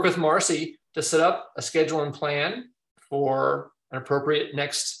 to work with Marcy to set up a schedule and plan for an appropriate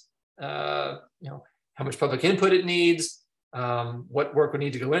next, how much public input it needs, what work would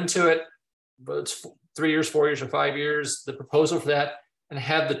need to go into it, but it's 3 years, 4 years, or 5 years, the proposal for that, and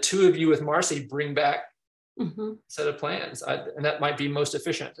have the two of you with Marcy bring back a set of plans. And that might be most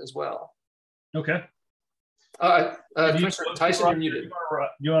efficient as well. Okay. Commissioner Tyson, you're muted.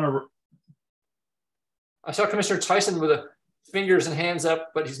 I saw Commissioner Tyson with a fingers and hands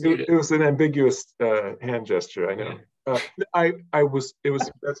up, but he's muted. It was an ambiguous hand gesture, I know.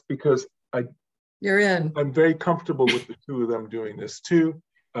 That's because you're in. I'm very comfortable with the two of them doing this too.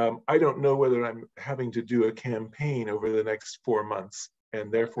 I don't know whether I'm having to do a campaign over the next 4 months,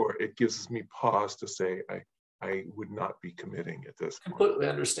 and therefore it gives me pause to say I would not be committing at this point. Completely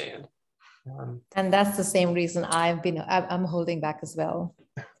understand. And that's the same reason I'm holding back as well.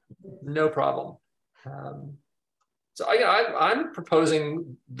 No problem. So I'm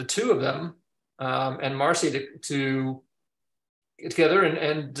proposing the two of them and Marcy to get together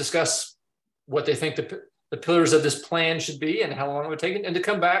and discuss what they think the pillars of this plan should be and how long it would take, and to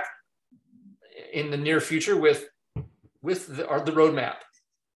come back in the near future with the roadmap.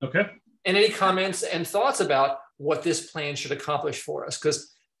 Okay. And any comments and thoughts about what this plan should accomplish for us,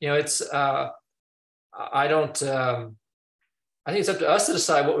 because it's I think it's up to us to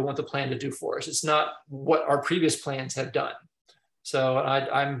decide what we want the plan to do for us. It's not what our previous plans have done. So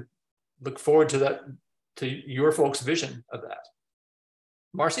I'm look forward to that, to your folks' vision of that.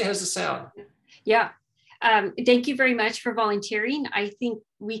 Marcy has the sound. Yeah. Thank you very much for volunteering. I think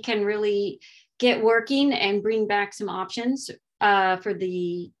we can really get working and bring back some options for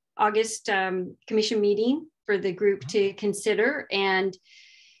the August commission meeting for the group to consider, and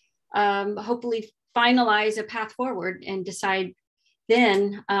hopefully finalize a path forward and decide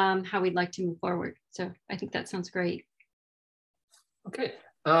then how we'd like to move forward. So I think that sounds great. Okay.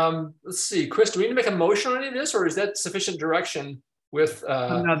 Let's see, Chris, do we need to make a motion on any of this, or is that sufficient direction with?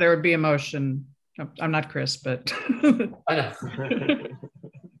 No, there would be a motion. I'm not Chris, but. I know.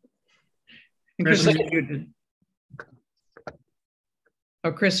 Chris, you're muted.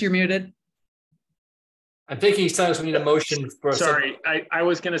 Oh, Chris, you're muted. I'm thinking he's telling us we need a motion for. Sorry, I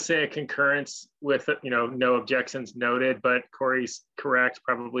was going to say a concurrence with, no objections noted, but Corey's correct.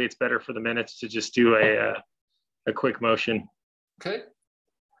 Probably it's better for the minutes to just do a quick motion. Okay.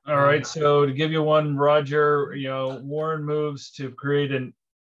 All right. So to give you one, Roger, Warren moves to create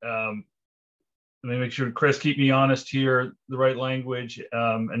let me make sure, Chris, keep me honest here, the right language,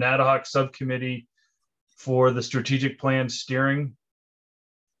 an ad hoc subcommittee for the strategic plan steering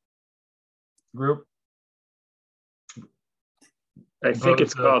group. I think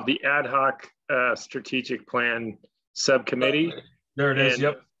it's called the ad hoc strategic plan subcommittee. There it is.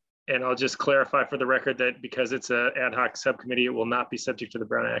 Yep. And I'll just clarify for the record that because it's an ad hoc subcommittee, it will not be subject to the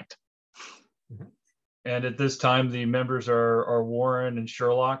Brown Act. And at this time, the members are Warren and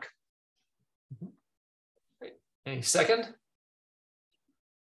Sherlock. Any second?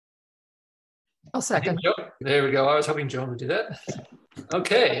 I'll second. There we go. I was hoping Joan would do that.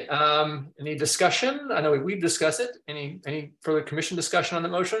 Okay. Any discussion? I know we've discussed it. Any further commission discussion on the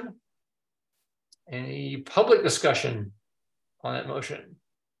motion? Any public discussion on that motion?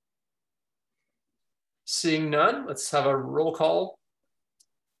 Seeing none, let's have a roll call.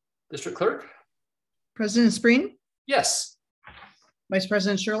 District Clerk? President Spreen? Yes. Vice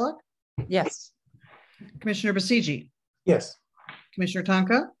President Sherlock? Yes. Commissioner Basigi? Yes. Commissioner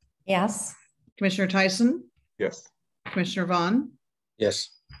Tonka? Yes. Commissioner Tyson? Yes. Commissioner Vaughn?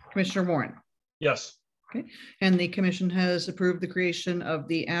 Yes. Commissioner Warren? Yes. Okay. And the commission has approved the creation of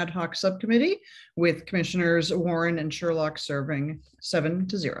the ad hoc subcommittee with Commissioners Warren and Sherlock serving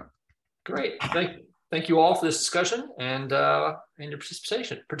 7-0. Great. Thank you all for this discussion and your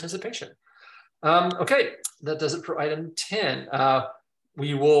participation. Okay, that does it for item 10.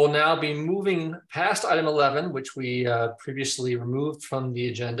 We will now be moving past item 11, which we previously removed from the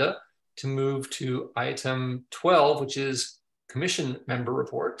agenda, to move to item 12, which is commission member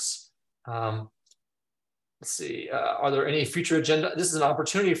reports. Let's see, are there any future agenda? This is an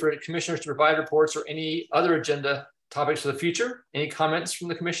opportunity for commissioners to provide reports or any other agenda topics for the future. Any comments from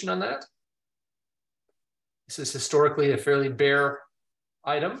the commission on that? This is historically a fairly bare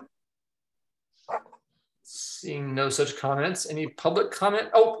item. Seeing no such comments. Any public comment?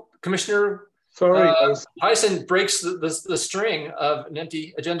 Oh, Commissioner Tyson breaks the string of an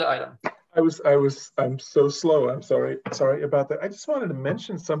empty agenda item. I'm so slow. I'm sorry about that. I just wanted to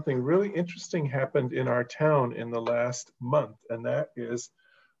mention something really interesting happened in our town in the last month, and that is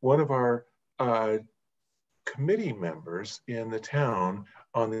one of our committee members in the town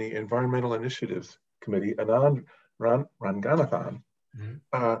on the Environmental Initiatives Committee, Anand Ranganathan,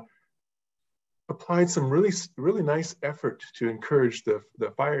 applied some really nice effort to encourage the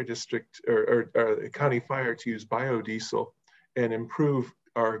fire district or the county fire to use biodiesel and improve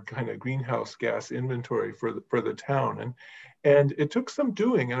our kind of greenhouse gas inventory for the town. And it took some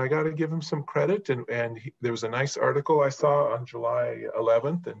doing, and I got to give him some credit. And there was a nice article I saw on July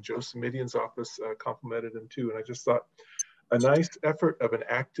 11th, and Joe Simidian's office complimented him too. And I just thought, a nice effort of an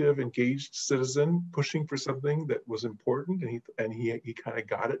active, engaged citizen pushing for something that was important, and he kind of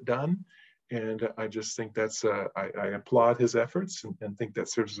got it done. And I just think that's, I applaud his efforts and think that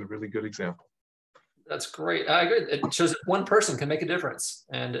serves as a really good example. That's great. I agree. It shows that one person can make a difference,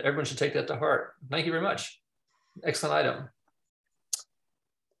 and everyone should take that to heart. Thank you very much. Excellent item.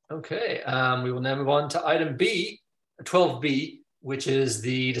 Okay, we will now move on to item B, 12B, which is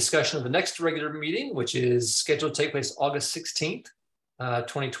the discussion of the next regular meeting, which is scheduled to take place August 16th,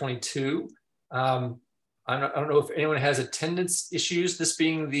 2022. I don't know if anyone has attendance issues, this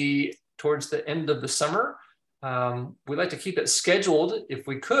being towards the end of the summer. We'd like to keep it scheduled if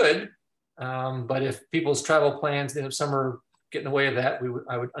we could, but if people's travel plans in the summer get in the way of that,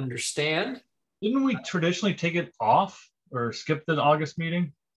 I would understand. Didn't we traditionally take it off or skip the August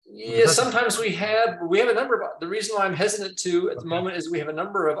meeting? Yeah, sometimes we have a number of, the reason why I'm hesitant to at the moment is we have a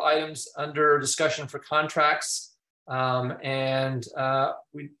number of items under discussion for contracts. And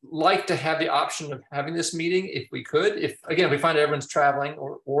we'd like to have the option of having this meeting if we could. If we find everyone's traveling,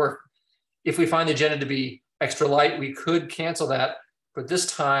 or if we find the agenda to be extra light, we could cancel that. But this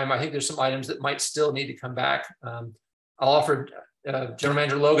time, I think there's some items that might still need to come back. I'll offer General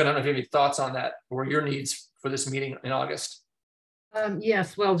Manager Logan, I don't know if you have any thoughts on that or your needs for this meeting in August.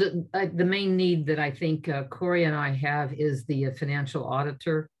 Yes, well, the main need that I think Corey and I have is the financial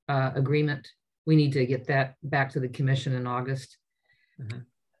auditor agreement. We need to get that back to the commission in August.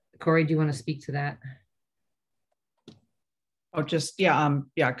 Corey, do you want to speak to that? Oh, just, yeah,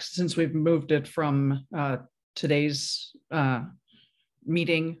 since we've moved it from today's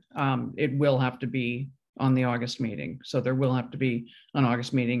meeting, it will have to be on the August meeting. So there will have to be an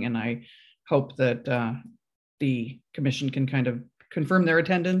August meeting, and I hope that the commission can kind of confirm their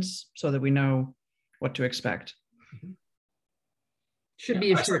attendance so that we know what to expect. Should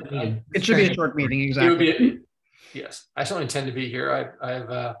be a short meeting. It should be a short meeting, exactly. Yes, I certainly intend to be here.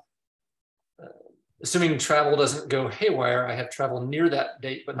 I've assuming travel doesn't go haywire, I have travel near that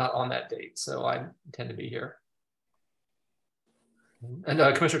date, but not on that date. So I intend to be here. And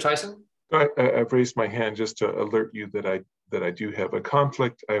Commissioner Tyson? I've raised my hand just to alert you that I do have a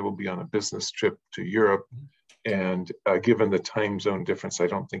conflict. I will be on a business trip to Europe. And given the time zone difference, I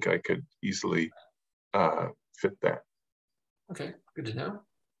don't think I could easily fit that. Okay, good to know.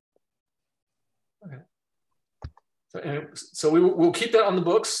 Okay. So we'll keep that on the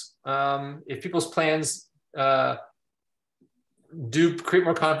books. If people's plans do create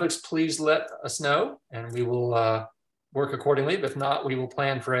more conflicts, please let us know, and we will work accordingly. But if not, we will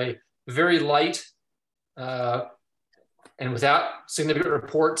plan for a very light and without significant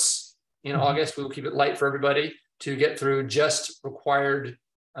reports in August. We will keep it light for everybody to get through just required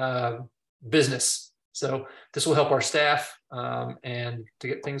business. So this will help our staff and to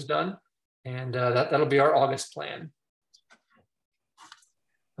get things done. And that'll be our August plan.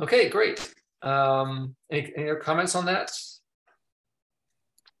 Okay, great. Any other comments on that?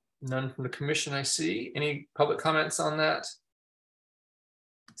 None from the commission, I see. Any public comments on that?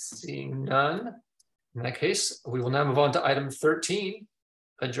 Seeing none. In that case, we will now move on to item 13,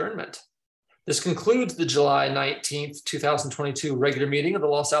 adjournment. This concludes the July 19th, 2022 regular meeting of the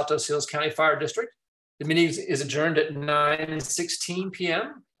Los Altos Hills County Fire District. The meeting is adjourned at 9:16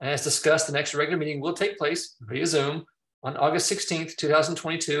 p.m. And as discussed, the next regular meeting will take place via Zoom on August 16th,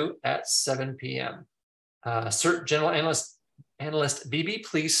 2022 at 7 p.m. CERT General Analyst BB,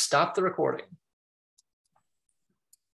 please stop the recording.